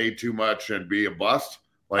 get paid too much, and be a bust?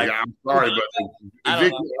 I'm sorry, but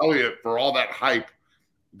Ezekiel Elliott, for all that hype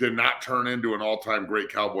did not turn into an all-time great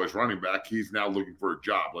Cowboys running back. He's now looking for a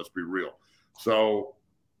job. Let's be real. So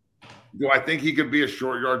do I think he could be a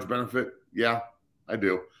short yards benefit? Yeah, I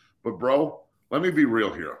do. But, bro, let me be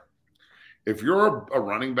real here. If you're a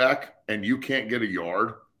running back and you can't get a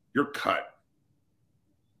yard, you're cut.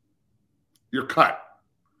 You're cut.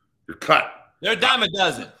 You're cut. They're a dime a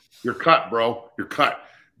dozen. You're cut, bro. You're cut.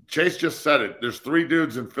 Chase just said it. There's 3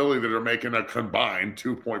 dudes in Philly that are making a combined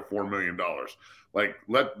 $2.4 million. Like,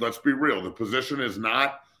 let's be real. The position is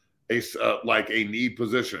not like a need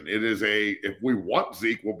position. It is if we want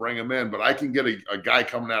Zeke, we'll bring him in. But I can get a guy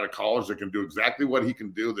coming out of college that can do exactly what he can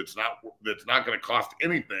do. That's not going to cost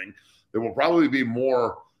anything. That will probably be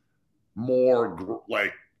more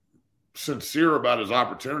like sincere about his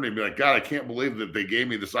opportunity and be like, God, I can't believe that they gave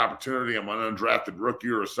me this opportunity. I'm an undrafted rookie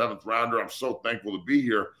or a 7th rounder. I'm so thankful to be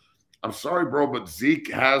here. I'm sorry, bro, but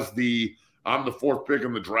Zeke has I'm the 4th pick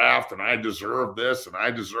in the draft and I deserve this and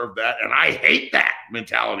I deserve that. And I hate that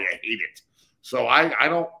mentality. I hate it. So I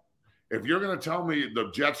don't, if you're going to tell me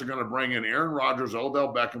the Jets are going to bring in Aaron Rodgers,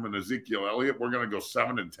 Odell Beckham, and Ezekiel Elliott, we're going to go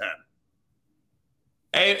 7-10.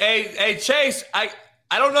 Hey, Chase, I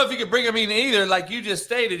don't know if you could bring them in either. Like you just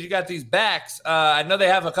stated, you got these backs. I know they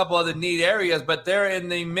have a couple other need areas, but they're in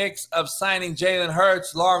the mix of signing Jalen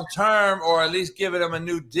Hurts long-term or at least giving him a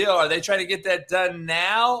new deal. Are they trying to get that done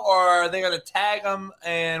now, or are they going to tag him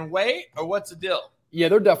and wait, or what's the deal? Yeah,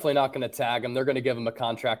 they're definitely not going to tag him. They're going to give him a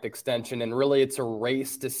contract extension, and really it's a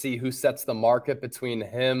race to see who sets the market between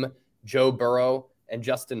him, Joe Burrow, and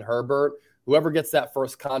Justin Herbert. Whoever gets that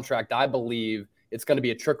first contract, I believe – it's going to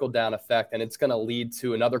be a trickle-down effect, and it's going to lead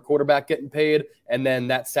to another quarterback getting paid, and then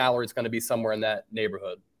that salary is going to be somewhere in that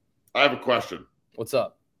neighborhood. I have a question. What's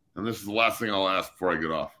up? And this is the last thing I'll ask before I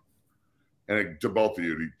get off. And to both of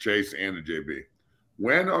you, to Chase and to JB.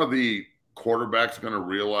 When are the quarterbacks going to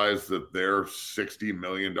realize that their $60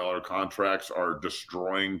 million contracts are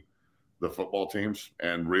destroying the football teams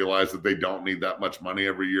and realize that they don't need that much money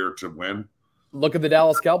every year to win? Look at the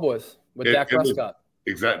Dallas Cowboys with Dak Prescott.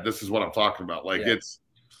 Exactly. This is what I'm talking about. Like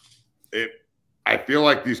I feel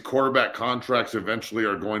like these quarterback contracts eventually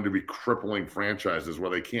are going to be crippling franchises where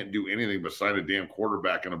they can't do anything but sign a damn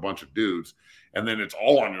quarterback and a bunch of dudes. And then it's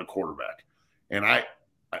all on your quarterback. And I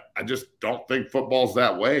just don't think football's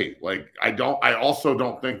that way. Like I also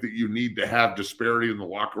don't think that you need to have disparity in the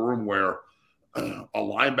locker room where a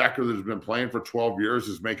linebacker that has been playing for 12 years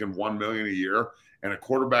is making $1 million a year. And a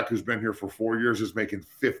quarterback who's been here for 4 years is making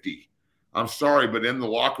 50. I'm sorry, but in the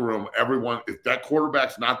locker room, everyone, if that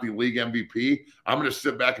quarterback's not the league MVP, I'm going to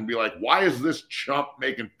sit back and be like, why is this chump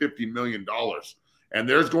making $50 million? And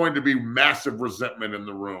there's going to be massive resentment in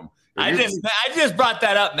the room. I just brought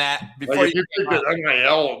that up, Matt. Before if you think that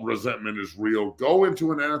NIL resentment is real, go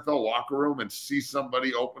into an NFL locker room and see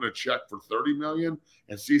somebody open a check for $30 million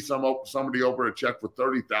and see somebody open a check for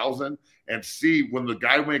 $30,000 and see when the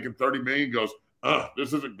guy making $30 million goes,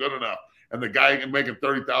 this isn't good enough. And the guy making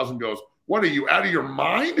 $30,000 goes, what are you, out of your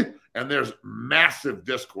mind? And there's massive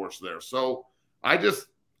discourse there. So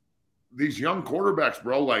these young quarterbacks,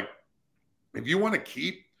 bro, like if you want to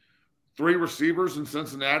keep 3 receivers in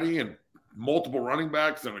Cincinnati and multiple running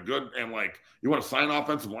backs and you want to sign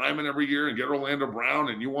offensive linemen every year and get Orlando Brown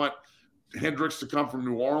and you want Hendricks to come from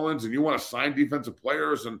New Orleans and you want to sign defensive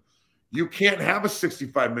players and you can't have a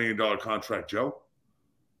 $65 million contract, Joe.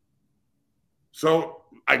 So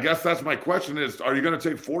I guess that's my question is, are you going to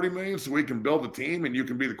take $40 million so we can build a team and you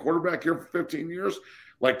can be the quarterback here for 15 years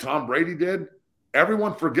like Tom Brady did?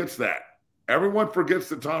 Everyone forgets that. Everyone forgets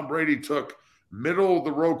that Tom Brady took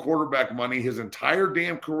middle-of-the-road quarterback money his entire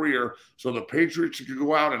damn career so the Patriots could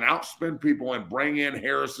go out and outspend people and bring in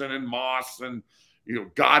Harrison and Moss and,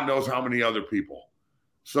 God knows how many other people.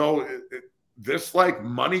 So this like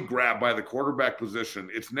money grab by the quarterback position,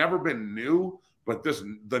 it's never been new. But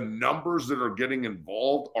the numbers that are getting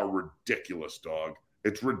involved are ridiculous, dog.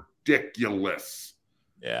 It's ridiculous.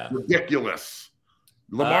 Yeah. Ridiculous.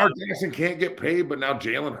 Lamar Jackson can't get paid, but now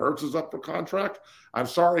Jalen Hurts is up for contract. I'm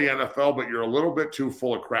sorry, NFL, but you're a little bit too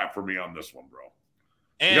full of crap for me on this one, bro.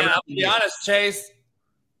 And I'll be honest, Chase,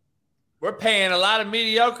 we're paying a lot of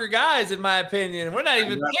mediocre guys, in my opinion. We're not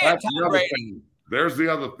even paying Tom Brady. There's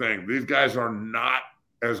the other thing. These guys are not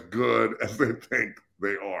as good as they think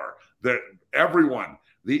they are. That everyone,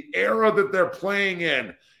 the era that they're playing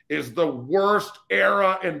in is the worst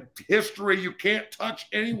era in history. You can't touch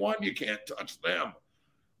anyone. You can't touch them.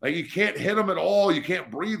 Like you can't hit them at all. You can't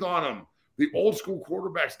breathe on them. The old school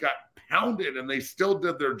quarterbacks got pounded and they still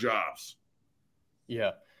did their jobs.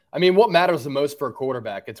 Yeah. I mean, what matters the most for a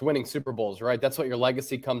quarterback? It's winning Super Bowls, right? That's what your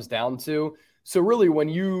legacy comes down to. So really, when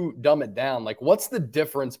you dumb it down, like what's the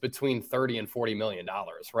difference between 30 and $40 million,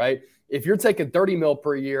 right? If you're taking 30 mil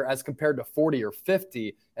per year as compared to 40 or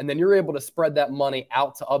 50, and then you're able to spread that money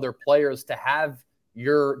out to other players to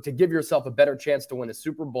give yourself a better chance to win a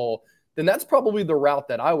Super Bowl, then that's probably the route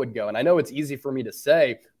that I would go. And I know it's easy for me to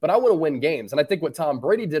say, but I want to win games. And I think what Tom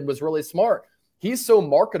Brady did was really smart. He's so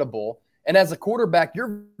marketable. And as a quarterback,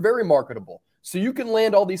 you're very marketable. So you can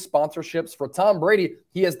land all these sponsorships. For Tom Brady,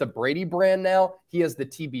 he has the Brady brand now. He has the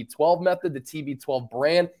TB12 method, the TB12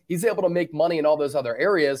 brand. He's able to make money in all those other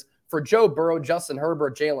areas. For Joe Burrow, Justin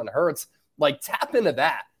Herbert, Jalen Hurts, like tap into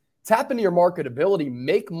that. Tap into your marketability,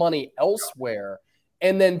 make money elsewhere,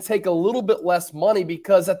 and then take a little bit less money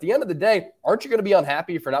because at the end of the day, aren't you going to be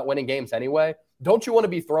unhappy for not winning games anyway? Don't you want to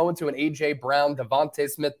be thrown to an A.J. Brown, Devontae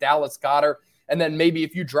Smith, Dallas Goedert, and then maybe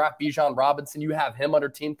if you draft Bijan Robinson, you have him under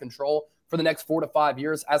team control for the next 4 to 5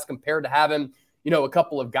 years as compared to having, a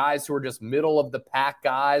couple of guys who are just middle of the pack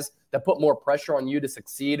guys that put more pressure on you to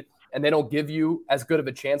succeed and they don't give you as good of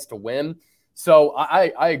a chance to win. So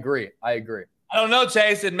I agree. I don't know,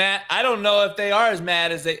 Chase and Matt. I don't know if they are as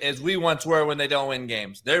mad as we once were when they don't win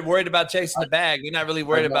games. They're worried about chasing the bag. They're not really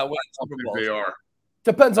worried about winning Super Bowls. They are.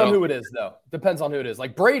 Depends on who it is, though. Depends on who it is.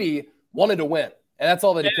 Like Brady wanted to win, and that's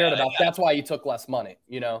all that he cared about. That's why he took less money,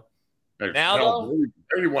 Hey, now,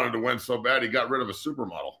 Brady wanted to win so bad he got rid of a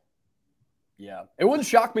supermodel. Yeah. It wouldn't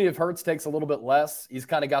shock me if Hurts takes a little bit less. He's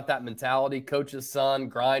kind of got that mentality, coach's son,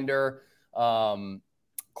 grinder,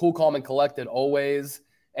 cool, calm, and collected always.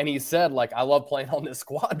 And he said, I love playing on this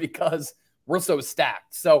squad because we're so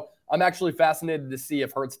stacked. So I'm actually fascinated to see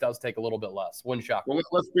if Hurts does take a little bit less. Wouldn't shock me. Well,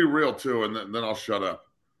 let's be real, too, and then I'll shut up.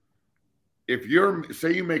 If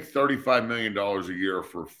say you make $35 million a year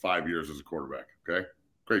for 5 years as a quarterback, okay?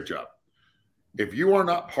 Great job. If you are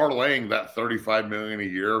not parlaying that $35 million a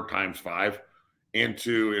year times 5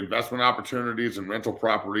 into investment opportunities and rental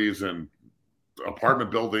properties and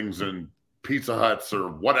apartment buildings and Pizza Huts or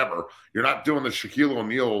whatever, you're not doing the Shaquille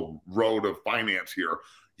O'Neal road of finance here.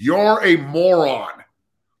 You're a moron,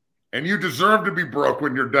 and you deserve to be broke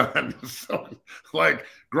when you're done. So,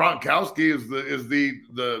 Gronkowski is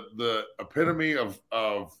the epitome of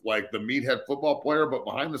the meathead football player, but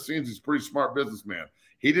behind the scenes, he's a pretty smart businessman.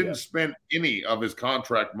 He didn't spend any of his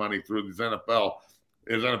contract money through his NFL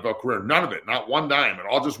career. None of it, not one dime. It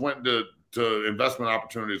all just went to investment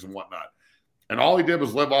opportunities and whatnot. And all he did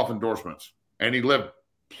was live off endorsements. And he lived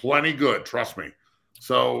plenty good, trust me.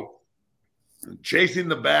 So chasing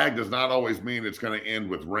the bag does not always mean it's going to end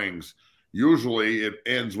with rings. Usually it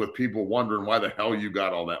ends with people wondering why the hell you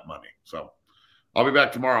got all that money. So I'll be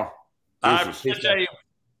back tomorrow. I appreciate you.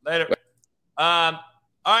 Later.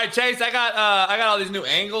 All right, Chase, I got all these new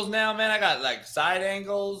angles now, man. I got side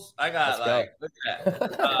angles. I got look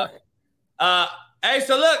at that. Hey,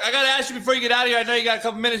 so look, I got to ask you before you get out of here. I know you got a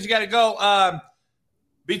couple minutes. You got to go.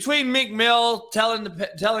 Between Meek Mill telling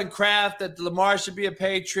Kraft that Lamar should be a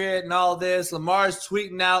Patriot and all this, Lamar's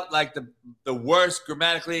tweeting out the worst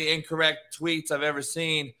grammatically incorrect tweets I've ever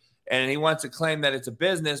seen. And he wants to claim that it's a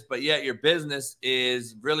business, but yet your business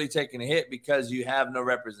is really taking a hit because you have no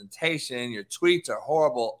representation. Your tweets are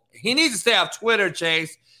horrible. He needs to stay off Twitter,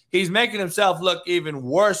 Chase. He's making himself look even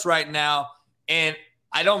worse right now. And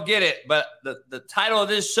I don't get it, but the title of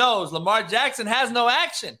this show is Lamar Jackson has no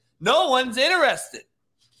action. No one's interested.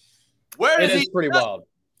 Where is he? It's pretty wild.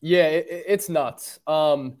 Yeah, it's nuts.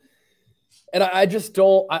 And I just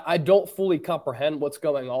don't fully comprehend what's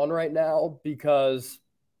going on right now because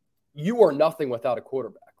you are nothing without a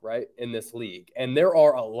quarterback, right, in this league. And there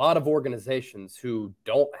are a lot of organizations who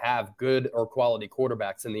don't have good or quality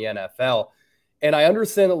quarterbacks in the NFL. And I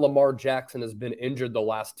understand that Lamar Jackson has been injured the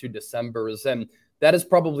last 2 Decembers, and that has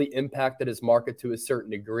probably impacted his market to a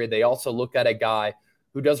certain degree. They also look at a guy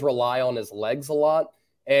who does rely on his legs a lot.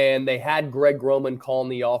 And they had Greg Roman calling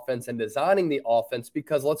the offense and designing the offense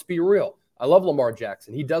because, let's be real, I love Lamar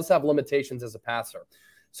Jackson. He does have limitations as a passer.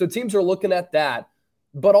 So teams are looking at that.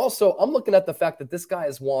 But also, I'm looking at the fact that this guy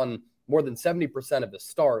has won more than 70% of his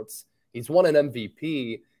starts. He's won an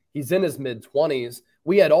MVP. He's in his mid-20s.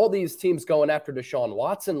 We had all these teams going after Deshaun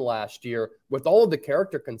Watson last year with all of the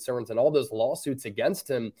character concerns and all those lawsuits against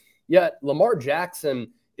him. Yet Lamar Jackson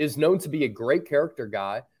is known to be a great character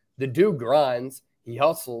guy. The dude grinds. He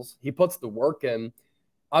hustles. He puts the work in.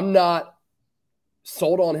 I'm not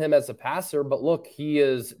sold on him as a passer, but look, he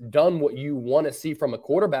has done what you want to see from a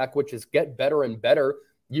quarterback, which is get better and better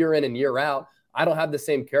year in and year out. I don't have the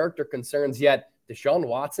same character concerns yet. Deshaun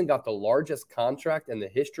Watson got the largest contract in the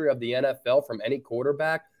history of the NFL from any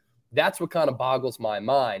quarterback. That's what kind of boggles my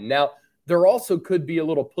mind. Now, there also could be a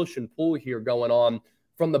little push and pull here going on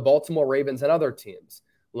from the Baltimore Ravens and other teams.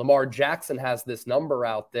 Lamar Jackson has this number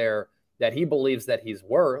out there that he believes that he's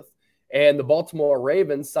worth. And the Baltimore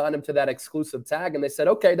Ravens signed him to that exclusive tag. And they said,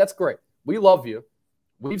 okay, that's great. We love you.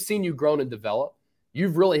 We've seen you grow and develop.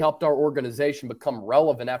 You've really helped our organization become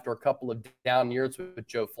relevant after a couple of down years with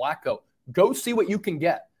Joe Flacco. Go see what you can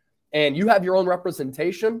get. And you have your own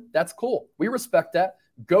representation. That's cool. We respect that.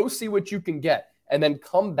 Go see what you can get. And then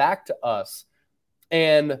come back to us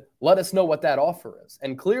and let us know what that offer is.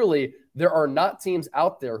 And clearly, there are not teams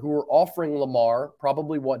out there who are offering Lamar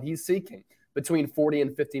probably what he's seeking, between $40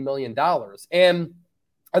 and $50 million. And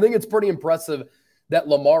I think it's pretty impressive that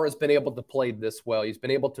Lamar has been able to play this well. He's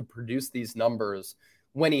been able to produce these numbers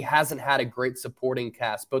when he hasn't had a great supporting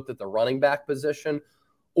cast, both at the running back position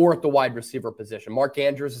or at the wide receiver position. Mark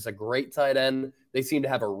Andrews is a great tight end. They seem to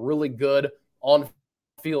have a really good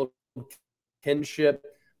on-field kinship.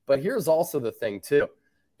 But here's also the thing, too.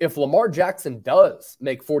 If Lamar Jackson does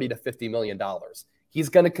make $40 to $50 million, he's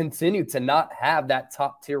going to continue to not have that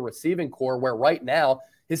top-tier receiving core where right now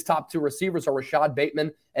his top two receivers are Rashad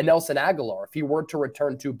Bateman and Nelson Aguilar if he were to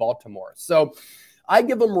return to Baltimore. So I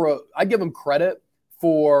give him credit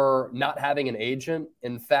for not having an agent.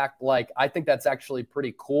 In fact, I think that's actually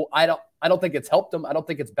pretty cool. I don't think it's helped him. I don't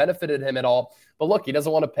think it's benefited him at all. But look, he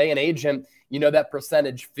doesn't want to pay an agent, that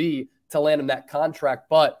percentage fee to land him that contract,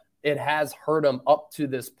 but it has hurt him up to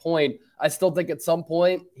this point. I still think at some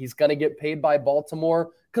point he's going to get paid by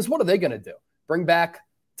Baltimore, because what are they going to do? Bring back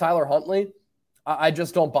Tyler Huntley? I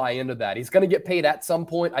just don't buy into that. He's going to get paid at some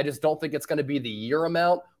point. I just don't think it's going to be the year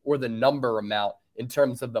amount or the number amount in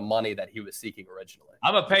terms of the money that he was seeking originally.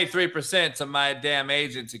 I'm going to pay 3% to my damn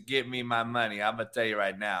agent to get me my money. I'm going to tell you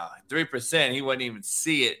right now, 3%, he wouldn't even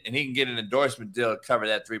see it, and he can get an endorsement deal to cover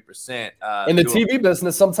that 3%. In the TV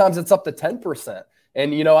business, sometimes it's up to 10%.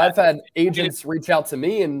 And, I've had agents reach out to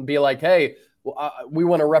me and be like, hey, we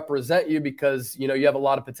want to represent you because, you have a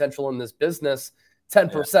lot of potential in this business.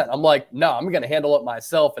 10%. Yeah. I'm like, no, I'm going to handle it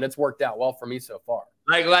myself. And it's worked out well for me so far.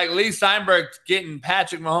 Like Lee Steinberg getting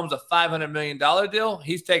Patrick Mahomes a $500 million deal.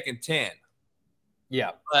 He's taking 10.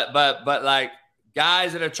 Yeah. But like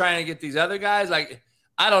guys that are trying to get these other guys,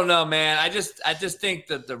 I don't know, man. I just think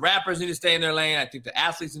that the rappers need to stay in their lane. I think the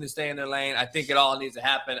athletes need to stay in their lane. I think it all needs to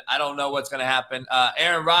happen. I don't know what's going to happen.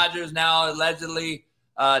 Aaron Rodgers now allegedly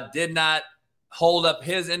did not hold up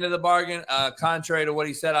his end of the bargain, contrary to what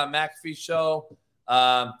he said on McAfee's show.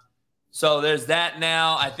 So there's that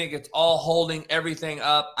now. I think it's all holding everything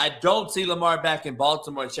up. I don't see Lamar back in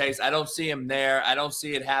Baltimore, Chase. I don't see him there. I don't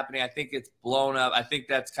see it happening. I think it's blown up. I think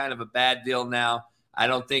that's kind of a bad deal now. I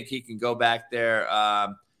don't think he can go back there.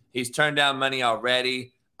 He's turned down money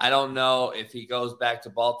already. I don't know if he goes back to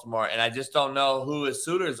Baltimore, and I just don't know who his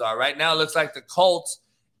suitors are. Right now it looks like the Colts.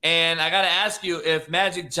 And I got to ask you, if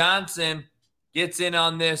Magic Johnson gets in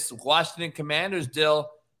on this Washington Commanders deal,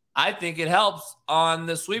 I think it helps on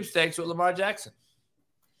the sweepstakes with Lamar Jackson.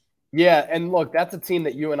 Yeah, and look, that's a team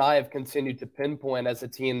that you and I have continued to pinpoint as a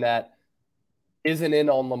team that isn't in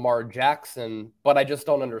on Lamar Jackson, but I just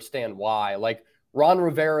don't understand why. Ron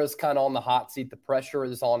Rivera is kind of on the hot seat. The pressure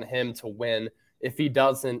is on him to win. If he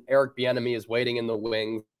doesn't, Eric Bieniemy is waiting in the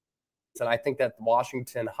wings. And I think that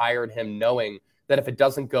Washington hired him knowing that if it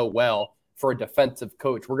doesn't go well for a defensive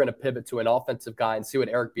coach, we're going to pivot to an offensive guy and see what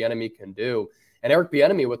Eric Bieniemy can do. And Eric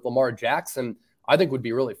Bieniemy with Lamar Jackson, I think would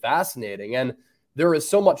be really fascinating. And there is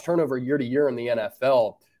so much turnover year to year in the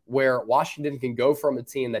NFL where Washington can go from a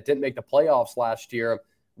team that didn't make the playoffs last year,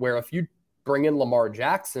 where if you bring in Lamar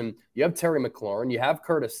Jackson, you have Terry McLaurin, you have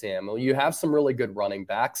Curtis Samuel, you have some really good running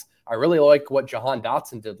backs. I really like what Jahan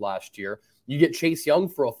Dotson did last year. You get Chase Young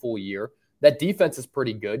for a full year. That defense is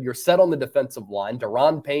pretty good. You're set on the defensive line.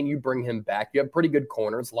 Deron Payne, you bring him back. You have pretty good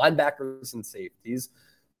corners, linebackers, and safeties.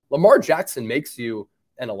 Lamar Jackson makes you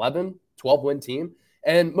an 11, 12-win team.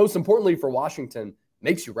 And most importantly for Washington,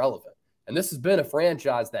 makes you relevant. And this has been a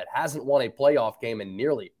franchise that hasn't won a playoff game in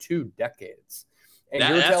nearly 2 decades. And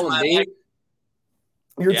you're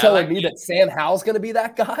telling me that Sam Howell's going to be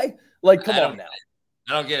that guy? Come on now.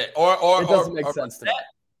 I don't get it. Or it doesn't make sense to me.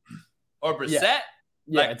 Or Brissett?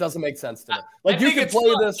 Yeah, it doesn't make sense to me. You can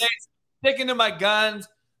play this. Sticking to my guns.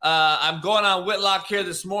 I'm going on Whitlock here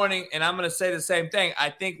this morning, and I'm going to say the same thing. I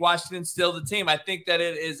think Washington's still the team. I think that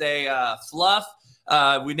it is a fluff.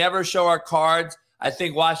 We never show our cards. I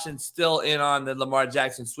think Washington's still in on the Lamar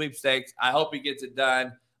Jackson sweepstakes. I hope he gets it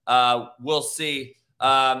done. We'll see.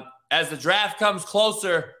 As the draft comes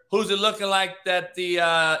closer, who's it looking like that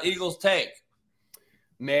the Eagles take?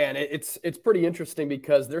 Man, it's pretty interesting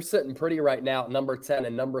because they're sitting pretty right now at number 10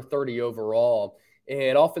 and number 30 overall.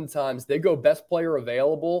 And oftentimes they go best player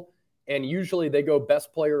available And usually they go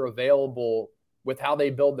best player available with how they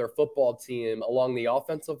build their football team along the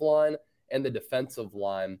offensive line and the defensive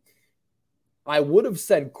line. I would have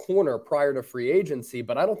said corner prior to free agency,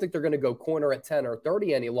 but I don't think they're going to go corner at 10 or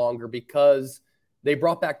 30 any longer because they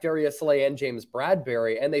brought back Darius Slay and James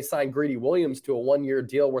Bradbury, and they signed Greedy Williams to a one-year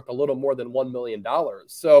deal worth a little more than $1 million.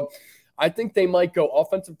 So I think they might go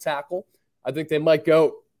offensive tackle. I think they might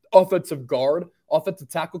go offensive guard. Offensive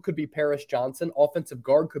tackle could be Paris Johnson. Offensive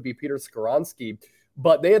guard could be Peter Skoronski.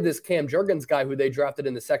 But they had this Cam Jurgens guy who they drafted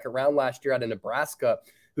in the second round last year out of Nebraska,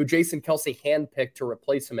 who Jason Kelsey handpicked to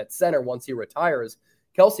replace him at center once he retires.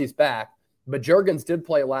 Kelsey's back, but Jurgens did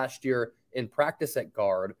play last year in practice at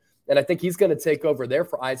guard, and I think he's going to take over there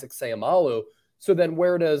for Isaac Seumalo. So then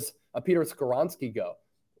where does Peter Skoronski go?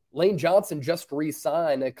 Lane Johnson just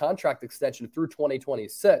re-signed a contract extension through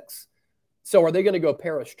 2026. So are they going to go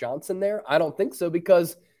Paris Johnson there? I don't think so,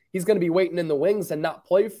 because he's going to be waiting in the wings and not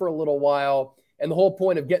play for a little while. And the whole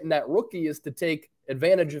point of getting that rookie is to take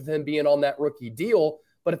advantage of him being on that rookie deal.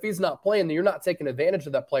 But if he's not playing, then you're not taking advantage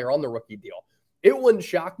of that player on the rookie deal. It wouldn't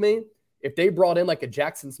shock me if they brought in like a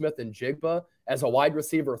Jackson Smith and Jigba as a wide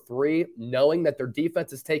receiver 3, knowing that their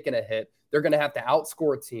defense is taking a hit. They're going to have to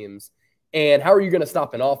outscore teams. And how are you going to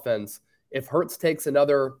stop an offense if Hurts takes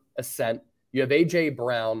another ascent? You have A.J.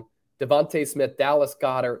 Brown, Devontae Smith, Dallas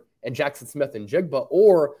Goedert, and Jackson Smith and Jigba,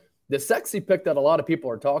 or the sexy pick that a lot of people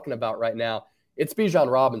are talking about right now, it's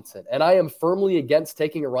Bijan Robinson. And I am firmly against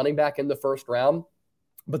taking a running back in the first round.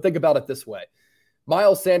 But think about it this way.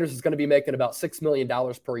 Miles Sanders is going to be making about $6 million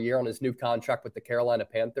per year on his new contract with the Carolina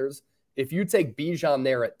Panthers. If you take Bijan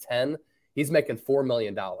there at 10, he's making $4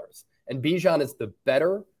 million. And Bijan is the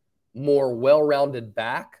better, more well-rounded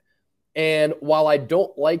back. And while I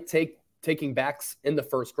don't like taking backs in the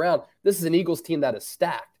first round, this is an Eagles team that is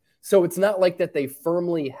stacked. So it's not like that they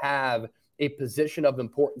firmly have a position of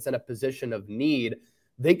importance and a position of need.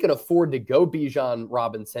 They can afford to go Bijan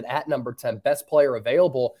Robinson at number 10, best player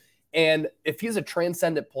available. And if he's a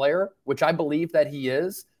transcendent player, which I believe that he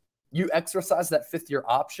is, you exercise that fifth-year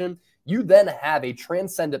option, you then have a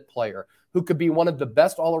transcendent player who could be one of the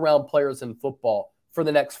best all-around players in football for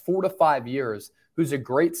the next 4 to 5 years, who's a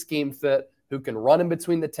great scheme fit, who can run in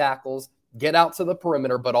between the tackles, get out to the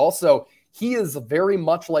perimeter, but also he is very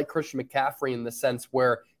much like Christian McCaffrey in the sense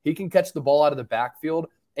where he can catch the ball out of the backfield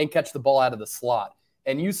and catch the ball out of the slot.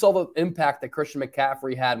 And you saw the impact that Christian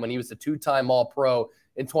McCaffrey had when he was a 2-time All-Pro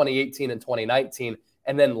in 2018 and 2019.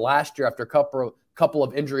 And then last year, after a couple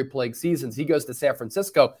of injury-plagued seasons, he goes to San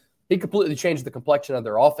Francisco. He completely changed the complexion of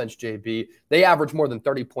their offense, JB. They averaged more than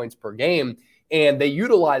 30 points per game, and they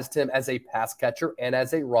utilized him as a pass catcher and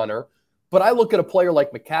as a runner. But I look at a player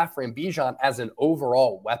like McCaffrey and Bijan as an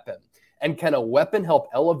overall weapon. And can a weapon help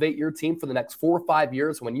elevate your team for the next 4 or 5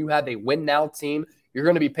 years when you have a win-now team? You're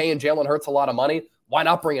going to be paying Jalen Hurts a lot of money. Why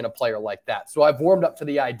not bring in a player like that? So I've warmed up to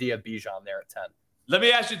the idea of Bijan there at 10. Let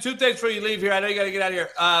me ask you 2 things before you leave here. I know you got to get out of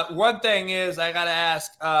here. One thing is I got to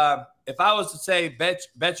ask, if I was to say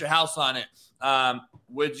bet your house on it,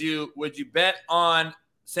 would you bet on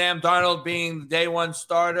Sam Darnold being the day one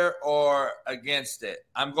starter or against it?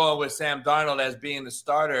 I'm going with Sam Darnold as being the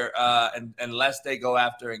starter unless they go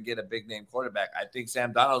after and get a big-name quarterback. I think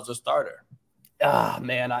Sam Darnold's a starter.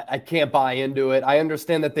 Man, I can't buy into it. I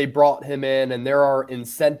understand that they brought him in, and there are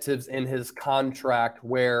incentives in his contract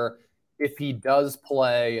where if he does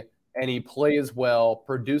play and he plays well,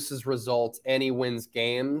 produces results, and he wins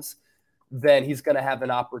games, then he's going to have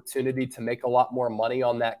an opportunity to make a lot more money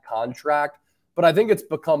on that contract. But I think it's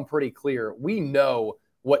become pretty clear. We know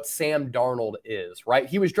what Sam Darnold is, right?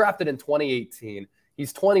 He was drafted in 2018.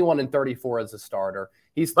 He's 21-34 as a starter.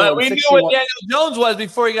 But we knew what Daniel Jones was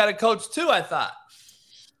before he got a coach too, I thought.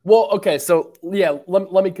 Well, okay, so yeah,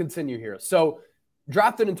 let me continue here. So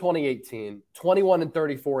drafted in 2018,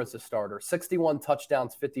 21-34 as a starter, 61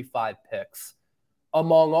 touchdowns, 55 picks.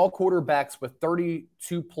 Among all quarterbacks with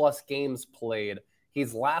 32-plus games played,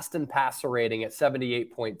 he's last in passer rating at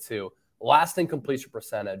 78.2, last in completion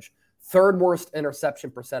percentage, third worst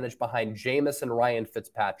interception percentage behind Jameis and Ryan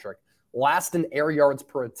Fitzpatrick, last in air yards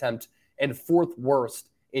per attempt, and fourth worst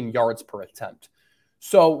in yards per attempt.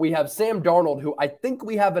 So we have Sam Darnold, who I think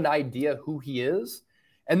we have an idea who he is,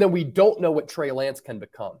 and then we don't know what Trey Lance can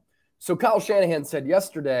become. So Kyle Shanahan said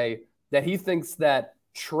yesterday that he thinks that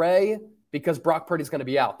Trey, because Brock Purdy's going to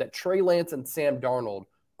be out, that Trey Lance and Sam Darnold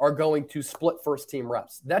are going to split first-team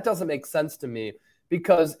reps. That doesn't make sense to me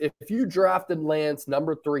because if you drafted Lance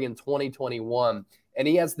number 3 in 2021 and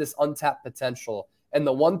he has this untapped potential, and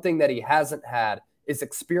the one thing that he hasn't had is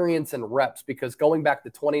experience and reps, because going back to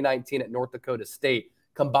 2019 at North Dakota State,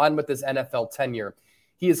 combined with his NFL tenure,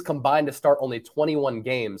 he is combined to start only 21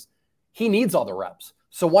 games. he needs all the reps.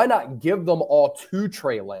 So why not give them all to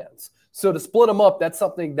Trey Lance? So to split them up, that's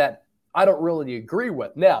something that I don't really agree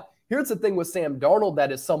with. Now, here's the thing with Sam Darnold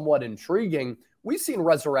that is somewhat intriguing. We've seen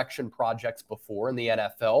resurrection projects before in the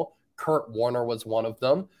NFL. Kurt Warner was one of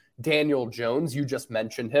them. Daniel Jones, you just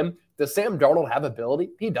mentioned him. Does Sam Darnold have ability?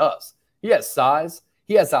 He does. He has size.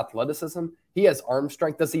 He has athleticism. He has arm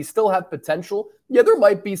strength. Does he still have potential? Yeah, there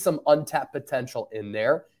might be some untapped potential in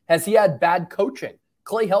there. Has he had bad coaching?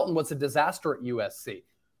 Clay Helton was a disaster at USC.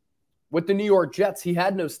 With the New York Jets, he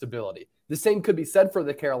had no stability. The same could be said for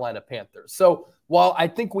the Carolina Panthers. So while I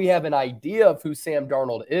think we have an idea of who Sam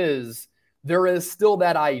Darnold is, there is still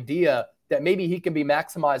that idea that maybe he can be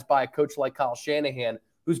maximized by a coach like Kyle Shanahan,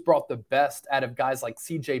 who's brought the best out of guys like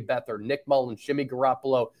CJ Beathard, Nick Mullins, Jimmy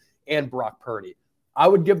Garoppolo, and Brock Purdy. I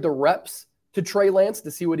would give the reps to Trey Lance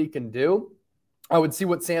to see what he can do. I would see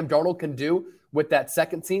what Sam Darnold can do with that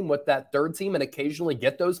second team, with that third team, and occasionally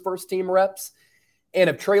get those first team reps. And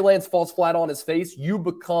if Trey Lance falls flat on his face,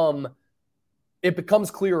 it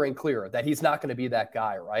becomes clearer and clearer that he's not going to be that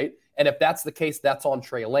guy, right? And if that's the case, that's on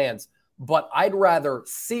Trey Lance. But I'd rather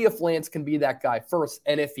see if Lance can be that guy first.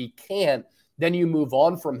 And if he can't, then you move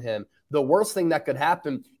on from him. The worst thing that could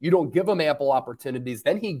happen, you don't give him ample opportunities.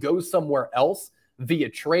 Then he goes somewhere else via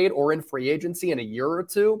trade or in free agency in a year or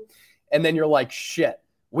two. And then you're like, shit,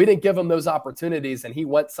 we didn't give him those opportunities and he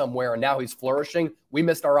went somewhere and now he's flourishing. We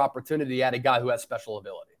missed our opportunity at a guy who has special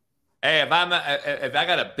ability. Hey, if I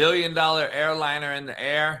got $1 billion airliner in the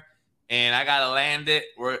air and I got to land it,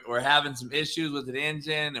 we're having some issues with the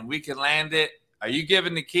engine and we can land it, are you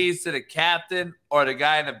giving the keys to the captain or the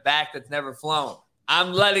guy in the back that's never flown?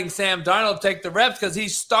 I'm letting Sam Darnold take the reps because he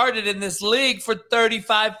started in this league for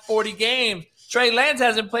 35, 40 games. Trey Lance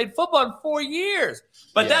hasn't played football in 4 years.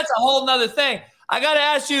 But that's a whole nother thing. I got to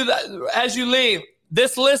ask you, as you leave,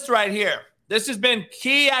 this list right here, this has been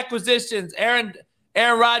key acquisitions. Aaron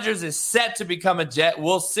Rodgers is set to become a Jet.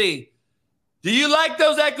 We'll see. Do you like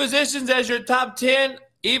those acquisitions as your top 10,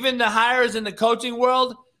 even the hires in the coaching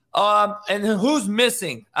world? And who's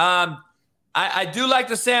missing? I do like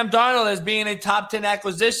the Sam Darnold as being a top 10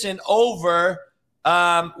 acquisition over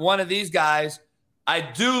one of these guys. I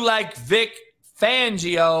do like Vic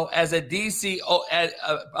Fangio as a DC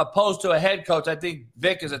opposed to a head coach. I think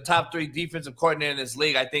Vic is a top 3 defensive coordinator in this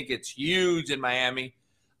league. I think it's huge in Miami.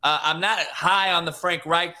 I'm not high on the Frank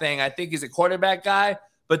Reich thing. I think he's a quarterback guy,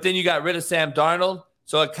 but then you got rid of Sam Darnold.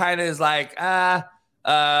 So it kind of is like, is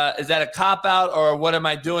that a cop-out or what am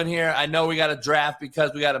I doing here? I know we got to draft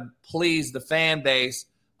because we got to please the fan base.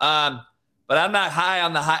 But I'm not high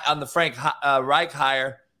on the Frank Reich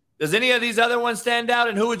hire. Does any of these other ones stand out,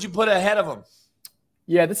 and who would you put ahead of them?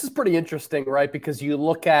 Yeah, this is pretty interesting, right? Because you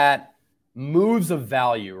look at moves of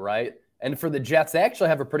value, right? And for the Jets, they actually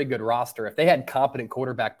have a pretty good roster. If they had competent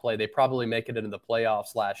quarterback play, they probably make it into the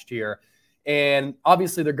playoffs last year. And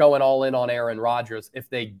obviously they're going all in on Aaron Rodgers. If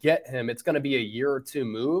they get him, it's going to be a year or two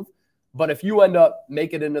move. But if you end up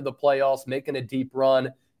making it into the playoffs, making a deep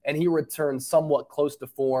run, and he returns somewhat close to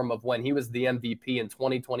form of when he was the MVP in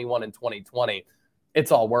 2021 and 2020,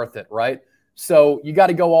 it's all worth it, right? So you got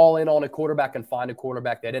to go all in on a quarterback and find a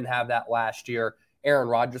quarterback. They didn't have that last year. Aaron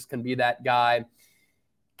Rodgers can be that guy.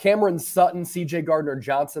 Cameron Sutton, CJ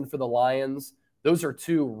Gardner-Johnson for the Lions. Those are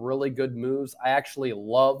 2 really good moves. I actually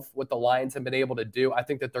love what the Lions have been able to do. I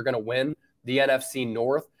think that they're going to win the NFC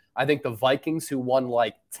North. I think the Vikings, who won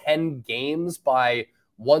like 10 games by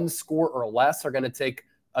 1 score or less, are going to take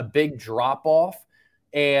a big drop off.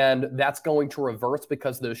 And that's going to reverse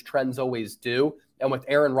because those trends always do. And with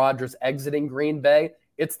Aaron Rodgers exiting Green Bay,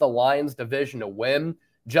 it's the Lions division to win.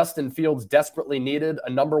 Justin Fields desperately needed a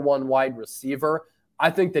number 1 wide receiver. I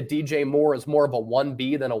think that DJ Moore is more of a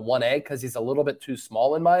 1B than a 1A because he's a little bit too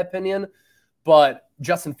small in my opinion. But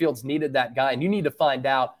Justin Fields needed that guy, and you need to find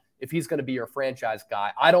out if he's going to be your franchise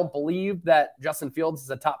guy. I don't believe that Justin Fields is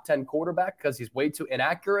a top 10 quarterback because he's way too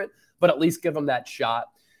inaccurate, but at least give him that shot.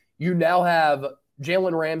 You now have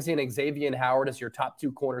Jalen Ramsey and Xavier Howard as your top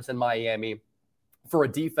 2 corners in Miami for a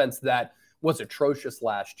defense that was atrocious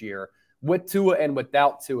last year. With Tua and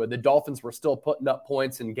without Tua, the Dolphins were still putting up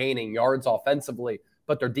points and gaining yards offensively,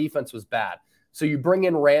 but their defense was bad. So you bring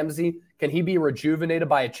in Ramsey. Can he be rejuvenated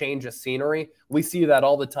by a change of scenery? We see that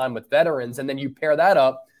all the time with veterans. And then you pair that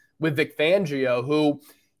up with Vic Fangio, who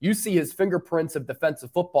you see his fingerprints of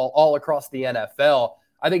defensive football all across the NFL.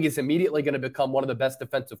 I think he's immediately going to become one of the best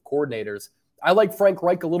defensive coordinators. I like Frank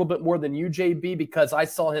Reich a little bit more than you, JB, because I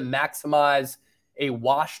saw him maximize a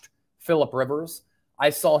washed Phillip Rivers. I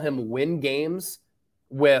saw him win games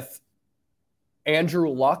with Andrew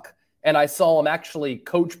Luck, and I saw him actually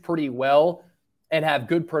coach pretty well and have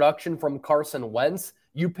good production from Carson Wentz.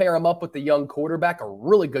 You pair him up with the young quarterback, a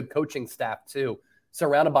really good coaching staff too,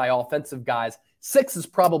 surrounded by offensive guys. 6 is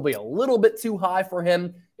probably a little bit too high for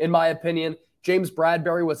him, in my opinion. James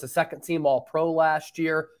Bradbury was the second-team All-Pro last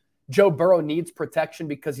year. Joe Burrow needs protection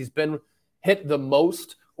because he's been hit the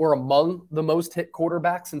most or among the most hit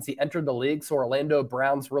quarterbacks since he entered the league, so Orlando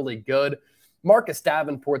Brown's really good. Marcus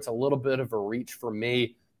Davenport's a little bit of a reach for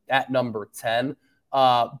me at number 10.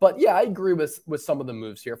 But yeah, I agree with some of the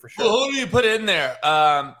moves here for sure. Well, who do you put in there?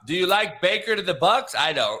 Do you like Baker to the Bucks?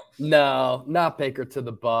 I don't. No, not Baker to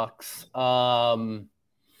the Bucks. I'm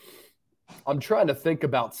trying to think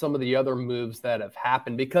about some of the other moves that have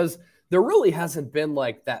happened because there really hasn't been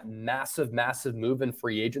like that massive move in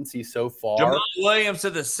free agency so far. Jamal Williams to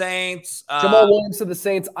the Saints. Jamal Williams to the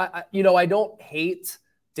Saints. I don't hate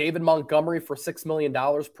David Montgomery for $6 million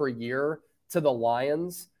per year to the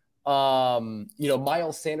Lions.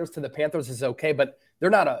 Miles Sanders to the Panthers is okay, but they're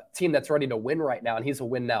not a team that's ready to win right now, and he's a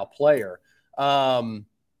win now player. Yeah.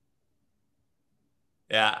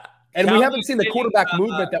 And Cowboys we haven't seen the quarterback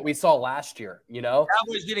movement that we saw last year,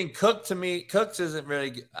 Cowboys getting cooked to me. Cooks isn't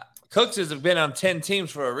really good. Cooks has been on 10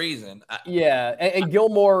 teams for a reason. Yeah, and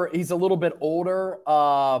Gilmore, he's a little bit older.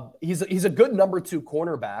 He's a good number 2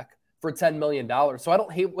 cornerback for $10 million. So I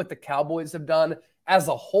don't hate what the Cowboys have done. As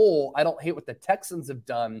a whole, I don't hate what the Texans have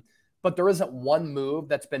done, but there isn't one move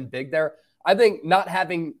that's been big there. I think not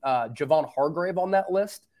having Javon Hargrave on that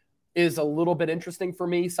list is a little bit interesting for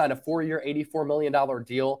me. Signed a 4-year, $84 million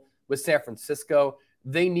deal with San Francisco.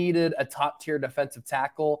 They needed a top-tier defensive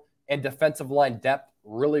tackle and defensive line depth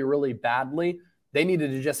really, really badly. They needed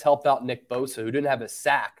to just help out Nick Bosa, who didn't have a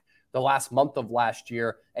sack the last month of last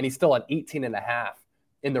year, and he's still at 18.5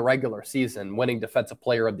 in the regular season, winning Defensive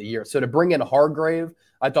Player of the Year. So to bring in Hargrave,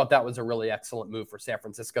 I thought that was a really excellent move for San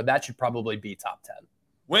Francisco. That should probably be top 10.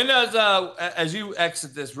 When does, as you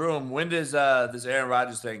exit this room, when does this Aaron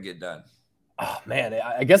Rodgers thing get done? Oh, man,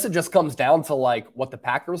 I guess it just comes down to like what the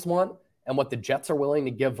Packers want and what the Jets are willing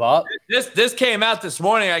to give up. This came out this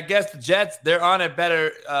morning. I guess the Jets, they're on a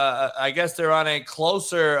better I guess they're on a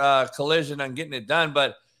closer collision on getting it done.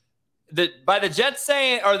 But by the Jets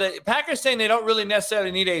saying, or the Packers saying they don't really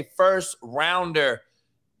necessarily need a first rounder,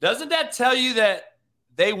 doesn't that tell you that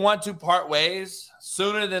they want to part ways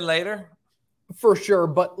sooner than later? For sure.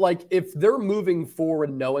 But like if they're moving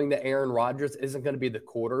forward knowing that Aaron Rodgers isn't going to be the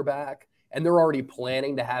quarterback and they're already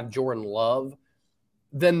planning to have Jordan Love,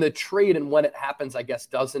 then the trade and when it happens, I guess,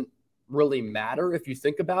 doesn't really matter if you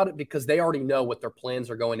think about it because they already know what their plans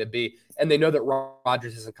are going to be and they know that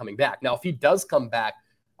Rodgers isn't coming back. Now, if he does come back,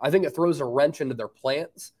 I think it throws a wrench into their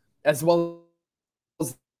plans as well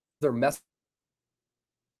as their messaging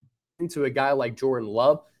to a guy like Jordan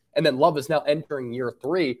Love. And then Love is now entering year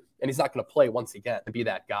 3, and he's not going to play once again to be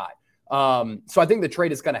that guy. So I think the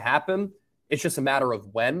trade is going to happen. It's just a matter of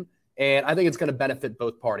when. And I think it's going to benefit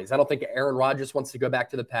both parties. I don't think Aaron Rodgers wants to go back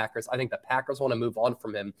to the Packers. I think the Packers want to move on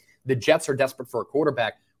from him. The Jets are desperate for a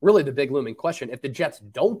quarterback. Really the big looming question, if the Jets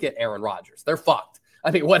don't get Aaron Rodgers, they're fucked. I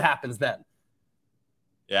think what happens then?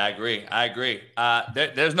 Yeah, I agree.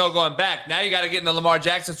 There's no going back. Now you got to get in the Lamar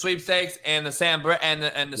Jackson sweepstakes and the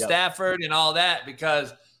the Stafford and all that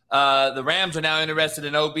because the Rams are now interested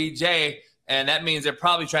in OBJ, and that means they're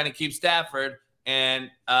probably trying to keep Stafford, and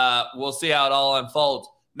we'll see how it all unfolds.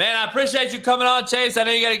 Man, I appreciate you coming on, Chase. I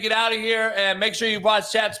know you got to get out of here, and make sure you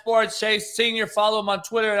watch Chat Sports. Chase Senior, follow him on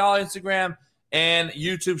Twitter and all Instagram and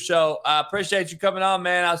YouTube show. I appreciate you coming on,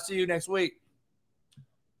 man. I'll see you next week.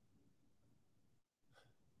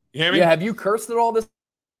 You hear me? Yeah, have you cursed it all this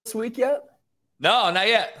week yet? No, not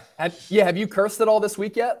yet. Have you cursed it all this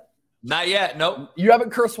week yet? Not yet, nope. You haven't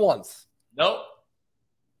cursed once? Nope.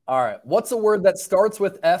 All right. What's a word that starts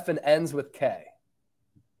with F and ends with K?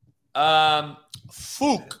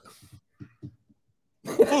 Fook.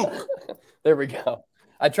 Fook. There we go.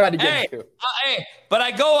 I tried to get you. Hey, but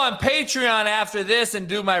I go on Patreon after this and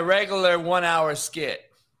do my regular 1-hour skit.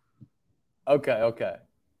 Okay.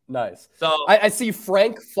 Nice. So I see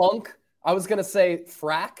Frank Funk. I was going to say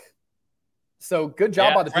frack. So good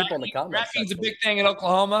job by the people in the comments. Fracking's a big thing in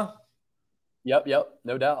Oklahoma. Yep.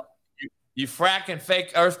 No doubt. You frack and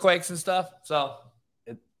fake earthquakes and stuff. So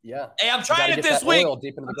yeah. Hey, I'm trying it this week.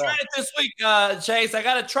 Chase. I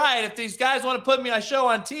got to try it. If these guys want to put me on a show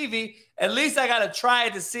on TV, at least I got to try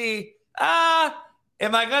it to see, am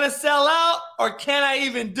I going to sell out or can I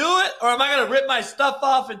even do it? Or am I going to rip my stuff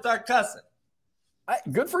off and start cussing?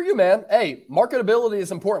 Good for you, man. Hey, marketability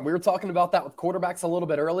is important. We were talking about that with quarterbacks a little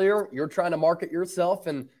bit earlier. You're trying to market yourself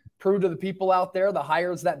and prove to the people out there, the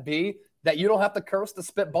hires that be, that you don't have to curse to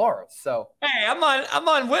spit bars. So hey, I'm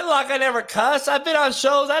on Whitlock. I never cuss. I've been on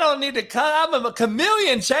shows. I don't need to cuss. I'm a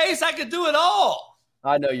chameleon, Chase. I can do it all.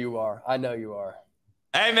 I know you are.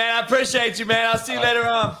 Hey, man, I appreciate you, man. I'll see you later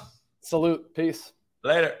on. Salute. Peace.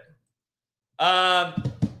 Later.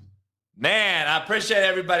 Man, I appreciate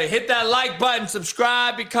everybody. Hit that like button,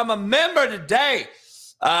 subscribe, become a member today.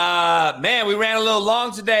 Man, we ran a little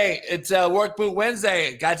long today. It's Work Boot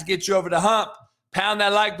Wednesday. Got to get you over the hump. Pound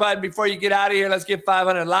that like button before you get out of here. Let's get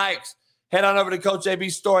 500 likes. Head on over to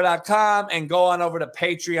CoachJBStore.com and go on over to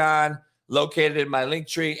Patreon, located in my link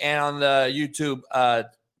tree and on the YouTube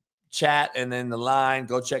chat and then the line.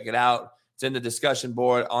 Go check it out. It's in the discussion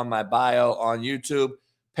board on my bio on YouTube.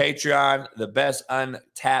 Patreon, the best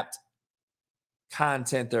untapped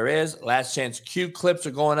content there is. Last Chance Q clips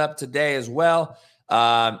are going up today as well.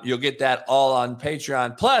 You'll get that all on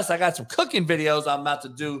Patreon. Plus, I got some cooking videos. I'm about to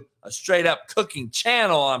do a straight up cooking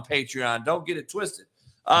channel on Patreon. Don't get it twisted.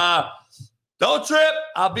 Don't trip.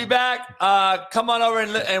 I'll be back. Come on over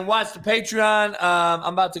and watch the Patreon.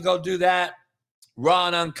 I'm about to go do that raw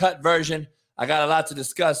and uncut version. I got a lot to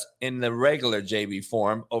discuss in the regular JB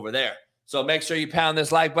form over there. So make sure you pound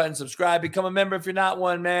this like button, subscribe, become a member if you're not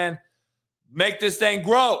one, man. Make this thing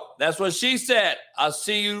grow. That's what she said. I'll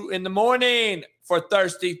see you in the morning for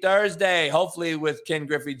Thirsty Thursday, hopefully with Ken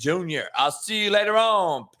Griffey Jr. I'll see you later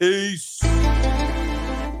on. Peace.